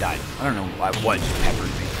 ow. I died. I don't know what just peppered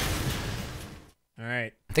me. All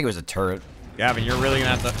right. I think it was a turret. Gavin, you're really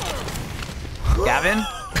gonna have to. Gavin?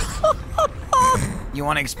 You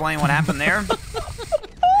want to explain what happened there?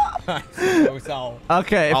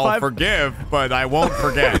 Okay, if I'll I forgive, but I won't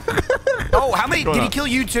forget. Oh, how many? Did he kill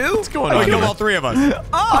you too? What's going He on? killed here? all 3 of us.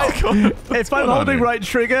 if I'm on holding here? right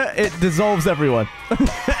trigger, it dissolves everyone.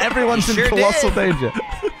 Everyone's You in sure colossal did. danger.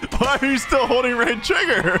 Why are you still holding right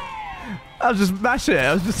trigger? I was just mashing it.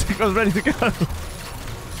 I was ready to go.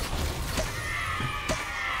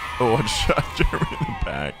 Oh, one shot Jeremy in the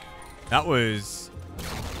back. That was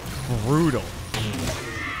brutal.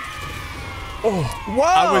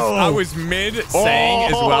 Whoa! I was mid saying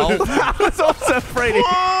as well. That was also Brady.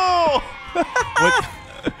 Whoa!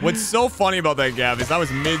 What's so funny about that, Gav, is I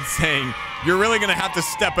was mid saying, you're really going to have to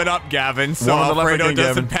step it up, Gavin, so One on the left Alfredo again,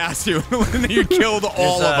 doesn't Gavin. pass you. And then you killed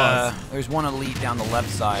all of us. There's one elite down the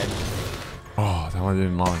left side. Oh, that one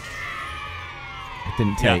didn't launch. It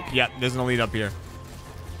didn't take. Yeah, there's an elite up here.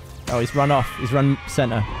 Oh, he's run off. He's run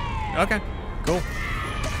center. Okay, cool.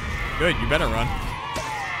 Good, you better run.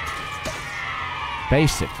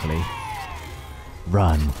 Basically,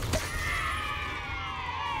 run.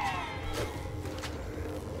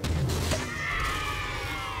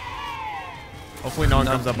 Hopefully no one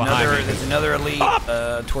comes up behind me. There's another elite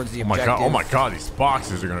towards the Oh my objective. god! Oh my god! These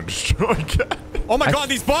boxes are gonna destroy Gavin. Oh my god,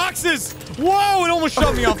 these boxes! Whoa, it almost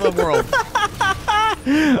shoved me off the world.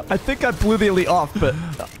 I think I blew the elite off, but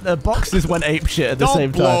the boxes went ape shit at the Don't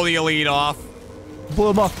same blow time. the elite off. Blew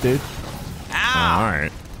him off, dude. Ow! All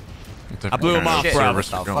right. I blew him off, Shit, bruv. what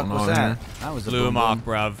the fuck was that? That was a Blew him boom off,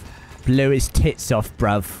 boom. bruv. Blew his tits off,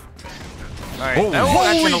 bruv. All right. Holy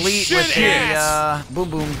That's an elite shit, with a yes! boom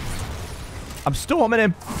boom. I'm storming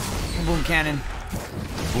him. Boom boom cannon.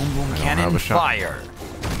 Boom boom have cannon. a shot. Fire.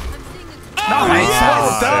 Nice.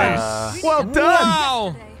 yes! Well done. Well done.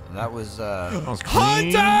 Wow! That was That was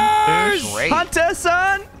clean. Hunters! great. Hunter,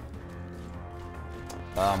 son.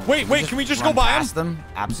 Wait, can we just go Run by him? past them?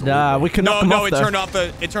 Absolutely. Nah, we can knock him off, it though.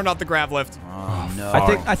 turned off the grav lift. Oh no.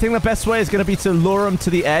 I think the best way is going to be to lure them to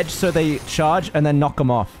the edge so they charge and then knock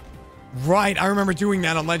them off. Right, I remember doing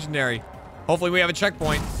that on Legendary. Hopefully we have a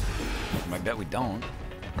checkpoint. I bet we don't.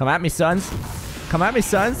 Come at me, sons. Come at me,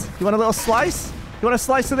 sons. You want a little slice? You want a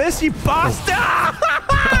slice of this, you bastard?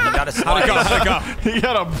 You got to How'd it go? slice. How'd it go? He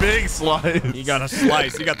got a big slice. You got a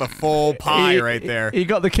slice. You got the full pie right there. He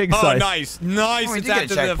got the king Oh, size. nice. Nice. Oh, we It's did get a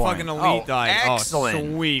after the checkpoint. fucking elite died. Excellent.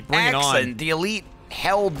 Oh, sweet. Bring Excellent. it on. The elite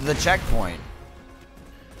held the checkpoint.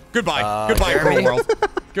 Goodbye. Goodbye, Pro Jeremy? World.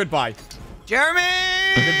 Goodbye. Jeremy!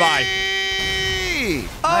 Goodbye.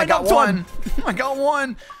 I got knocked one. I got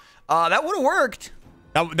one. That would have worked.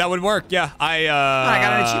 That would work, yeah. I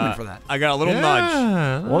got an achievement for that. I got a little nudge.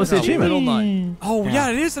 Yeah. What was the achievement? Little nudge. Oh, yeah,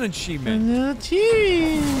 it is an achievement. Yeah,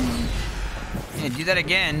 do that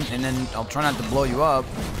again, and then I'll try not to blow you up.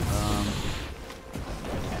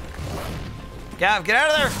 Gav, get out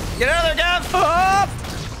of there! Get out of there, Gav! Up!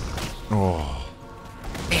 Oh.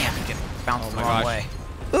 Damn, you get bounced the my wrong gosh. way.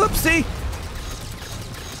 Oopsie.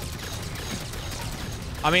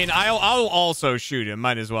 I mean, I'll also shoot him.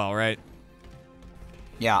 Might as well, right?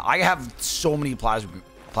 Yeah, I have so many plasma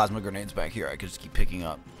grenades back here. I could just keep picking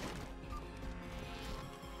up.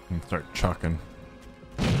 And start chucking.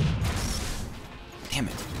 Damn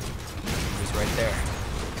it. He's right there.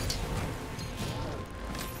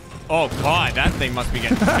 Oh, God. That thing must be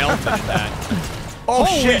getting melted in that. Oh,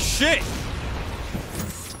 Holy shit. shit.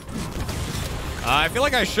 I feel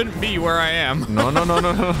like I shouldn't be where I am. No.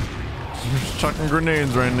 You're just chucking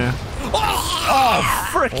grenades right now. Oh,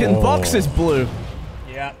 frickin' boxes blew.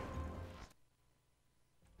 Yeah.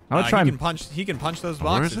 I'll try He can punch those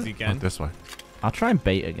Where is boxes. it? He can. Oh, this way. I'll try and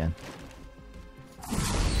bait again.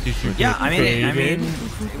 Yeah, I mean,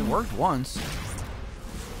 it worked once.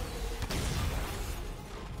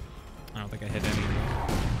 I don't think I hit any of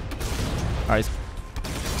those. All right.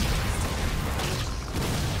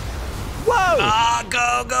 Whoa! Ah,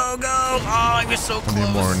 go, go, go! Oh, you're so close.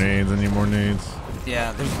 I need more nades.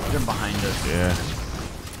 Yeah, they're behind us. Yeah.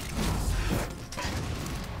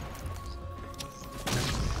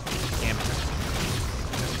 Damn it.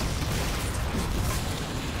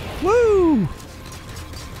 Woo!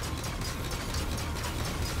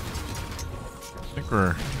 I think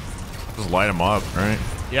we're just light them up, right?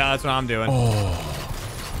 Yeah, that's what I'm doing. Oh.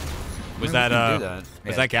 Was Maybe we that can do that. was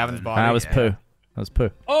Yeah, that Gavin's Gavin. body? That was poo. That was poo.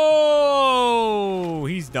 Oh,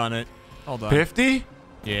 he's done it. Hold on. 50?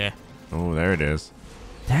 Yeah. Oh, there it is.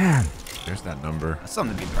 Damn. There's that number. That's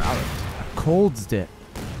something to be proud of. Colds it.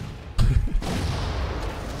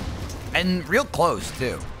 And real close,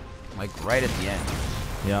 too. Like, right at the end.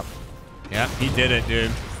 Yep. Yeah, he did it,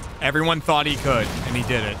 dude. Everyone thought he could, and he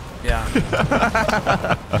did it.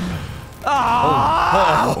 Yeah.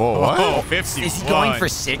 Oh, what? Oh, 50. Is he going for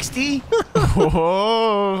 60?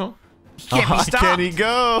 Whoa. Can't be stopped. Can he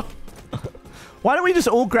go? Why don't we just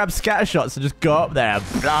all grab scatter shots and just go up there and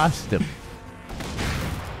blast him?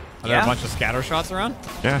 Are there a bunch of scatter shots around?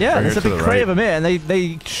 Yeah, Yeah, right there's a here big to the crate right. of them here, and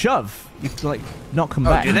they shove. You can, like, knock them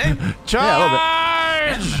back. Do they? Charge!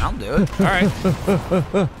 Yeah, Yeah, I'll do it. All right.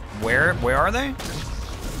 Where are they?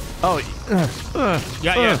 Oh,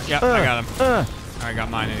 Yeah, I got him. I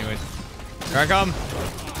got mine anyways. Here I come.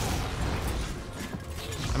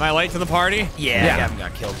 Am I late to the party? Yeah. Gavin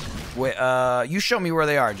got killed. Wait, you show me where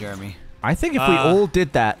they are, Jeremy. I think if we all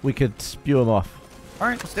did that, we could spew them off. All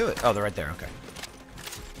right, let's do it. Oh, they're right there. Okay.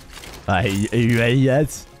 Are you ready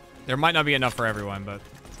yet? There might not be enough for everyone, but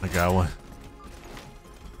I got one.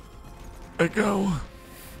 I go.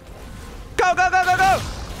 Go, go, go, go, go!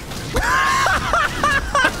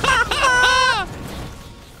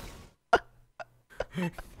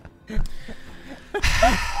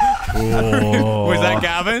 was that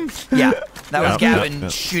Gavin? Yeah, that was Yeah. Gavin Yeah.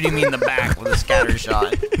 shooting me in the back with a scatter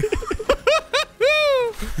shot.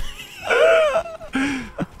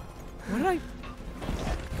 What did I?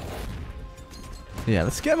 Yeah,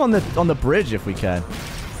 let's get him on the bridge if we can.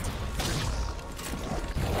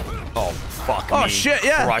 Oh, fuck Oh, me. shit,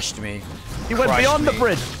 yeah. Crushed me. He went Crushed beyond the me.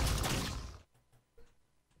 bridge.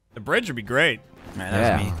 The bridge would be great. Man, that was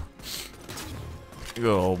Yeah. me. Good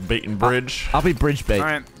old bait and bridge. I'll be bridge bait. All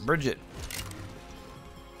right, Bridget.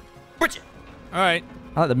 Bridget. All right.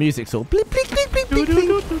 I like the music's all bleep, bleep, bleep, bleep,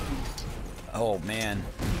 bleep, bleep. Oh, man.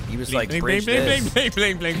 He was like, Bling, bridge bling, this. bling,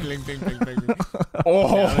 bling, bling, bling, bling, bling, bling, bling.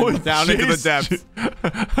 Oh, Down into the jeez. depths.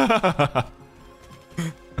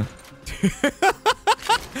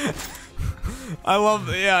 I love,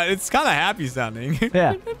 yeah, it's kind of happy sounding.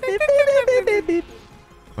 Yeah.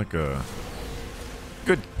 Like a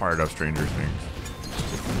good part of Stranger Things.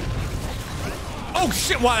 Oh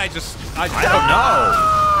shit! Why I don't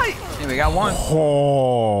know. Yeah, we got one.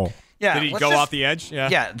 Oh. Yeah. Did he let's go just- off the edge? Yeah.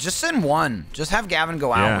 Yeah, just send one. Just have Gavin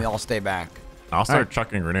go out Yeah. and we all stay back. I'll start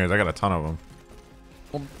chucking grenades. I got a ton of them.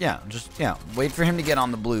 Well, yeah, wait for him to get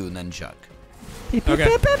on the blue and then chuck. Okay.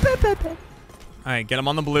 All right, get him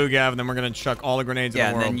on the blue, Gav, and then we're gonna chuck all the grenades Yeah,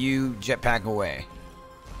 in the and world. then you jetpack away.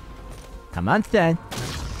 Come on, Stan.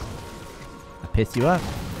 I piss you up.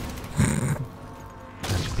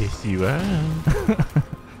 Piss you out.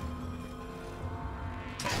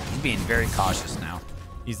 He's being very cautious now.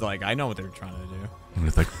 He's like, I know what they're trying to do. And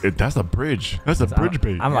it's like, that's a bridge. That's a bridge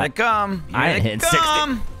bait. I'm Here they like, come. Here I ain't they hitting 60.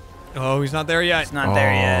 come. Oh, he's not there yet. It's not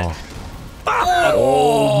there yet.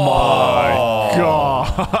 Oh my god.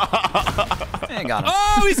 I got him.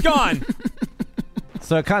 Oh, he's gone.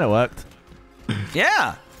 so it kind of worked.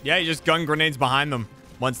 Yeah. Yeah, you just gun grenades behind them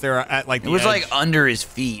once they're at like It the was edge. like under his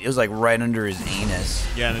feet. It was like right under his anus.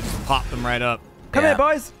 Yeah, and it just popped them right up. Come Yeah. here,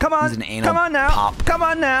 boys. Come on. He's an anal Come on now. pop. Come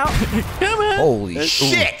on now. Holy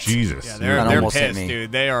shit. Ooh, Jesus. Yeah, That they're almost hit pissed, me.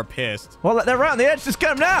 dude. They are pissed. Well, they're right on the edge. Just get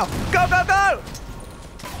them now. Go, go, go.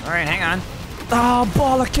 All right, hang on. Oh,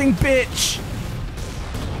 bollocking bitch.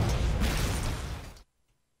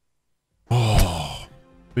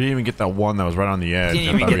 We didn't even get that one that was right on the edge. Didn't I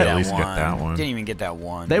even thought get we'd that at least one. get that one. Didn't even get that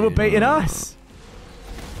one. They were dude. baiting us.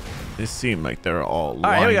 This seemed like they're all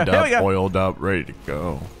right, here we lined go, here we up, go. oiled up, ready to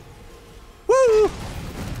go. Woo.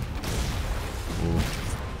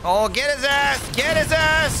 Oh, get his ass! Get his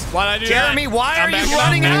ass! Why'd I do Jeremy, that? why I'm are you backing up,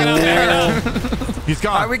 running backing out up, there? backing up. He's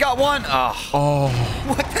All right, gone. we got one. Oh, Oh.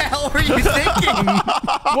 what the hell were you thinking?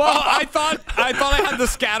 Well, I thought I had the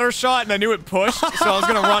scatter shot and I knew it pushed, so I was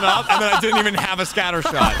gonna run up, and then I didn't even have a scatter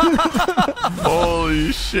shot.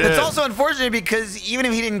 Holy shit. It's also unfortunate because even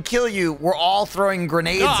if he didn't kill you, we're all throwing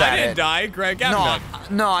grenades No, at I it. didn't die. Greg Gavin No, died.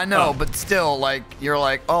 no, I know, Oh. but still, like, you're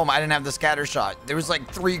like, oh, I didn't have the scatter shot. There was like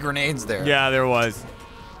 3 grenades there. Yeah, there was.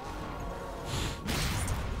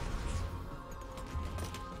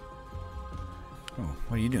 Oh,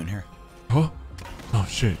 what are you doing here? Huh? Oh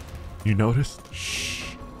shit. You noticed?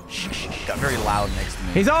 Got very loud next to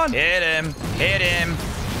me. He's on. Hit him! Hit him!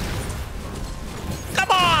 Come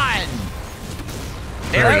on!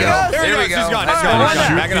 There we go. There he There we goes. go. He's gone. All He's right, gone. He's right gone.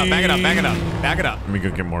 there. Back it up. Back it up. Back it up. Back it up. Let me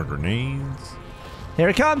go get more grenades. Here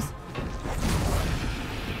it comes.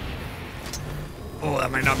 Oh,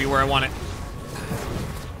 that might not be where I want it.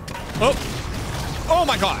 Oh. Oh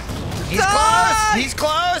my God. He's close! He's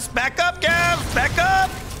close! Back up, Gav! Back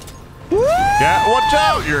up! Yeah, watch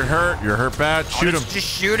out! You're hurt. You're hurt bad. Shoot him. Just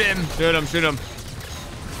shoot him. Shoot him. Shoot him.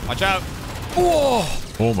 Watch out. Whoa!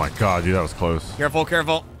 Oh my god, dude, that was close. Careful.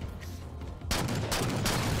 Careful.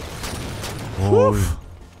 Oh,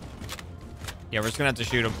 Yeah, we're just gonna have to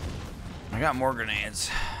shoot him. I got more grenades.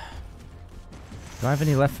 Do I have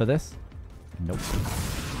any left for this? Nope.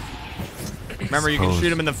 Remember, you can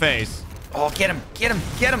shoot him in the face. Oh, get him, get him,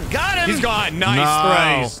 get him. Got him. He's gone.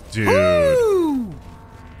 Nice throw. Dude. Woo!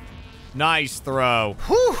 Nice throw.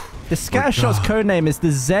 Whew. The Scattershot's code name is the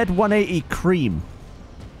Z180 Cream.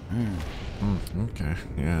 Okay.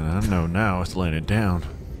 Yeah, I know now. It's laying it down.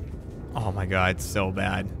 Oh my god, it's so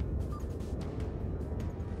bad.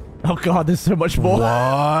 Oh god, there's so much more. What?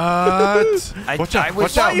 Watch out!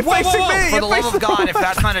 Watch out! You're facing me! For the love of God, if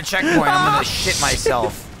that's not a checkpoint, I'm gonna shit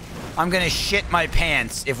myself. I'm gonna shit my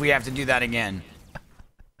pants if we have to do that again.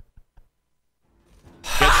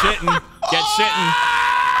 Get shitting. Get shitting.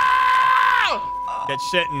 Get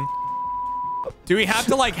shitting. Do we have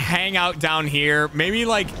to like hang out down here? Maybe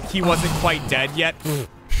like he wasn't quite dead yet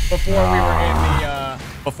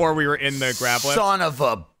before we were in the grab lift. Son of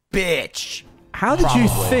a bitch. How did you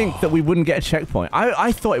think that we wouldn't get a checkpoint?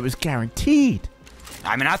 I thought it was guaranteed.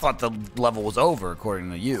 I mean, I thought the level was over, according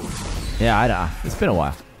to you. Yeah, I know. It's been a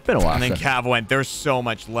while. Been a while. And then so. Cav went, there's so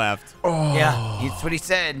much left. Oh. Yeah, that's what he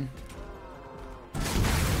said.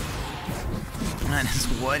 That is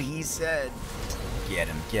what he said. Get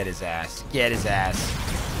him. Get his ass. Get his ass.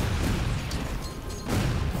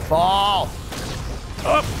 Fall.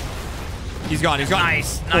 Oh. He's gone. He's gone.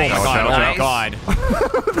 Nice. Oh my Nice. god. Oh my Nice.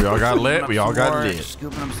 god. We all got lit. We all got lit.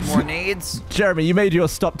 Scooping up some more nades. Jeremy, you made your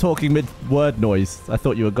stop talking mid-word noise. I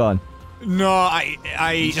thought you were gone. No,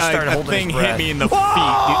 He just started a holding thing his hit breath. me in the feet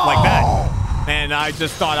like that. And I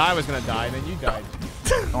just thought I was gonna die, and then you died.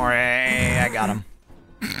 Don't worry, I got him.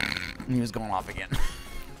 He was going off again.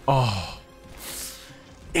 Oh.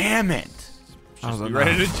 Damn it. Just be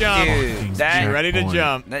ready to jump. Dude, Be that, ready to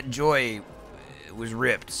jump. that joy was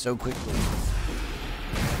ripped so quickly.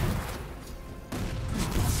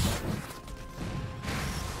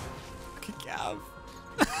 Cav.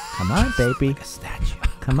 Come on, baby. Like a statue.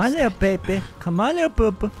 Come on, little baby. Come on, little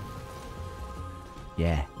boo-boo.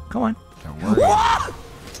 Yeah. Come on. Don't worry. Well,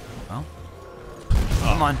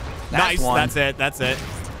 come on. That's Nice. one. That's it. That's it.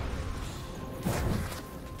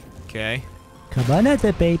 Okay. Come on,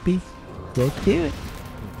 little baby. Let's do it.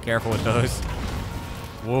 Careful with those.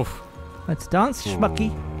 Woof. Let's dance,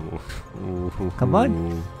 schmucky. Come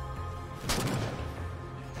on.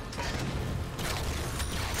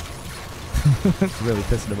 It's really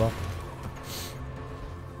pissing him off.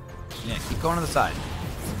 Yeah, keep going to the side.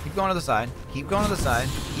 Keep going to the side. Keep going to the side.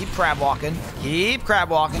 Keep crab walking. Keep crab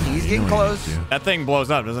walking. He's getting close. That thing blows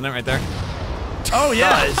up, doesn't it, right there? Oh,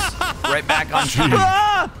 yeah. Right back on track.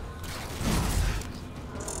 Ah!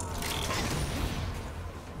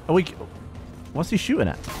 Are we... What's he shooting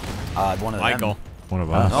at? One of Michael. them. One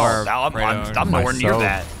of us. Oh, Or I'm nowhere near myself.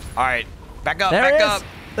 that. All right. Back up. There Back he up. is.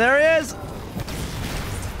 There he is.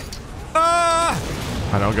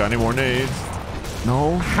 I don't got any more nades.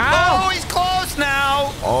 No. Oh, he's close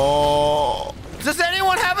now. Oh. Does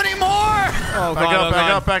anyone have any more? Oh, Back God, up,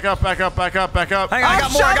 back up, back up, back up, back up, back up. Hang on, I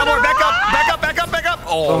got more. I got more. Back up. Back up. Back up. Back up.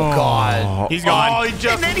 Oh, God. He's gone. Oh, he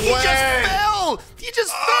just And then he just went. fell. He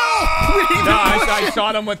just fell. We didn't No, even push I him.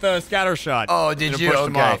 shot him with a scatter shot. Oh, did And it you? pushed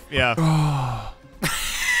him Okay. off. Yeah.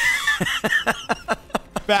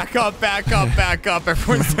 Back up, back up, back up.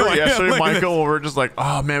 Everyone's doing Yesterday, it. Look at this. Michael, we're just like,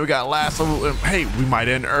 oh man, we got LASO. Hey, we might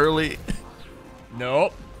end early.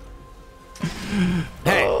 Nope.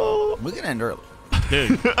 Hey, we're gonna end early.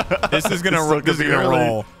 Dude, this is gonna Still this is be gonna early.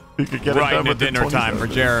 roll We could get it right done into within dinner 20 time for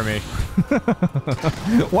seconds. Jeremy.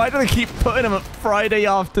 Why do they keep putting him at Friday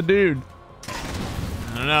afternoon?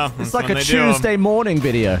 I don't know. It's That's like when a they do 'em. Tuesday morning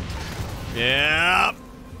video. Yeah.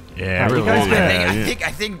 Yeah, you really. guys been-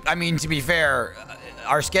 I think. I mean, to be fair,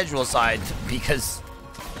 our schedule aside, because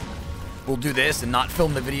we'll do this and not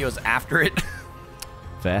film the videos after it.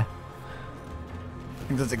 Fair. I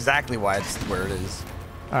think that's exactly why it's where it is.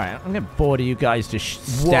 All right, I'm getting bored of you guys just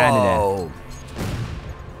standing there. Whoa.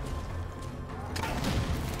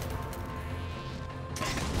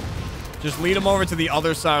 Just lead him over to the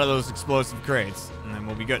other side of those explosive crates, and then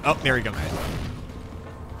we'll be good. Oh, there we go. Here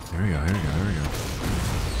we go, here we go, here we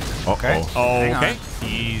go. Okay. Oh, Hang on. okay.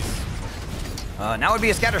 He's... Now would be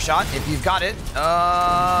a scatter shot if you've got it.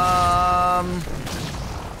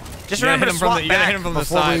 Just You gotta remember hit to him from swap the- you gotta back hit him from the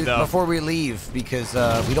before side, we, though. before we leave, because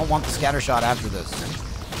we don't want the scatter shot after this.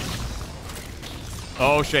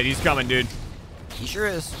 Oh, shit. He's coming, dude. He sure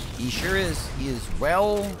is. He sure is. He is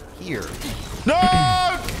well here. No!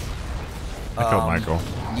 I killed Michael.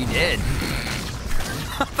 You did.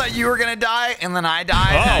 I thought you were gonna die, and then I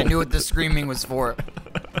died, and I Oh. knew what the screaming was for.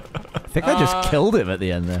 I think I just killed him at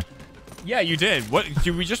the end there. Yeah, you did. What?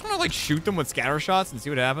 Do we just want to, like, shoot them with scatter shots and see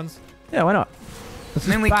what happens? Yeah, why not? Let's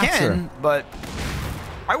I mean, just we batter can, him. but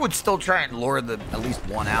I would still try and lure at least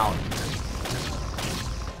one out.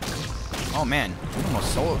 Oh man, you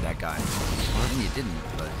almost soloed that guy. I mean, you didn't,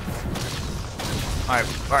 but. All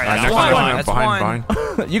right, that's one.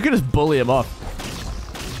 That's one. You can just bully him off.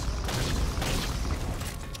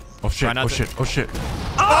 Oh shit! Oh shit! Oh shit!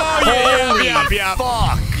 Oh yeah!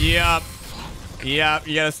 Fuck! Yep.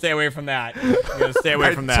 You gotta stay away from that. You gotta stay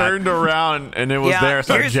away from that. I turned around and it was there,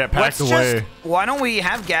 so I jetpacked away. Why don't we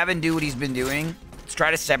have Gavin do what he's been doing? Let's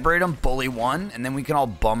try to separate him, bully one, and then we can all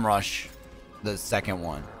bum rush the second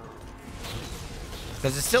one.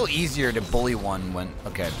 Because it's still easier to bully one when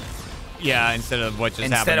Yeah, instead of what just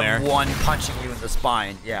happened there. Instead of one punching you in the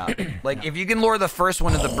spine. Yeah. Like if you can lure the first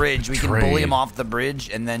one to the bridge, we can bully him off the bridge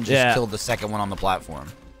and then just kill the second one on the platform.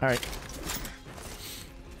 All right.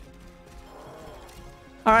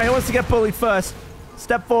 All right, who wants to get bullied first?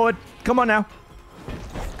 Step forward. Come on now.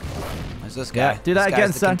 Where's this guy? Yeah, do that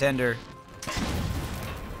again, the son. Contender.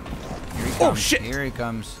 Here he comes. Oh shit! Here he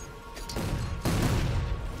comes.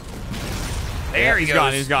 There he goes.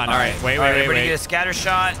 goes. He's gone. All right. Wait. Everybody get a scatter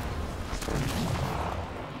shot.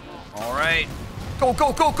 All right. Go.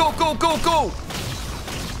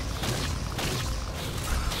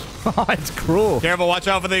 Oh, it's cruel. Careful. Watch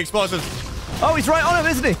out for the explosives. Oh, he's right on him,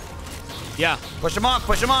 isn't he? Yeah. Push him up.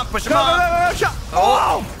 Go, shot.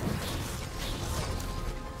 Oh!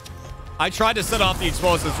 I tried to set off the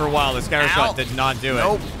explosives for a while. The scatter shot did not do it.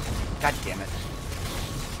 Nope. God damn it.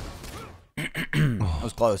 That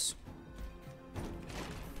was close.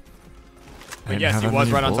 But yes, he was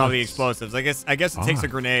right on top of the explosives. I guess it takes a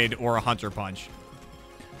grenade or a hunter punch.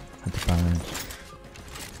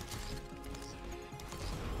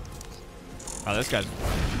 Oh, this guy's...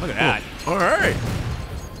 Look at that. All right.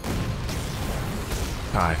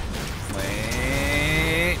 Hi.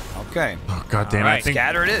 Wait. Okay. Oh god damn it! Right.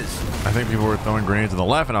 Scatter it is. I think people were throwing grenades on the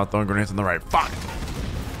left, and I was throwing grenades on the right. Fuck.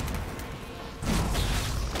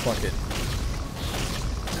 Fuck it.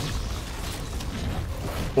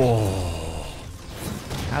 Oh.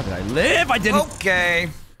 How did I live? I didn't. Okay.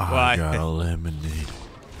 I got eliminated.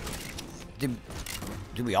 Did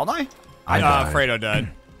we all die? I died. Fredo died.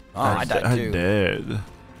 Oh, I died too. I did.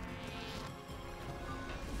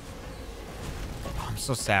 I'm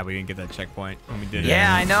so sad we didn't get that checkpoint when we did it.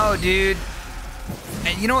 Yeah, I know, dude.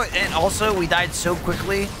 And you know what? And also, we died so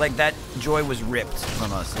quickly. Like, that joy was ripped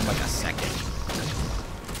from us in like a second.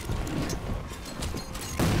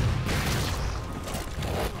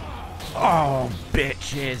 Oh,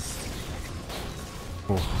 bitches.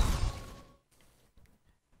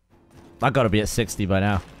 I gotta be at 60 by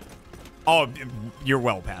now. Oh, you're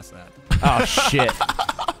well past that. Oh, shit.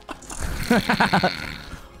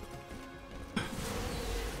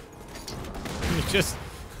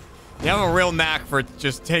 You have a real knack for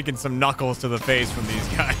just taking some knuckles to the face from these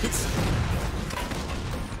guys.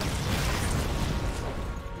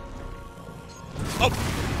 Oh,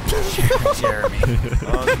 Jeremy.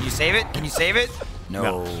 Oh, can you save it? Can you save it?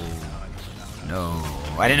 No. No.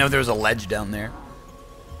 I didn't know there was a ledge down there.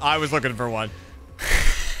 I was looking for one.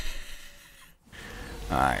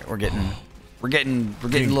 All right, we're getting a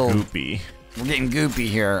little goopy. We're getting goopy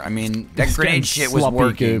here. I mean, that grenade shit was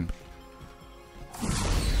working. Goop.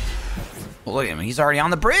 Well, look at him. He's already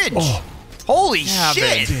on the bridge. Oh. Holy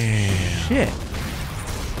shit. Damn. Shit.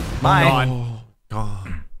 Bye. Oh,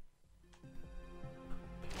 gone.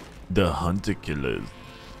 The hunter killers.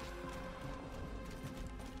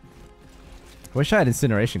 Wish I had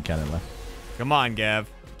incineration cannon left. Come on, Gav.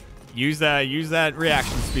 Use that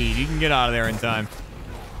reaction speed. You can get out of there in time.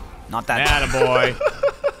 Not that. Attaboy.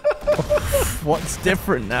 What's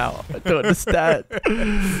different now? I don't understand.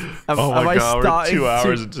 Oh my god, we're 2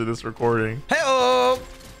 hours into this recording. Hey-oh!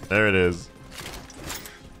 There it is.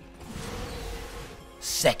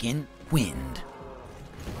 Second wind.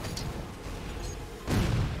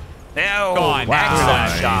 Oh, Gone. Wow.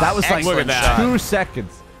 Excellent shot. That was like Look at that. 2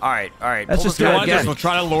 seconds. All right. Let's just do it again. We'll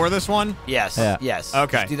try to lure this one. Yes. Yeah. Yes.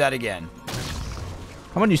 Okay. Let's do that again.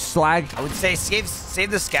 Come on, you slag. I would say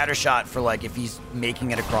save the scatter shot for like if he's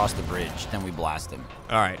making it across the bridge, then we blast him.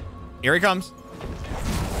 All right. Here he comes.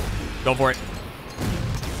 Go for it.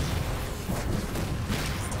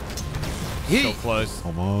 So close.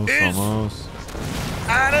 Almost.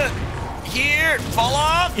 Out of here. Fall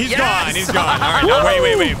off. He's Yes! gone. He's gone. All right. Now,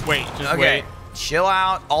 wait. Just Okay. wait. Chill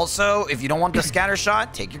out. Also, if you don't want the scatter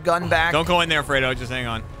shot, take your gun back. Don't go in there, Fredo. Just hang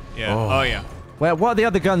on. Yeah. Oh, yeah. Where? What are the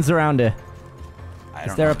other guns around here? I Is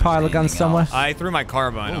don't there know a if there's pile of guns anything somewhere? else. I threw my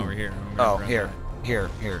carbine over here. I'm gonna Oh, grab here. that.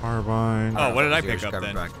 Here. Carbine. Oh, what did I pick Here's up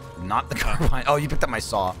then? back. Not the carbine. Oh, you picked up my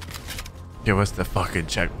saw. Give us the fucking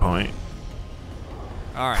checkpoint.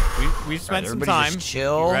 All right, we spent some Everybody time. just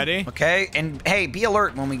chill. You ready? Okay, and hey, be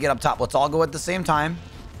alert when we get up top. Let's all go at the same time.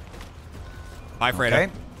 Bye, Fredo. Okay.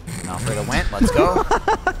 Now Fredo went. Let's go.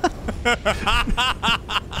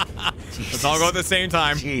 Let's all go at the same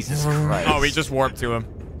time. Jesus Christ. Oh, we just warped to him.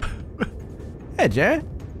 Hey, Jared.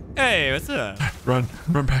 Hey, what's up? Run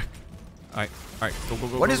back. All right, go, go,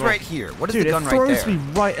 go. What go, is go. right here? What is Dude, the gun it right throws there? me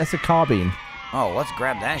right as a carbine. Oh, let's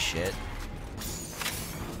grab that shit.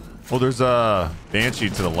 Well, there's a Banshee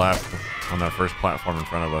to the left on that first platform in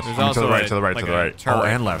front of us. There's I mean, to the also right, a- to the right, like to the a right. turret Oh,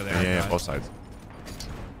 and over left. there, Yeah, guys. both sides.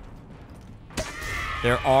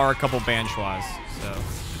 There are a couple Banchois, so.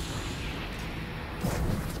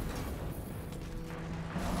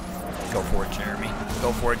 Go for it, Jeremy.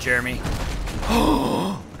 Go for it, Jeremy.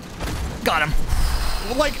 Got him.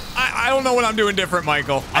 Well, like, I don't know what I'm doing different,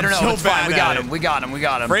 Michael. I don't know. I'm so It's fine. bad We at got it. him. We got him. We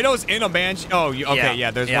got him. Fredo's in a Banshee. Oh, okay, yeah.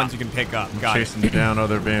 There's yeah. ones you can pick up. Got it. Chasing down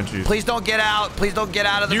other Banshees. Please don't get out. Please don't get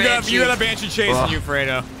out of the You Banshee. got a Banshee chasing you,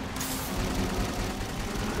 Fredo.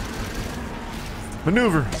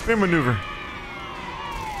 Maneuver. Spin maneuver.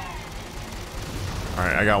 All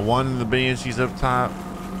right, I got one of the Banshees up top.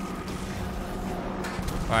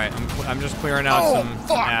 All right, I'm just clearing out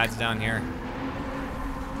some ads down here.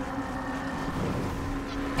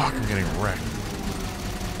 Fuck, I'm getting wrecked.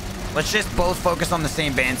 Let's just both focus on the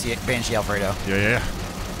same Banshee, Alfredo. Yeah.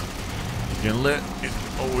 Getting lit.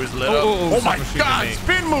 It's always lit up. Oh, Oh my something shooting God! me.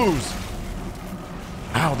 Spin moves.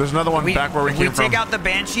 Ow, there's another one back where we came we from. take out the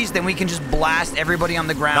Banshees, then we can just blast everybody on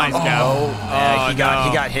the ground. Nice, Gav.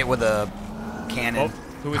 He got hit with a cannon. Oh,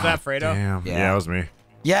 who was that, Fredo? Damn. Yeah. Yeah, it was me.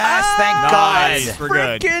 Yes, thank Nice. God. We're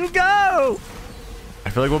good. Frickin' go! I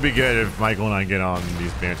feel like we'll be good if Michael and I get on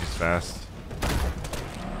these Banshees fast.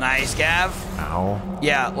 Nice, Gav. Ow.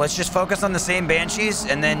 Yeah, let's just focus on the same Banshees,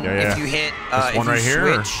 and then Yeah. if you hit, This if one you right here,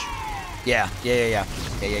 or- switch. Yeah.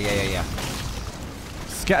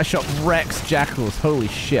 Scattershot wrecks jackals. Holy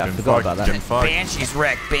shit, I Getting forgot fucked, about that. getting fucked. Banshee's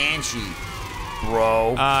wreck, Banshee,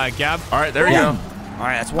 bro. Gab. All right, there we go. All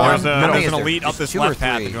right, that's one. There's How many an is there? elite up Just this 2 or left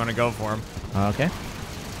path 3? if you want to go for him. Okay.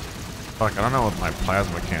 Fuck, I don't know what my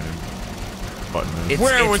plasma cannon button is. It's,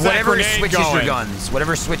 Where it's was that whatever grenade switches your going? guns.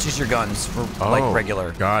 Whatever switches your guns for Oh, like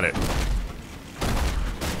regular. Got it.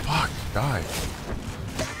 Fuck, die.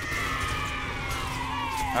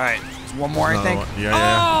 All right, there's one more, I think. Yeah.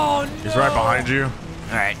 Oh, no. He's right behind you.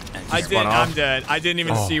 All right. I Spun did. off. I'm dead. I didn't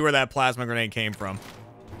even Oh. see where that plasma grenade came from.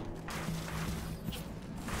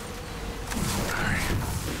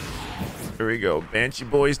 Here we go. Banshee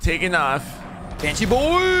boys taking off. Banshee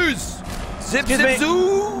boys. Zip, Excuse zip, me.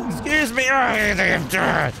 zoo. Excuse me. All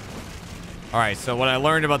right. So what I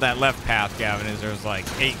learned about that left path, Gavin, is there's like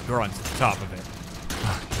 8 grunts at the top of it.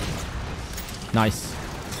 Nice.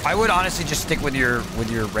 I would honestly just stick with your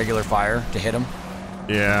regular fire to hit them.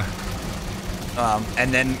 Yeah.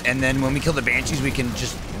 And then when we kill the Banshees, we can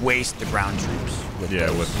just waste the ground troops. With Yeah,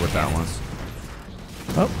 those with that one.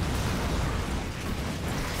 Oh.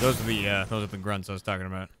 Those are the grunts I was talking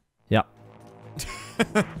about. Yep.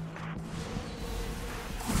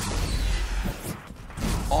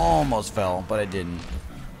 Almost fell, but I didn't.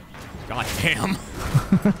 God damn.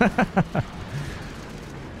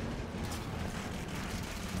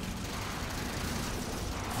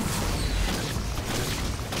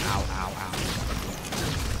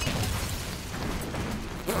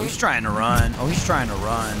 Oh, he's trying to run. Oh, he's trying to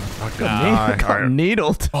run. Got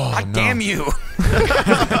needled. Oh, God damn you.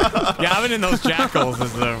 Gavin and those jackals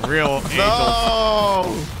is a real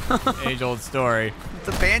age-old story.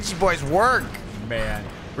 The Banshee boys work. Man.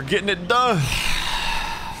 We're getting it done.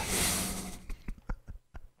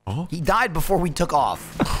 He died before we took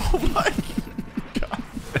off. Oh my God.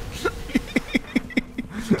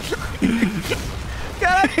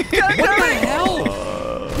 What the hell?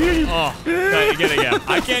 Oh, get it again.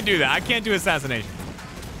 I can't do that. I can't do assassination.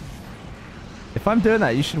 If I'm doing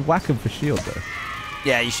that, you should whack him for shield, though.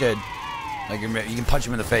 Yeah, you should. Like you can punch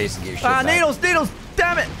him in the face and get your shield back. Needles!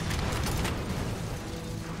 Damn it!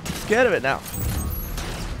 I'm scared of it now.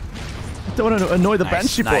 I don't want to annoy the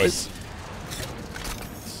Banshee boys.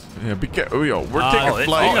 Yeah, be careful. Yo, we're Oh, taking speaking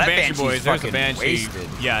flight. of that Banshee Banshee's boys, there's a fucking Banshee. wasted.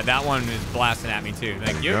 Yeah, that one is blasting at me too.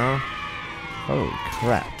 Thank you. Yeah. Holy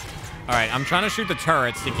crap. All right, I'm trying to shoot the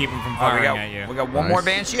turrets to keep them from Oh, firing at you. we got one Nice. more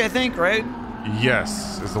Banshee, I think, right?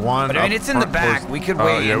 Yes, is the one. But I mean, up it's in the front back. close- We could Oh,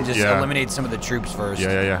 wait yeah, and just yeah. eliminate some of the troops first.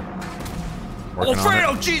 Yeah. Oh, Working on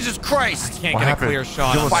Fredo, it. Jesus Christ! Can't What get happened? a clear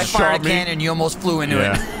shot. You on If I almost that. fired a shot me? cannon, you almost flew into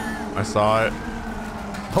it. Yeah, I saw it.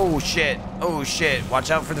 Oh shit! Oh shit!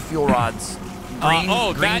 Watch out for the fuel rods. Green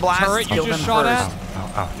that blast. turret you kill just them shot first.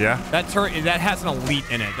 at? Oh, yeah. That turret that has an elite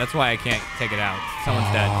in it. That's why I can't take it out. Someone's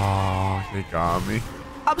dead. Oh, they got me.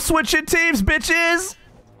 I'm switching teams, bitches!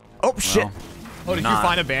 Oh, shit. Oh, did you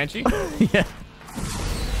find a banshee? Yeah.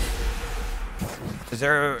 Is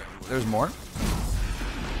there... There's more?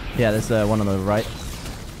 Yeah, there's one on the right.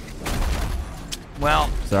 Well,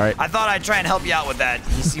 sorry. I thought I'd try and help you out with that.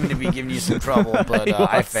 He seemed to be giving you some trouble, but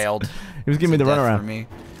I failed. He was giving me the runaround. For me.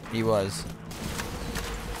 He was.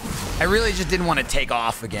 I really just didn't want to take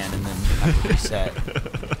off again and then have to reset.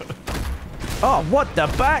 Oh, what the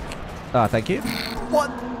back? Oh, thank you. What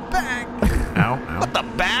back? Ow, ow. What the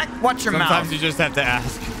back? Watch your Sometimes mouth. you just have to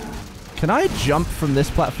ask. Can I jump from this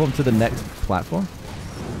platform to the next platform?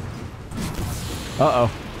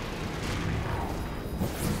 Uh-oh.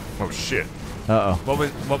 Oh, shit. Uh-oh. What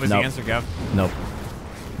was the answer, Gav? Nope.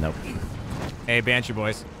 Nope. Hey, Banshee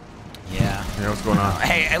boys. Yeah. Yeah, what's going on?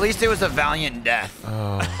 Hey, at least it was a valiant death.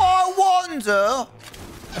 I wonder...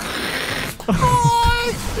 Could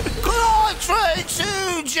I trade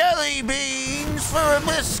 2 jelly beans for a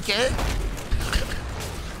biscuit?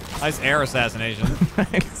 Nice air assassination.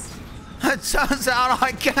 Thanks. It turns out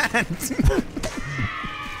I can't.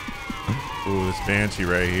 Ooh, this banshee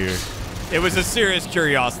right here. It was a serious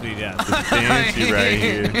curiosity death. This banshee right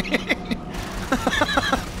here.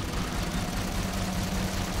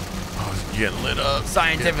 Oh, it's getting lit up.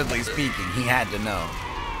 Scientifically speaking, he had to know.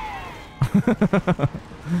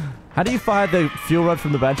 How do you fire the fuel rod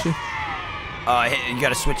from the Banshee? You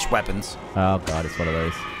gotta switch weapons. Oh, God, it's one of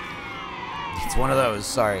those. It's one of those,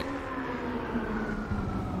 sorry.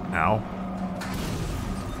 Ow.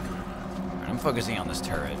 I'm focusing on this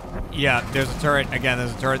turret. Yeah, there's a turret. Again,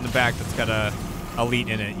 there's a turret in the back that's got a elite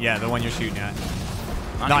in it. Yeah, the one you're shooting at.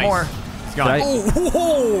 Not Nice. anymore. It's gone. Right.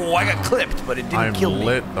 Oh, I got clipped, but it didn't I'm kill me.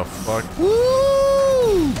 lit the fuck.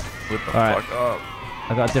 Woo! Lit the All right. fuck up.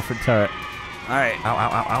 I got a different turret. All right. Ow,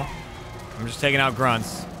 ow, ow, ow. I'm just taking out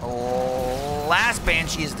grunts. Last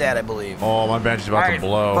Banshee is dead, I believe. Oh, my banshee's about All right, to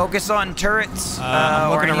blow. Focus on turrets. I'm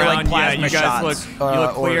or looking any, around. Like, plasma yeah, you guys shots. you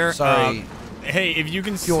look or, clear. sorry. Hey, if you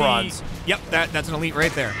can Fuel see. rods. Yep, that's an elite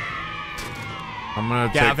right there. I'm gonna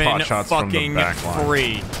take Gavin pot shots from the fucking back line.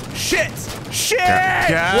 free. Shit! Shit!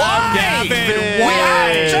 Gavin!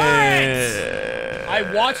 Gavin, I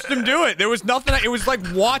watched him do it. There was nothing. It was like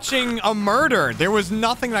watching a murder. There was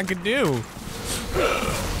nothing I could do.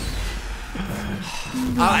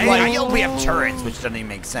 I yelled we have turrets, which doesn't even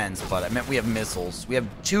make sense, but I meant we have missiles. We have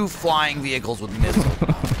 2 flying vehicles with missiles.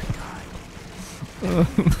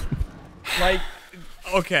 Like,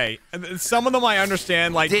 okay, some of them I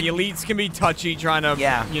understand. Like the elites can be touchy, trying to,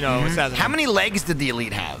 you know, assassinate. How many legs did the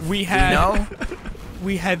elite have? We had, Do you know?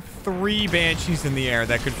 we had 3 banshees in the air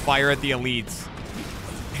that could fire at the elites.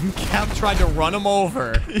 And Cap tried to run him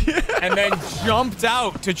over, and then jumped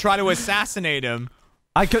out to try to assassinate him.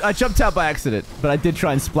 I jumped out by accident, but I did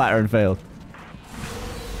try and splatter and failed.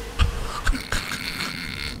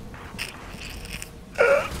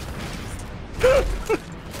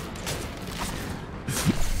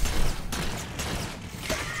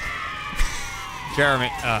 Jeremy,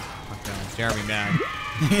 oh my God, Jeremy mad.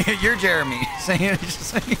 You're Jeremy. Saying just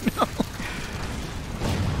so you know.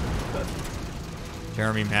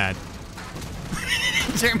 Jeremy mad.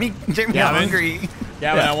 Jeremy Gavin? hungry.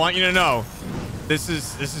 Gavin, I want you to know, this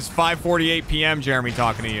is 5:48 p.m. Jeremy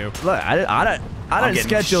talking to you. Look, I don't getting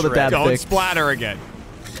schedule the damn Don't thing. splatter again.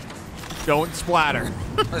 Don't splatter.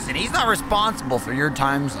 Listen, he's not responsible for your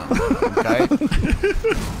time zone. Okay.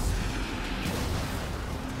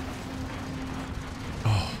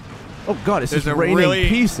 Oh God, it's There's just a raining really-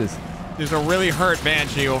 pieces. There's a really hurt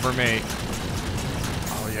banshee over me.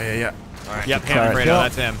 Oh, yeah. All right. Yep, him, Alright. Fredo. Yep.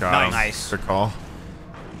 That's him. Got him. Nice. Good call.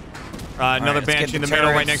 Another let's get banshee in the the middle,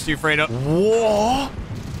 right turrets. next to you, Fredo. Whoa!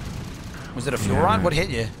 Was it a fuel rod? What hit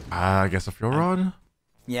you? I guess a fuel rod?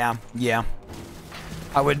 Yeah.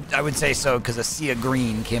 I would say so because a sea of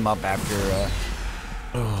green came up after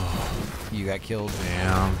you got killed.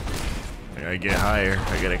 Damn. I gotta get higher.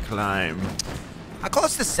 I gotta climb. How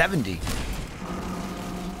close to 70?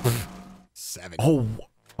 70. Oh,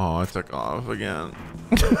 I took off again.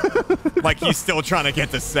 Like he's still trying to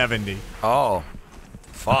get to 70. Oh.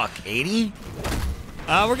 Fuck. 80?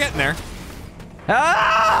 We're getting there.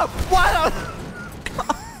 Ah! What?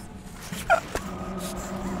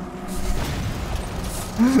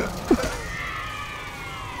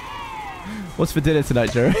 What's for dinner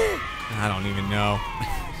tonight, Jerry? I don't even know.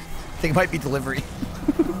 I think it might be delivery.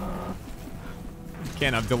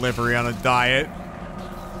 Can't have delivery on a diet.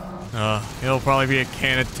 It'll probably be a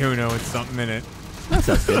can of tuna with something in it. That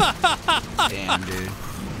sounds good. Damn, dude.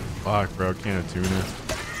 Fuck, bro. Can of tuna.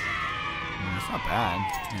 It's not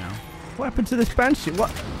bad, you know. What happened to this banshee? What?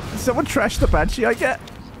 Someone trashed the banshee I get?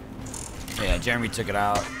 Yeah, Jeremy took it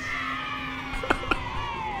out.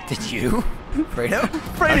 Did you? Fredo?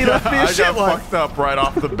 Freddy left me a I shit got one. fucked up right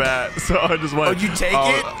off the bat, so I just went. Oh, you take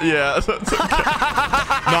it? Yeah. So it's okay.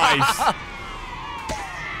 Nice.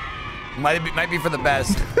 Might be for the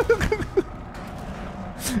best.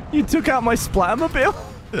 You took out my Splatmobile?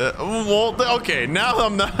 Well, okay. Now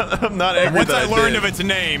I'm not angry. Once that I learned did. of its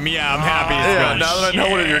name, yeah, I'm happy it's Yeah. gone. Now that I know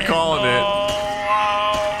what you're calling it.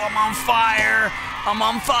 Oh, I'm on fire. I'm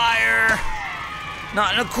on fire.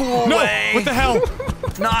 Not in a cool No! way. What the hell?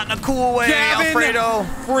 Not in a cool way, Gavin Alfredo.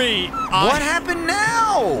 Free. What happened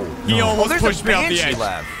now? He almost there's pushed a me off the Banshee edge.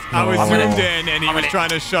 left. I was I'm gonna- zoomed in, and he I'm was gonna- trying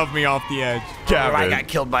to shove me off the edge. I Gavin. got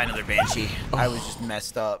killed by another Banshee. I was just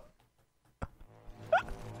messed up.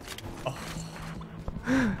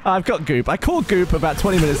 I've got Goop. I called Goop about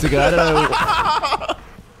 20 minutes ago. I don't know.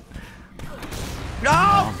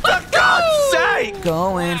 No! For God's sake!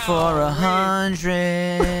 Going for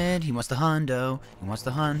 100. He wants the hundo. He wants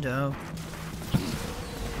the hundo.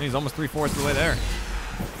 He's almost 3/4 of the way there.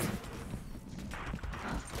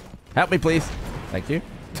 Help me, please. Thank you.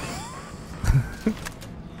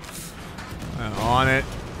 On it.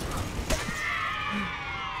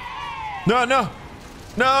 No.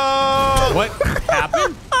 What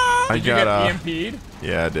happened? I Did you got get EMP'd?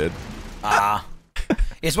 Yeah, I did.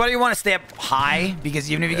 It's why you want to stay up high,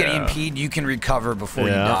 because even if you get EMP'd, you can recover before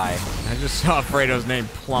you Yeah. die. I just saw Fredo's name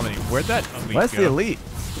plummeting. Where'd that elite Where's go? the elite?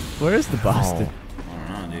 Where is the bastard?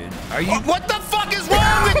 Are you? What the fuck is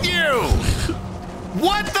wrong with you?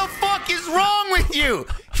 What the fuck is wrong with you?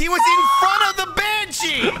 He was in front of the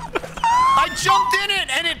Banshee. I jumped in it,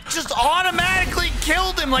 and it just automatically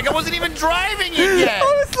killed him. Like I wasn't even driving it yet.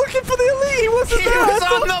 I was looking for the elite. He wasn't He there. was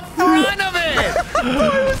on the front of it.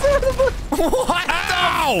 What the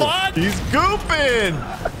fuck? He's gooping.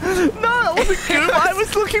 No, that wasn't Goop. I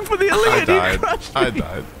was looking for the elite. I and he died. crushed I me.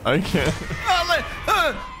 died. I can't.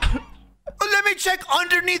 Let me check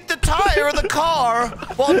underneath the tire of the car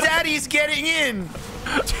while Daddy's getting in.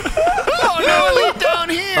 Oh no, elite down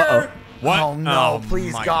here. What? Oh no, Oh,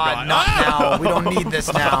 please my God, not now. We don't need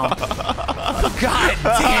this now. God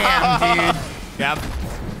damn, dude. Gab.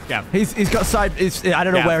 He's got side. I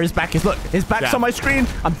don't know Yeah. where his back is. Look, his back's Yeah. on my screen.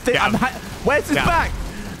 Yeah. Where's his Yeah. back?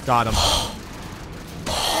 Got him.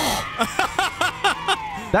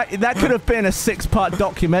 That could have been a 6-part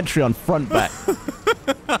documentary on front back.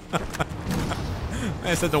 I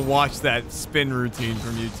just had to watch that spin routine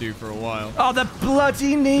from YouTube for a while. Oh, the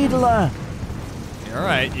bloody needler. You're all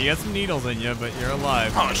right. You got some needles in you, but you're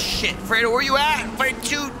alive. Oh shit, Fredo, where you at? Fight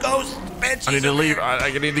 2 ghost banshees. I need to leave. I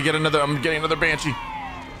need to get another. I'm getting another Banshee.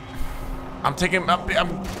 I'm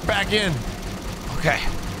back in. Okay.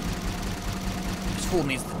 This fool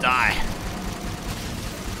needs to die.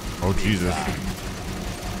 Oh Jesus.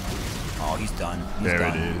 Oh, he's done. He's There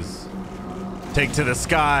done. it is. Take to the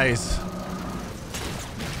skies.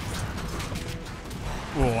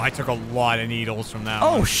 Oh, I took a lot of needles from that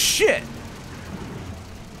Oh one. shit.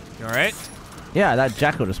 You all right? Yeah, that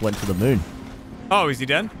jackal just went to the moon. Oh, is he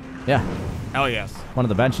dead? Yeah, Hell yes. one of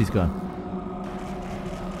the banshees gone.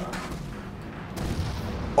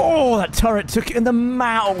 Oh, that turret took it in the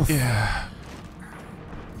mouth. Yeah.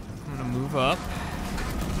 I'm gonna move up.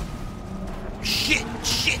 Shit.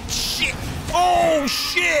 Oh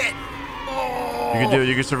shit. Oh. You can do it.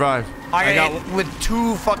 You can survive. I got got hit with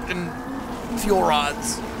 2 fucking fuel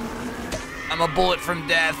rods. I'm a bullet from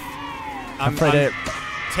death. I'm afraid it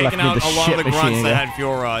taking left me out the a lot of shit the grunts machine that again. had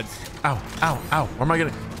fuel rods. Ow. Where am I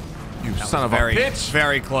gonna? You That son was of very, a bitch.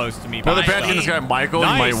 very close to me. Another Nice. Banshee in this guy, Michael.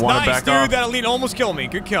 Nice, you might want to nice, back dude. off. That elite almost killed me.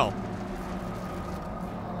 Good kill.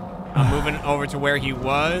 I'm moving over to where he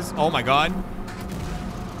was. Oh my god.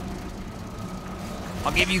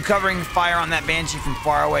 I'll give you covering fire on that Banshee from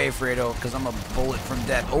far away, Fredo, because I'm a bullet from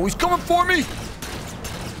death. Oh, he's coming for me!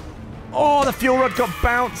 Oh, the fuel rod got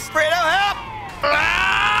bounced. Fredo, help!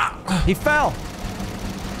 Ah! He fell.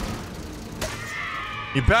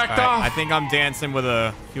 He backed All right, off. I think I'm dancing with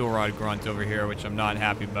a fuel rod grunt over here, which I'm not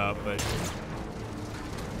happy about, but...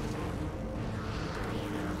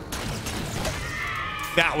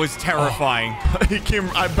 That was terrifying. He came.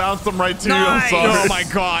 I bounced him right to Nice. you. I'm sorry. Oh my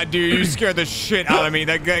god, dude, you scared the shit out of me.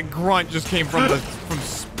 That guy grunt just came from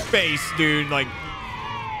space, dude. Like,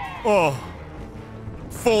 oh,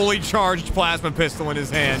 fully charged plasma pistol in his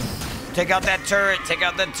hand. Take out that turret. Take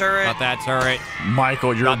out that turret. Got that turret.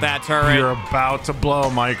 Michael, you're Got that turret. You're about to blow,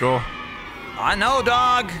 Michael. I know,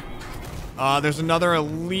 dog. There's another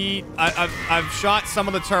elite. I've shot some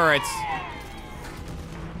of the turrets.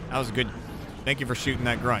 That was a good. Thank you for shooting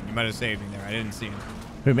that grunt. You might have saved me there. I didn't see him.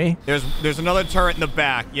 Who, me? There's another turret in the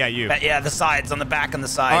back. Yeah, you. Yeah, the sides, on the back and the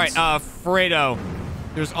sides. All right, Fredo.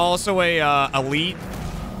 There's also a elite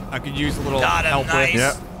I could use a little Got him, help nice. with.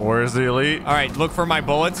 Yep. Where's the elite? All right, look for my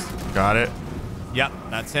bullets. Got it. Yep,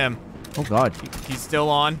 that's him. Oh god. He's still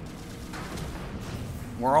on.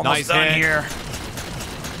 We're almost Nice done hit. here.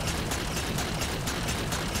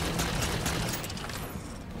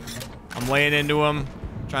 I'm laying into him,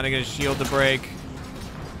 trying to get his shield to break.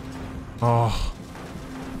 Oh.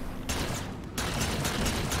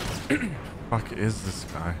 Fuck is this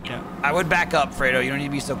guy? Yeah. I would back up, Fredo. You don't need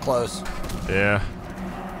to be so close. Yeah.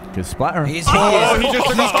 Good splatter. He's Oh, he just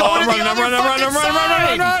took off. going to the Run, other run, run, fucking run, run, run,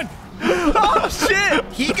 run, side. run. Oh shit!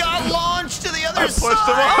 He got launched to the other side.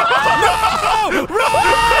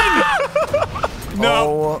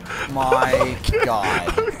 No! Oh my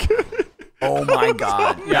god. Oh my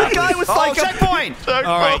god. The guy was like a checkpoint! All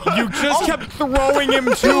right, you just kept throwing him to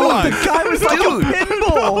the us. guy was like Dude. a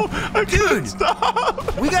pinball.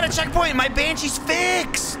 Dude! We got a checkpoint. My Banshee's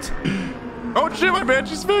fixed. Oh shit, my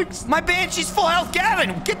Banshee's fixed. My Banshee's full health.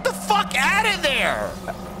 Gavin, get the fuck out of there.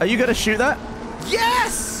 Are you gonna shoot that?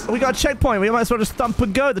 Yes! We got a checkpoint. We might as well just thump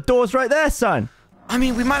and go. The door's right there, son. I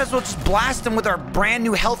mean, we might as well just blast them with our brand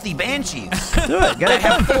new healthy Banshees. Do it. Get They it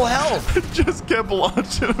have done. full health. Just kept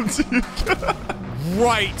launching him to you.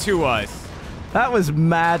 Right to us. That was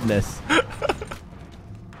madness. That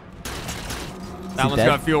one's dead?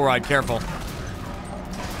 got fuel rod. Careful.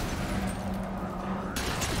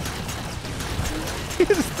 He's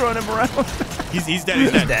just throwing him around. He's dead.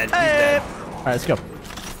 He's dead. Dead. He's Hey. dead. All right, let's go.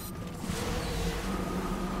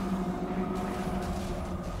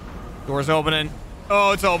 Door's opening.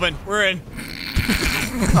 Oh, it's open. We're in.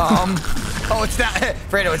 Oh, it's down.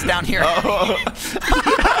 Fredo, it's down here. I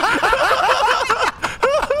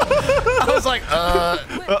was like,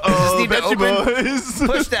 just need to open. Boys.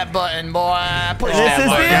 Push that button, boy. Push This that is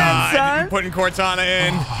button. the end, son. Putting Cortana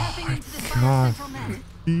in. Tapping into the power central net.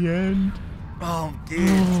 The end. Oh,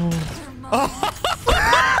 dude.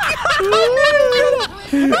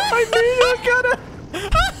 I knew you were gonna.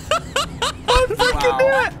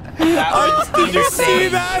 Wow. That was Did you see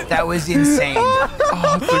insane. that? That was insane. Oh,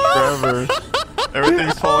 it took forever.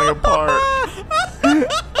 Everything's falling apart.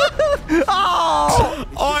 Oh,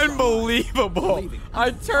 unbelievable.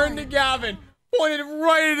 I turned to Gavin, pointed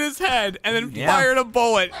right at his head, and then Yeah. fired a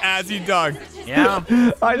bullet as he dug. Yeah.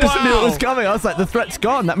 I just knew it was Wow. coming. I was like, the threat's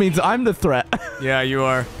gone. That means I'm the threat. Yeah, you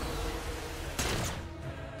are.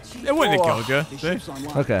 It wouldn't have killed you. See?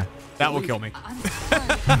 Okay. That will kill me.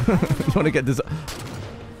 You want to get this?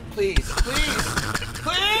 Please, please,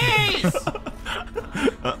 please.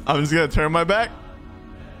 I'm just gonna turn my back.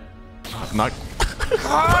 Not.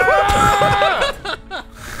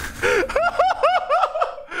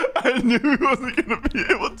 I knew he wasn't gonna be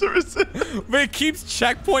able to resist. But it keeps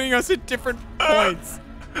checkpointing us at different points.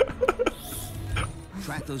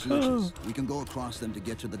 Track those liches. We can go across them to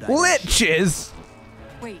get to the dice. Liches.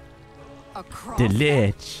 Wait, across. The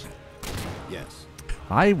lich. Yes.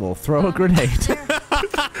 I will throw a grenade. There.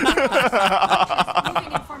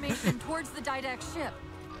 Moving in formation towards the Didact ship.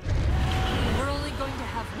 We're only going to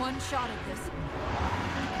have one shot at this.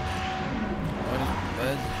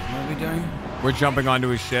 What are we doing? We're jumping onto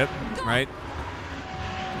his ship, right?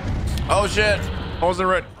 Oh shit! I wasn't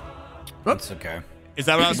ready. That's okay. Is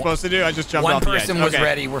that what I was supposed to do? I just jumped One off the edge. person was Okay.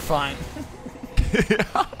 ready. We're fine.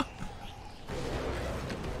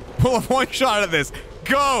 Pull up one shot at this.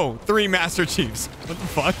 Go! 3 Master Chiefs. What the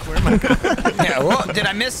fuck? Where am I going? Yeah. Well, did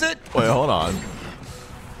I miss it? Wait, hold on.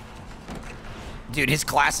 Dude, his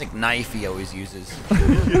classic knife he always uses.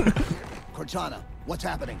 Cortana, what's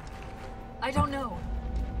happening? I don't know.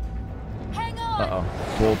 Hang on. Uh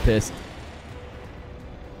oh. Ball pissed.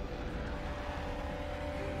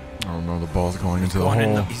 Oh no, the ball's going into the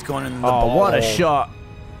hole. He's going in the Oh, ball. what a shot.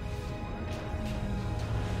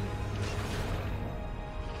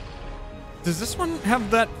 Does this one have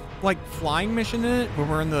that, like, flying mission in it? Where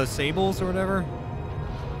we're in the Sables or whatever?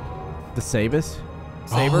 The sabers.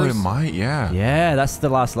 Oh, Sabers? it might, yeah. Yeah, that's the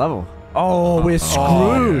last level. Oh, we're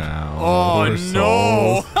screwed. Oh, we're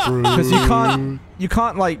no. so screwed. Because you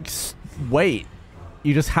can't like wait.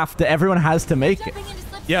 You just have to. Everyone has to make it. Jumping into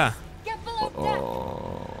slip Yeah. space. Get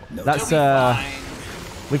below deck. That's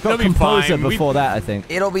we've got It'll be composer fine. before that, I think.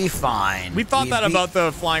 It'll be fine. We thought We've that beat- about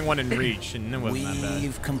the flying one in Reach, and it wasn't that bad.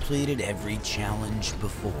 We've completed every challenge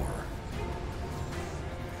before.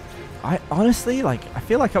 I honestly like. I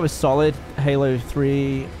feel like I was solid. Halo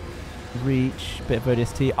 3, Reach, bit of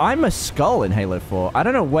ODST. I'm a skull in Halo 4. I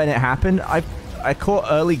don't know when it happened. I caught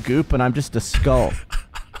early Goop, and I'm just a skull.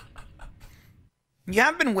 You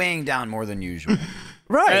have been weighing down more than usual.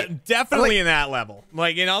 Right. Definitely in that level.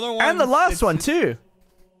 Like, in other ones... And the last it's- one too.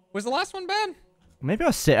 Was the last one bad? Maybe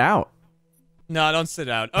I'll sit out. No, don't sit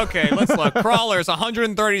out. Okay, let's look. Crawlers,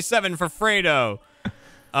 137 for Fredo.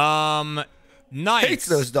 Knights. Hates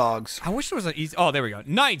those dogs. I wish there was an easy. Oh, there we go.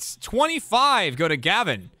 Knights, 25 go to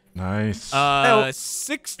Gavin. Nice.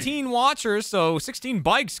 16 watchers, so 16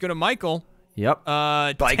 bikes go to Michael. Yep.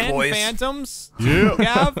 10 boys. phantoms Yeah. to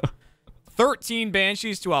Gav. 13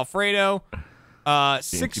 banshees to Alfredo.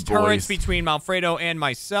 6 turrets between Alfredo and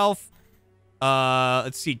myself.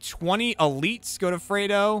 Let's see. 20 elites go to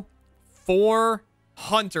Fredo. 4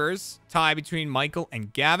 hunters tie between Michael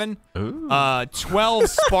and Gavin. 12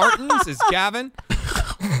 Spartans is Gavin.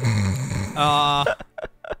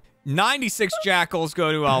 96 jackals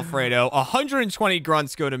go to Alfredo. 120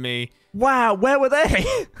 grunts go to me. Wow, where were they?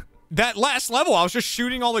 That last level, I was just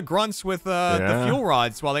shooting all the grunts with the fuel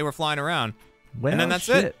rods while they were flying around. Well, and then that's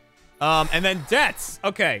it. And then deaths.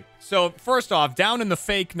 Okay, so first off, down in the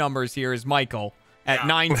fake numbers here is Michael at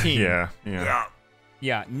 19.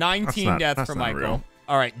 Yeah, 19 deaths for Michael. Real.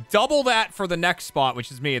 All right, double that for the next spot,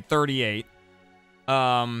 which is me at 38.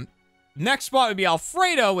 Next spot would be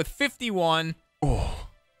Alfredo with 51. Oh.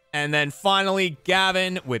 And then finally,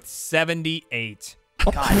 Gavin with 78.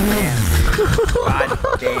 God damn.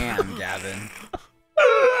 God damn, Gavin.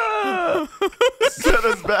 Set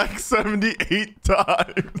us back 78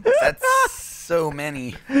 times. That's so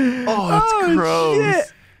many. Oh, that's gross.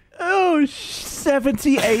 Shit. Oh,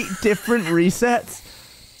 78 different resets?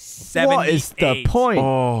 78. What is the point?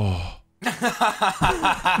 Oh,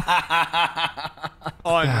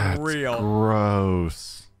 Unreal.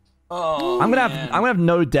 gross. Oh, I'm gonna have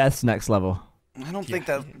no deaths next level. I don't think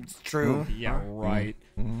that's true. Yeah, right.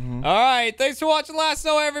 All right, thanks for watching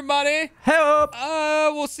LASO, everybody. Help!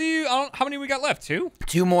 We'll see you. How many we got left? 2?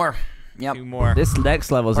 2 more. Yep. 2 more. This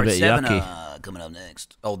next level's a Part bit 7 yucky. coming up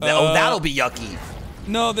next. Oh, that'll be yucky.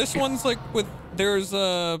 No, this one's like with there's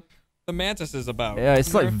the Mantis is about. Yeah,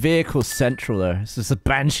 it's like vehicle central though. It's just a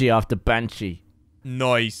banshee after banshee.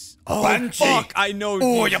 Nice. Oh, Banshee. fuck. I know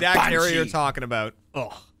Oh, the ya exact area banshee. you're talking about.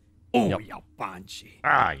 Ugh. Oh, Yep. ya banshee.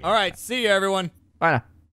 Ah, yeah. All right, see you, everyone. Bye now.